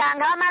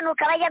birukanka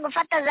bamanuka bajya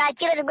gufata za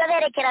Kirorirwa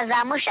berekera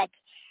za Mushaki,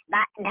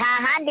 nta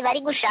handi bari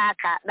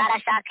gushaka,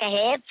 barashaka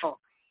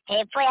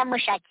hepfo ya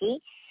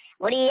Mushaki.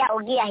 Buriya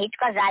ugiye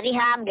ahitwa za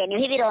Bihambwe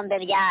niho ibirombe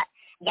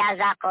bya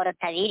za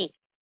Korota biri.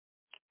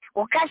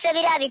 Ukase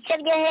biriya bice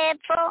byo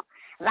hepfo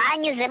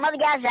banyuzemo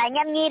bya za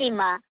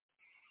Nyamwirima,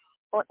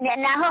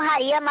 naho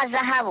hariyo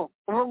amazahabu.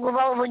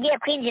 Ubu ugiye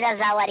kwinjira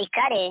za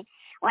Warikare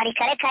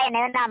kaye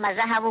nayo ni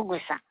amazahabu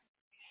gusa.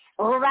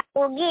 Ubu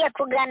ugiye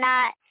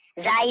kugana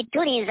za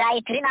Ituri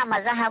ni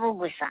amazahabu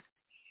gusa.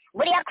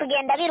 Buriya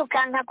kugenda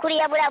birukanka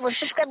kuriya buriya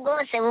bushushwe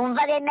bwose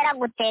bumva bemera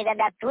gutega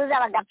gatuza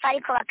bagapfa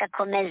ariko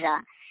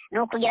bagakomeza, ni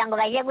ukugira ngo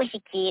bajye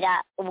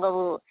gushyikira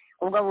ubwo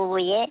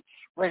bubuye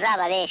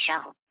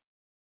buzababeshaho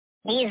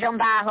n'izo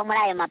mbaho muri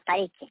ayo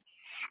mapariki.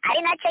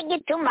 Ari nacyo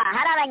gituma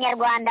hari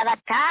abanyarwanda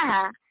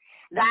bataha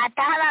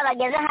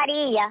babageze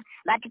hariya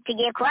bati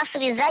tugiye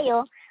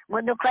kubasubizayo,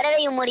 mudukorere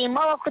uyu murimo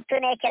wo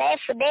kutunekera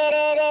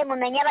FDLR,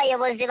 mumenye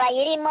abayobozi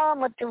bayirimo,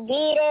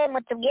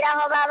 mutubwire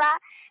aho baba,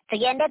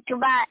 tugende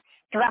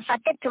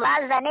tubafate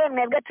tubazane,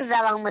 mwebwe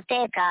tuzabaha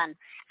umutekano.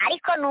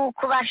 Ariko ni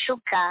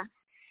ukubashuka.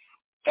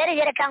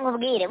 Serije reka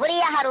nkubwire,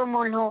 buriya hari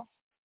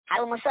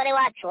umusore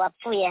wacu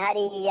wapfuye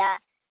hariya,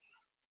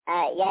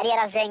 yari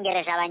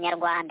yarazengereje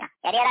abanyarwanda,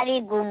 yari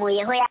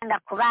yarabigumuyeho yanga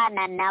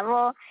kubana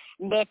nabo,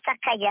 ndetse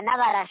akajya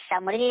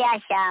n'abarasa muri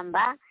ririya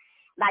shyamba.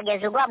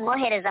 Bageze ubwo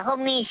bamwoherezaho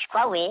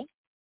mwishywa we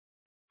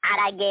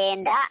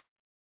aragenda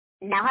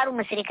naho ari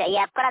umusirikare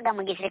yakoraga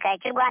mu gisirikare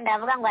cy'u Rwanda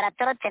aravuga ngo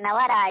aratorotse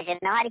nawe araje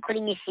nawe ari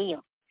kuri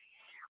misiyo.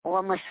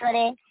 Uwo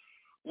musore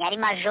yari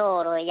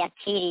majoro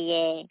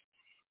yakiriye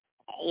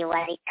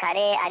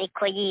iwarikare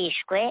ariko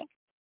yishwe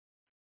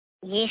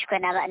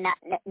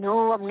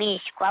n'uwo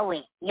mwishywa we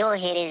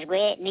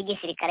yoherejwe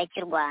n'igisirikare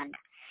cy'u Rwanda.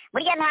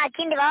 Burya nta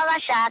kindi baba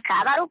bashaka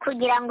aba ari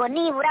ukugira ngo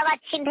nibura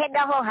bace intege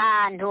aho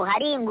hantu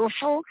hari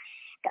ingufu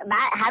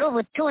hari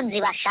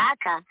ubutunzi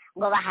bashaka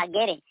ngo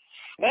bahagere.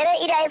 Rero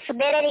iriya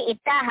FDLR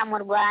itaha mu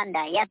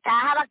Rwanda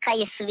yataha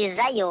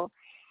bakayisubizayo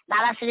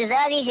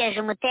babasubizayo bijeje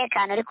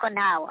umutekano ariko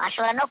ntawo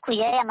ashobora no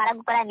kujyayo yamara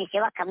gukora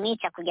misiyo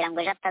bakamwica kugira ngo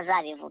ejo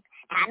atazabivuga.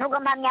 Nta nubwo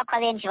mpamya ko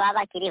abenshi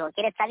baba bakiriho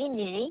keretse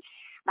ab'injiji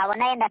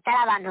babona yenda atari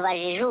abantu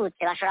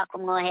bajijutse bashobora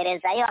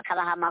kumwoherezayo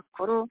akabaha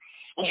amakuru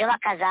ejo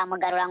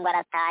bakazamugarura ngo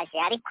aratashye.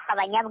 Ariko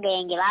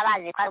abanyabwenge baba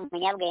bazi ko ari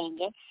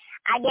umunyabwenge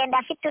agenda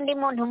afite undi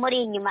muntu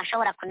muri inyuma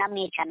ashobora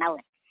kunamwica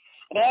nawe.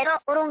 Rero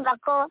urumva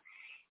ko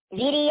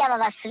biriya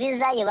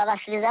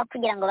babasubizayo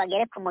kugira ngo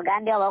bagere ku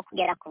mugambi wabo wo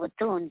kugera ku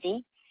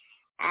butunzi,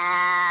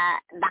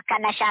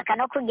 bakanashaka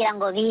no kugira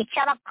ngo bice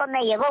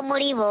abakomeye bo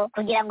muri bo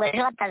kugira ngo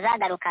ejo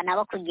batazagaruka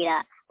nabo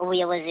kugira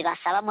ubuyobozi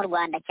basaba mu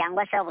Rwanda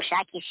cyangwa se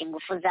babushakisha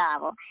ingufu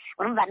zabo.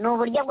 Urumva ni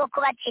uburyo bwo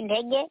kubaca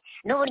intege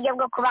n'uburyo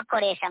bwo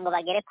kubakoresha ngo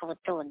bagere ku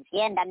butunzi.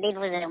 Yenda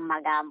mbivuze mu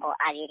magambo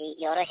abiri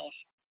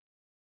yoroheje.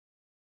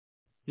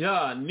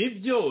 Ya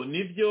nibyo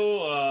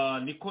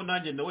niko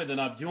nanjye wenda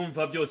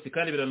nabyumva byose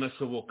kandi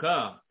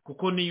biranashoboka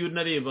kuko niyo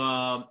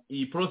unareba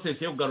iyi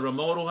process yo kugarura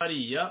amahoro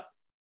hariya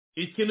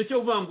ikintu cyo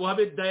kuvuga ngo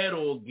habe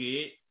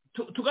dialogue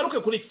tugaruke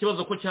kuri iki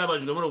kibazo ko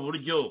cyabajwe muri ubu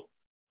buryo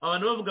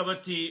abantu bavuga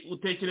bati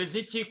utekereza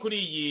iki kuri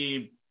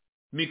iyi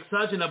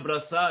mixage na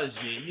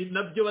brassage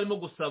nabyo barimo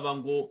gusaba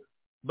ngo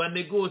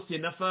banegosie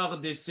na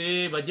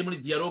FARDC bajye muri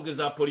dialogue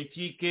za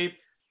politique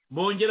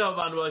bongera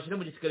abantu babashyira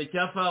mu gisirikare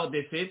cya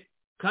FARDC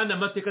kandi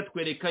amateka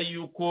twereka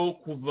yuko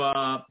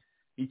kuva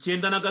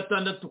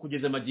 1996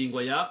 kugeza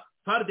magingo ya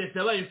FARDC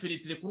yabaye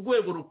infiltré ku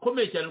rwego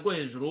rukomeye cyane rwo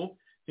hejuru.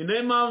 Ni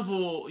nayo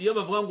mpamvu iyo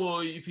bavuga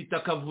ngo ifite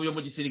akavuyo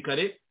mu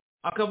gisirikare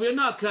akavuyo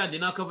nta kandi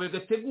ni akavuyo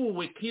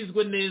gateguwe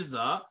kizwe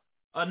neza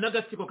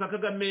n'agatsiko ka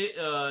Kagame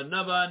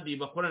n'abandi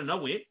bakorana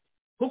nawe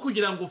ko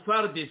kugira ngo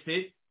FARDC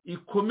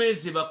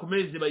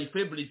bakomeze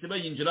bayifeblise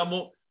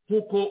bayinjiramo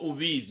nk'uko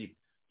ubizi.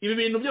 Ibi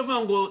bintu byo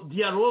kuvuga ngo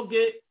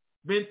dialogue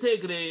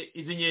bentegre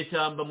izi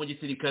nyeshyamba mu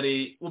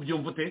gisirikare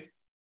ubyumva ute?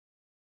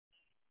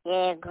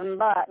 Yego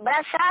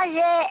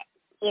brassage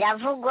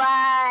iravugwa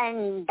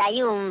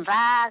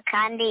ndayumva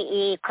kandi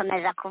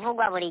ikomeza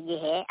kuvugwa buri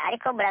gihe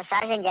ariko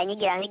brassage njya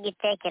nyigiraho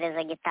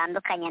igitekerezo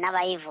gitandukanye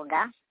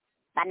n'abayivuga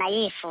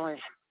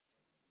banayifuza.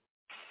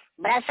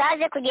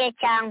 Brassage ku gihe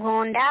cya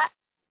Nkunda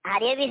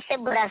hariyo bise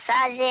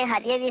brassage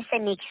hariyo bise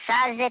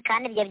mixage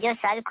kandi ibyo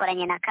byose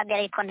babikoranye na Kabila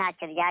ariko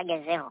ntacyo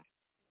byagezeho.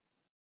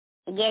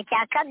 Igihe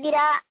cya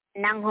Kabila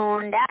na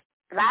Nkunda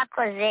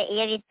bakoze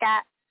iyo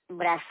bita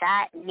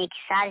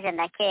mixage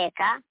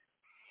ndakeka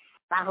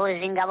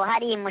bahuza ingabo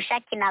hari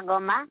Mushaki na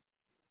Goma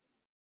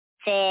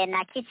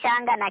na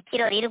Kicanga na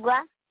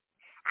Kirorirwa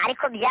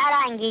ariko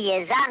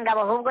byarangiye za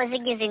ngabo ahubwo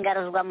zigize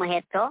ingaruzwa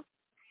muheto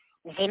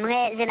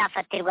zimwe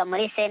zinafatirwa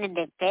muri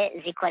CNDP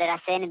zikorera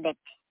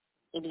CNDP.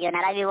 Ibyo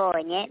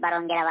narabibonye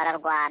barongera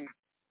bararwana.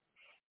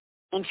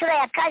 Inshuro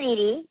ya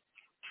kabiri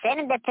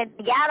CNDP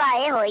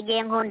byabayeho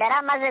igihe Nkunda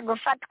aramaze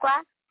gufatwa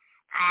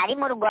ari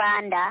mu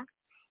Rwanda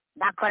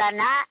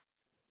bakorana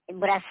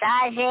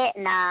brassage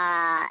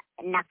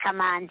na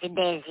Kamanzi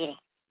Desire.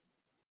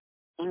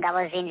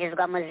 Ingabo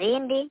zinjizwa mu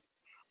zindi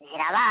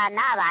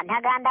zirabana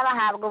abantaganda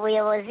bahabwa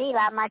ubuyobozi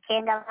ba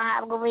Makenga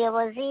bahabwa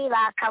ubuyobozi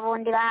ba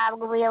Kabundi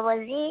bahabwa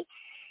ubuyobozi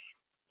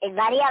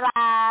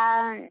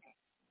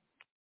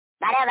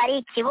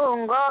bari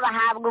Kibungo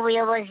bahabwa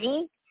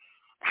ubuyobozi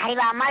hari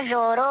ba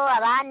majoro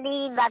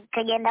abandi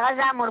bakagenda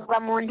bazamurwa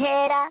mu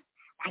ntera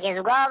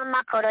bagezwaho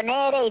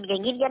amakoronere. Ibyo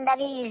ngibyo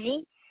ndabizi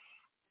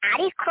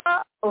ariko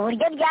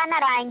uburyo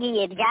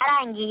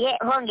byarangiye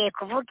hongeye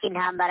kuvuka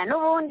intambara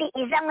n'ubundi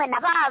izamwe na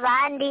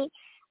babandi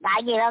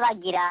bagiye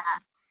babagira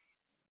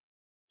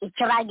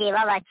icyo bagiye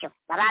babacyo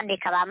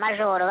babambika ba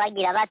majoro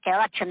bagira bate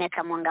babacomeka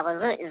mu ngabo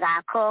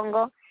za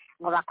Kongo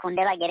ngo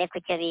bakunde bagere ku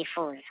cyo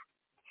bifuza.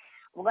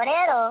 Ubwo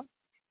rero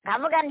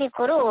nkavuga ndi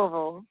kuri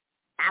ubu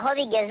aho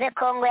bigeze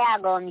Kongo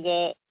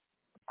yagombye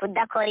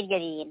kudakora ibyo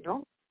bintu.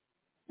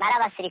 Bari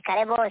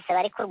abasirikare bose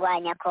bari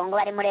kurwanya Kongo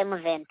bari muri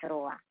M23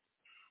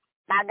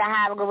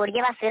 bagahabwa uburyo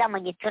basubira mu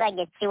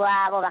giturage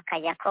cy'iwabo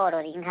bakajya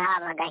korora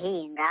inka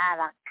bagahinga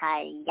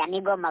bakajya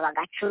n'igoma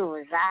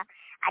bagacuruza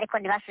ariko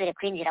ntibasubire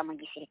kwinjira mu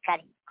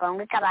gisirikare.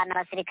 Kongo ikabana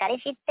abasirikare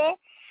ifite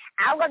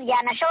ahubwo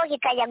byanashoboka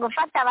ikajya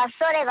gufata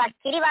abasore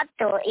bakiri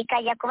bato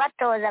ikajya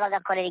kubatoza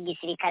bagakorera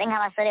igisirikare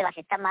nk'abasore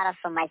bafite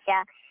amaraso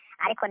mashya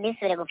ariko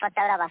nisubire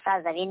gufata bari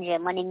abasaza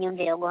binjiyemo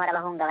n'imyumvire yo guhora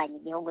bahungabanya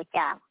igihugu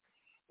cyabo.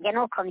 Njye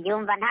nuko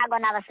mbyumva ntago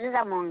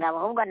nabasubiza mu ngabo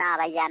ahubwo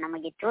nabajyana mu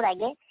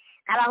giturage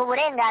abaha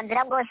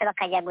uburenganzira bwose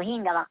bakajya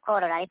guhinga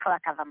bakorora ariko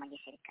bakava mu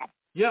gisirikare.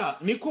 Ya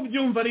niko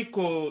byumva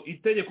ariko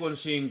itegeko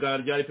nshinga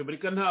rya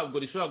Repubulika ntabwo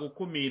rishobora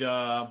gukumira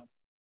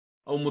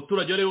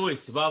umuturage ari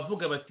wese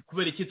bavuga bati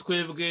kubera iki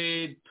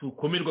twebwe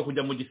tukomerwa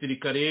kujya mu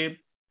gisirikare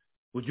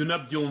ujya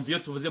unabyumva iyo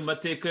tuvuze mu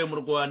mateka yo mu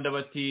Rwanda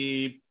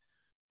bati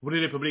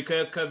muri repubulika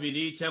ya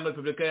kabiri cyangwa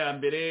repubulika ya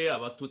mbere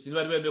abatutsi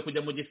bari bemerewe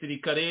kujya mu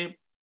gisirikare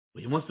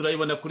uyu munsi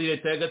urayibona kuri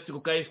leta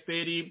y'agatsiko ka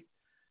FPR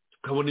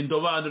tukabona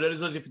indobanure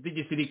arizo zifite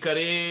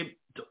igisirikare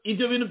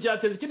ibyo bintu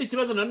byateza ikindi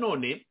kibazo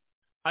nanone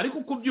ariko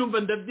uko ubyumva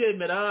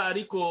ndabyemera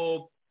ariko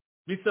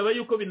bisaba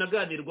yuko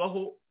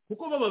binaganirwaho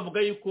kuko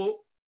bavuga yuko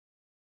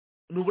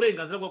ni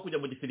uburenganzira bwo kujya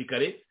mu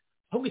gisirikare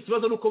ahubwo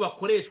ikibazo ni uko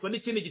bakoreshwa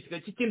n'ikindi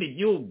gisirikare cy'ikindi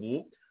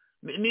gihugu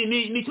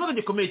ni ikibazo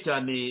gikomeye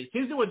cyane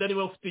sinzi wenda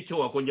niba ufite icyo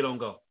wakongeraho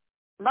ngaho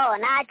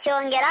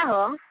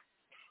nacyongeraho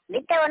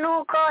bitewe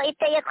n'uko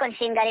itegeko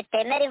nshinga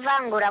ritemera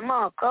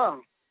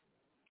ivanguramoko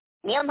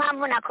niyo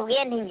mpamvu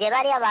nakubwiye ntinge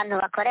bariya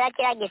abantu bakorera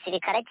kiriya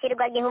gisirikare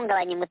kirwa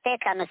gihungabanya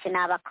umutekano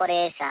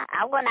sinabakoresha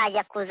ahubwo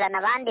najya kuzana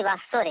abandi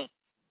basore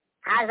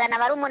nkazana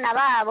barumuna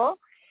babo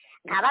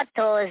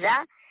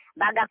nkabatoza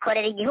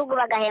bagakorera igihugu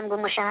bagahembwa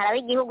umushahara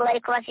w'igihugu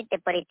ariko bafite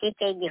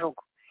politike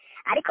y'igihugu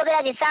ariko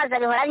biriya bisaza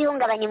bihora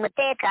bihungabanya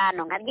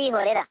umutekano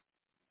nkabyihorera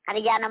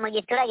nkabijyana mu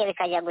giturage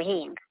bikajya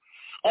guhinga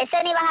ese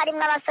niba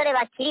harimo abasore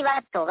bakiri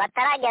bato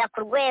bataragera ku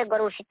rwego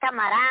rufite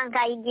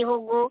amaranga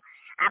y'igihugu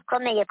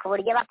akomeye ku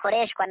buryo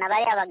bakoreshwa na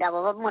bariya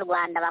bagabo bo mu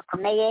Rwanda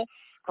bakomeye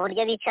ku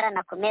buryo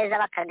bicarana ku meza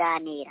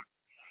bakaganira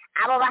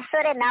abo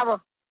basore nabo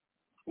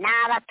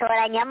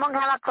nabatoranyamo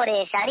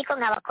nk'abakoresha ariko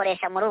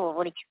nkabakoresha muri ubu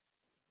buryo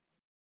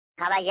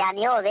nkabajyana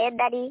iyo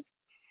bedari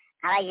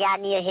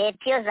nkabajyana iyo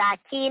hepfo iyo za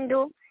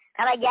Kindu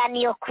nkabajyana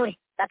iyo kure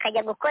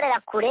bakajya gukorera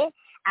kure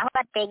aho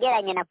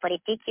bategeranye na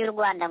politiki y'u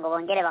Rwanda ngo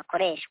bongere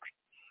bakoreshwe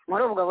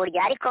muri ubwo buryo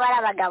ariko bari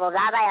abagabo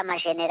babaye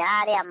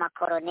amajenerale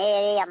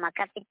amakoroneri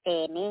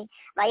amakapiteni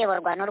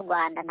bayoborwa n'u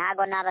Rwanda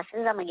ntago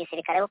nabasubiza mu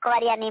gisirikare kuko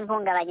bariya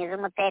n'impungabanye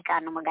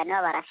z'umutekano umugani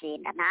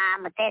w'abarafinda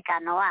nta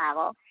mutekano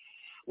wabo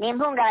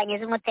n'impungabanye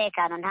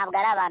z'umutekano ntabwo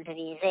ari abantu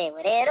bizewe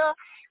rero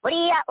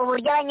buriya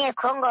uburyo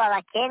abanyekongo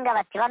babakenga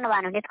bati bano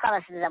bantu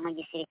ntitwabasubiza mu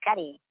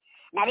gisirikare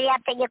nariya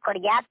tegeko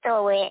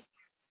ryatowe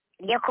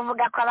ryo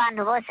kuvuga ko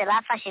abantu bose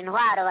bafashe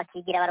intwaro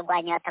bakigira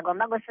abarwanyi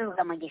batagomba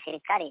gusubizwa mu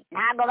gisirikare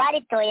ntabwo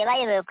baritoye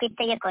bayobewe ko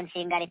itegeko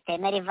nshinga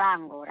ritemera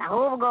ivangura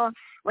ahubwo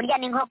burya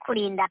ni nko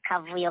kurinda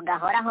akavuyo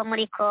gahoraho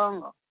muri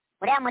Kongo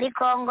buriya muri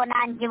Kongo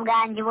nanjye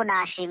ubwanjye ubu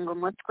nashinga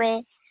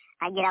umutwe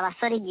nkagira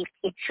abasore 10,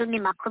 20,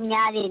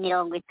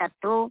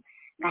 30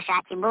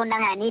 ngashaka imbunda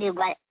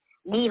nkanirirwa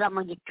niba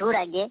mu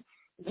giturage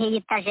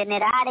nkiyita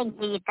generale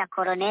nkiyita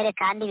koronere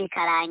kandi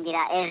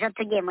bikarangira ejo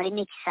tugiye muri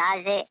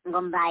mixage ngo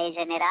mbaye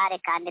generale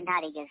kandi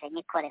ntarigeze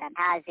nyikorera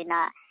ntazi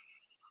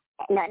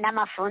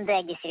n'amafunzo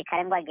ya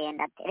gisirikare ngo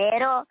agenda ate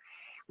rero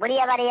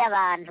buriya bariya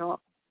abantu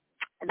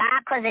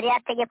bakoze riya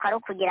tegeko ari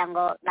ukugira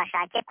ngo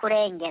bashake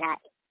kurengera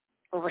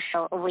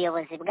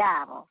ubuyobozi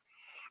bwabo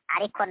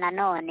ariko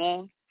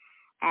nanone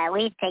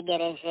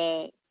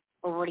witegereje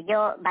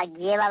uburyo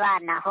bagiye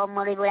babanaho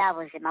muri buriya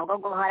buzima bwo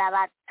guhora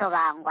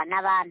batobangwa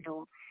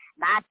n'abantu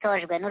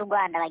batojwe n'u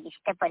Rwanda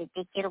bagifite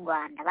politiki y'u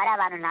Rwanda bari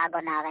abantu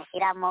ntago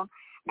nabashyiramo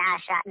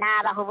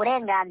nabaha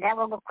uburenganzira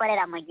bwo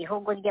gukorera mu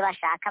gihugu ibyo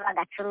bashaka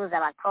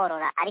bagacuruza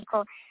bakorora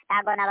ariko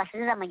ntago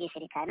nabasubiza mu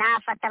gisirikare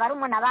nafata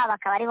barumuna babo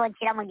akaba aribo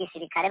nshyira mu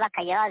gisirikare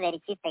bakajya babera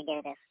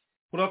icyitegererezo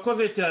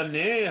urakoze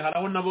cyane hari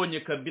aho nabonye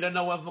Kabila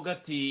nawe avuga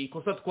ati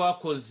ikosa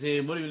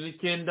twakoze muri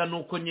 2009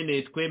 nuko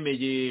nyine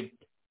twemeye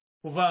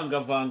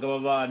kuvangavanga aba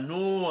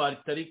bantu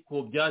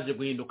ariko byaje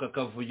guhinduka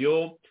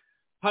akavuyo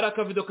hari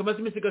akavido kamaze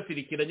iminsi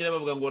gasirikira nyine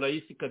bavuga ngo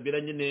Rais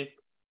Kabila nyine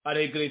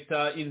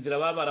aregreta inzira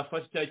baba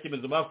barafashe cyangwa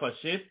icyemezo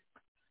bafashe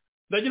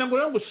ndagira ngo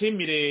rero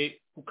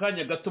ngushimire ku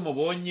kanya gato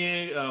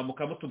mubonye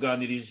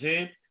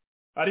mukamutuganirije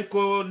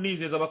ariko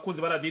nizeza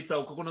abakunzi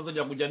baraditaho kuko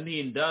ntazongera kujya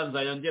ntinda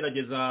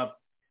nzayangerageza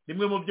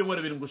rimwe mu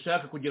byumweru biri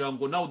ngushaka kugira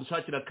ngo nawe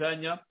udushakire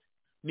akanya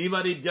niba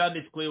ari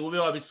ibyanditswe ube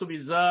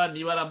wabisubiza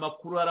niba ari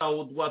amakuru ari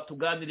aho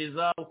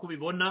watuganiriza uko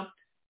ubibona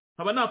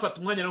nkaba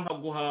nafata umwanya rero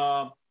nkaguha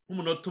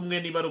nk'umunota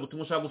umwe niba ari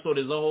ubutumwa ushaka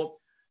gusorezaho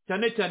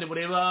cyane cyane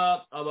bureba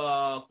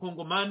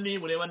abakongomani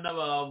bureba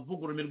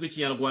n'abavuga ururimi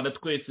rw'ikinyarwanda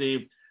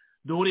twese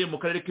duhuriye mu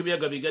karere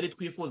k'ibiyaga bigari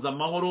twifuza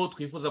amahoro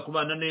twifuza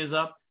kubana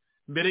neza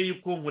mbere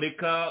y'uko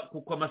nkureka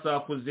kuko amasaha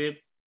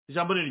akuze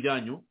ijambo ni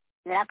ryanyu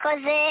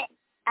murakoze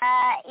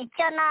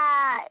icyo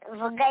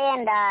navuga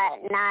yenda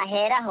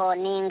naheraho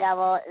ni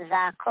ingabo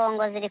za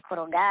Kongo ziri ku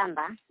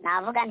rugamba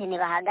navuga nti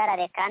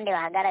nibahagarare kandi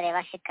bahagarare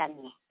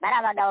bashikamye bari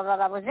abagabo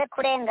bababuze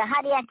kurenga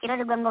hariya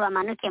kirorerwe ngo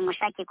bamanuke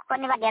mushaki kuko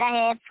nibagera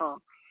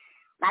hepfo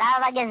baraba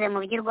bageze mu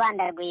by'u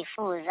Rwanda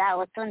rwifuza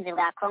ubutunzi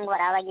bwa Kongo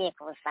baraba bagiye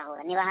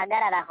kubusahura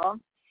nibahagararaho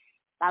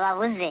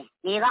bababuze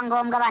niba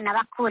ngombwa abana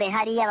bakure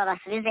hariya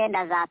babasubize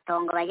yenda za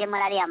Tongo bajye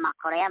muri ariya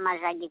makoro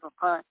y'amajagi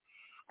kuko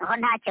aho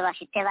ntacyo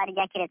bafite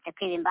barya kiretse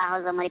kwiba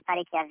imbaho zo muri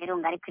pariki ya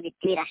Virunga ariko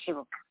ibiti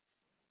birashibuka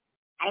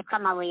ariko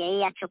amabuye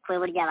yiyacukuwe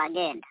burya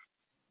bagenda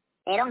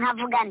rero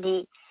nkavuga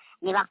ndi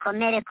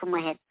nibakomere ku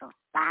muheto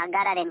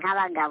bahagarare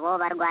nk'abagabo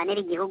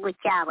barwanira igihugu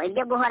cyabo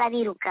ibyo guhora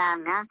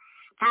birukanka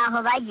ntaho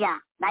bajya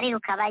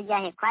bariruka bajya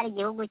he kwari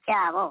igihugu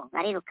cyabo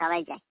bariruka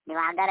bajya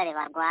nibahagarare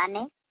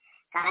barwane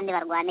kandi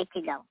barwane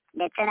kigabo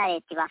ndetse na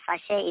leta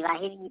ibafashe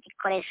ibahe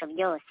ibikoresho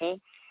byose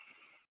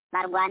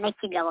barwane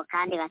kigabo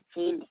kandi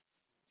batsinde.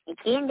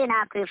 Ikindi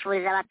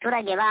nakwifuriza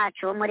abaturage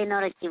bacu bo muri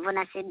Nord Kivu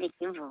na Sud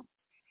Kivu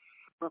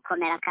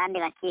gukomera kandi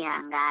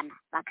bakihangana,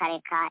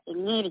 bakareka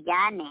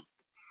imyiryane,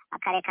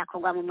 bakareka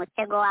kugwa mu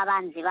mutego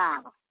w'abanzi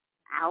babo,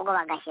 ahubwo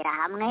bagashyira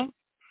hamwe.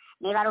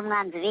 Niba ari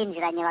umwanzi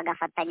binjiranye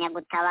bagafatanya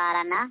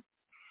gutabarana,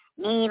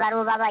 niba ari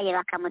ubabaye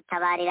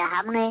bakamutabarira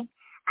hamwe,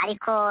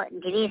 ariko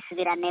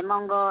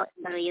ntibisubiranemo ngo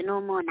dore uyu ni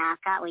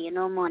umunaka, uyu ni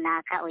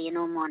umunaka, uyu ni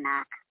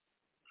umunaka.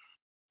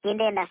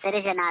 Ikindi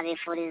ndasereje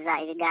nabifuriza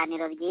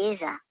ibiganiro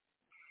byiza,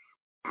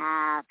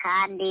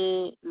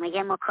 kandi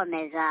mujye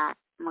mukomeza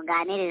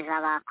muganiriza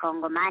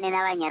abakongomani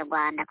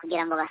n'abanyarwanda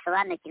kugira ngo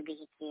basobanukirwe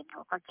iki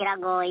kintu uko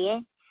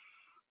kiragoye.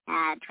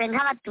 Twe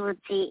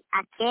nk'abatutsi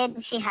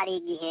akenshi hari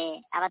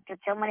igihe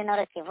abatutsi bo muri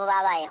Nord Kivu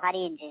babayeho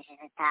ari injiji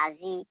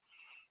zitazi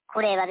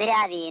kureba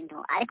biriya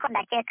bintu, ariko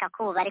ndakeka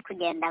ko ubu bari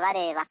kugenda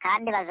bareba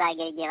kandi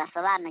bazagera igihe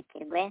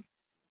basobanukirwe,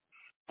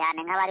 cyane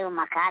nk'abari mu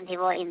makambi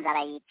bo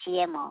inzara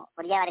yiciyemo,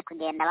 burya bari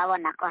kugenda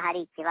babona ko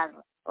hari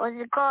ikibazo.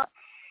 Uzi ko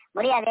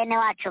buriya bene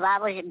wacu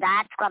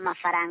batswe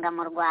amafaranga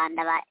mu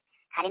Rwanda,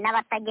 hari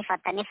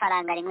n'abatagifata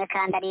n'ifaranga rimwe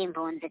kandi ari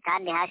impunzi,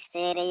 kandi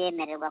HCR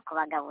yemererwa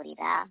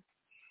kubagaburira.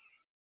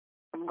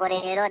 Ubwo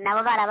rero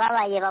nabo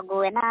barababaye,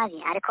 baguwe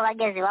nabi, ariko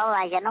bageze iwabo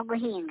baje no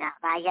guhinga,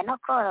 baje no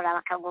korora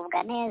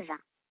bakagubwa neza.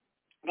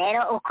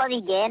 Rero uko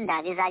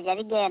bigenda bizajya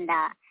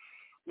bigenda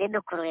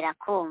bidukururira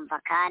kumva,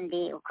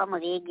 kandi uko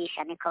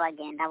mubigisha niko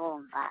bagenda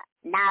bumva.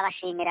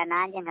 Nabashimira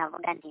nanjye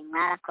nkavuga nti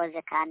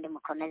mwarakoze kandi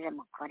mukomeze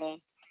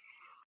mukore,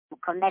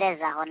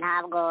 mukomereze aho,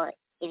 ntabwo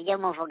ibyo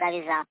muvuga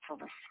bizapfa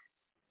ubusa.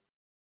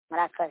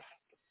 Murakoze.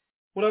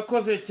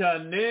 Urakoze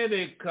cyane,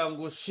 reka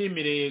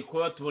ngushimire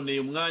kuba tuboneye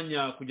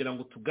umwanya kugira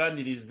ngo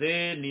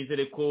tuganirize.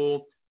 Nizere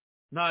ko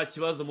nta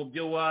kibazo mu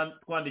byo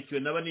twandikiwe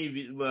naba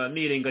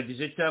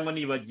nirengagije cyangwa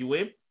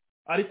nibagiwe,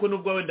 ariko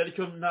nubwo wenda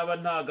aricyo ntaba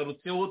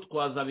ntagarutseho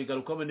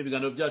twazabigarukaho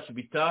n'ibiganiro byacu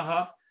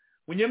bitaha.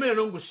 Unyemerere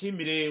no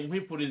ngushimire,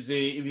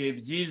 nkwifurize ibihe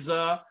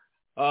byiza,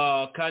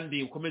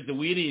 kandi ukomeze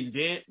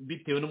wirinde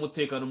bitewe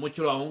n'umutekano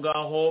muke uri aho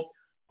ngaho,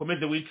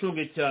 ukomeze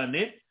wicunge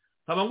cyane.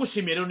 Nkaba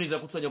ngushimiye rero niza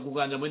kutwajya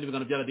kuganira mu bindi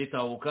biganiro bya Radio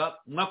Itahuka.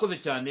 Mwakoze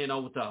cyane, nawe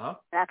ubutaha.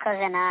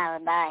 Murakoze nawe,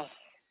 bye.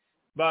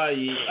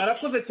 Bye.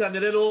 Arakoze cyane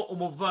rero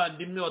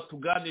umuvandimwe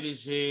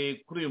watuganirije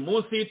kuri uyu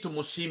munsi,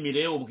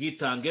 tumushimire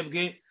ubwitange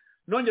bwe.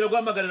 Nongera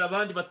guhamagarira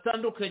abandi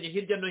batandukanye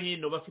hirya no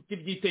hino bafite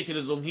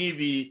ibyitekerezo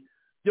nk'ibi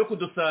byo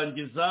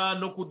kudusangiza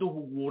no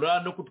kuduhugura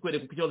no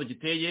kutwereka uko ikibazo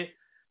giteye,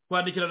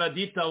 kwandikira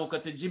Radio Itahuka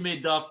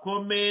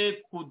 @gmail.com,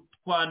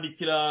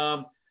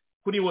 kwandikira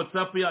kuri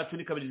WhatsApp yacu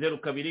ni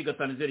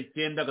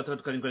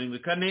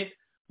 202-509-674.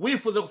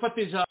 Wifuza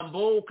gufata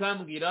ijambo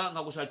ukambwira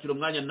nkagushakira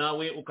umwanya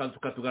nawe ukaza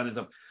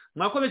ukatuganiriza.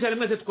 Mwakoze cyane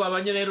mwese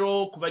twabanye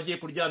rero, kubagiye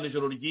kuryana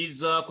ijoro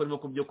ryiza, kurimo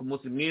kubyo ku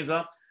munsi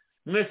mwiza.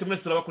 Mwese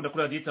turabakunda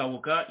kuri Radio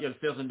Itahuka ya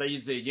Serge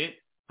Ndayizeye,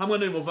 hamwe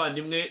n'uyu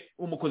muvandimwe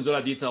umukunzi wa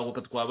Radio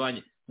Itahuka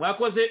twabanye.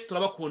 Mwakoze,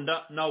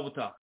 turabakunda, nawe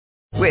ubutaha.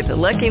 With the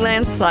Lucky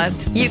Land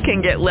Slots, you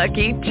can get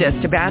lucky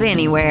just about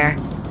anywhere.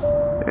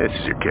 This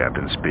is your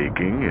captain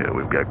speaking.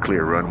 We've got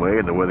clear runway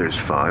and the weather's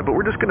fine, but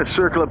we're just going to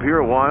circle up here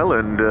a while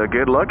and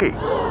get lucky.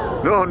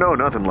 No,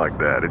 nothing like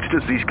that. It's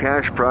just these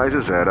cash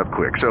prizes add up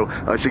quick. So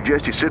I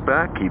suggest you sit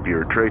back, keep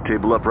your tray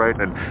table upright,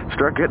 and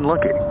start getting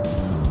lucky.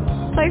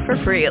 Play for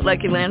free at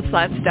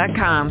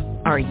LuckyLandSlots.com.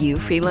 Are you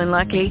feeling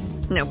lucky?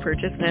 No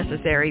purchase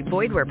necessary.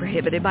 Void where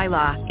prohibited by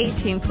law.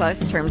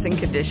 18+ terms and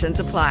conditions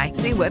apply.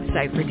 See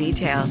website for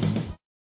details.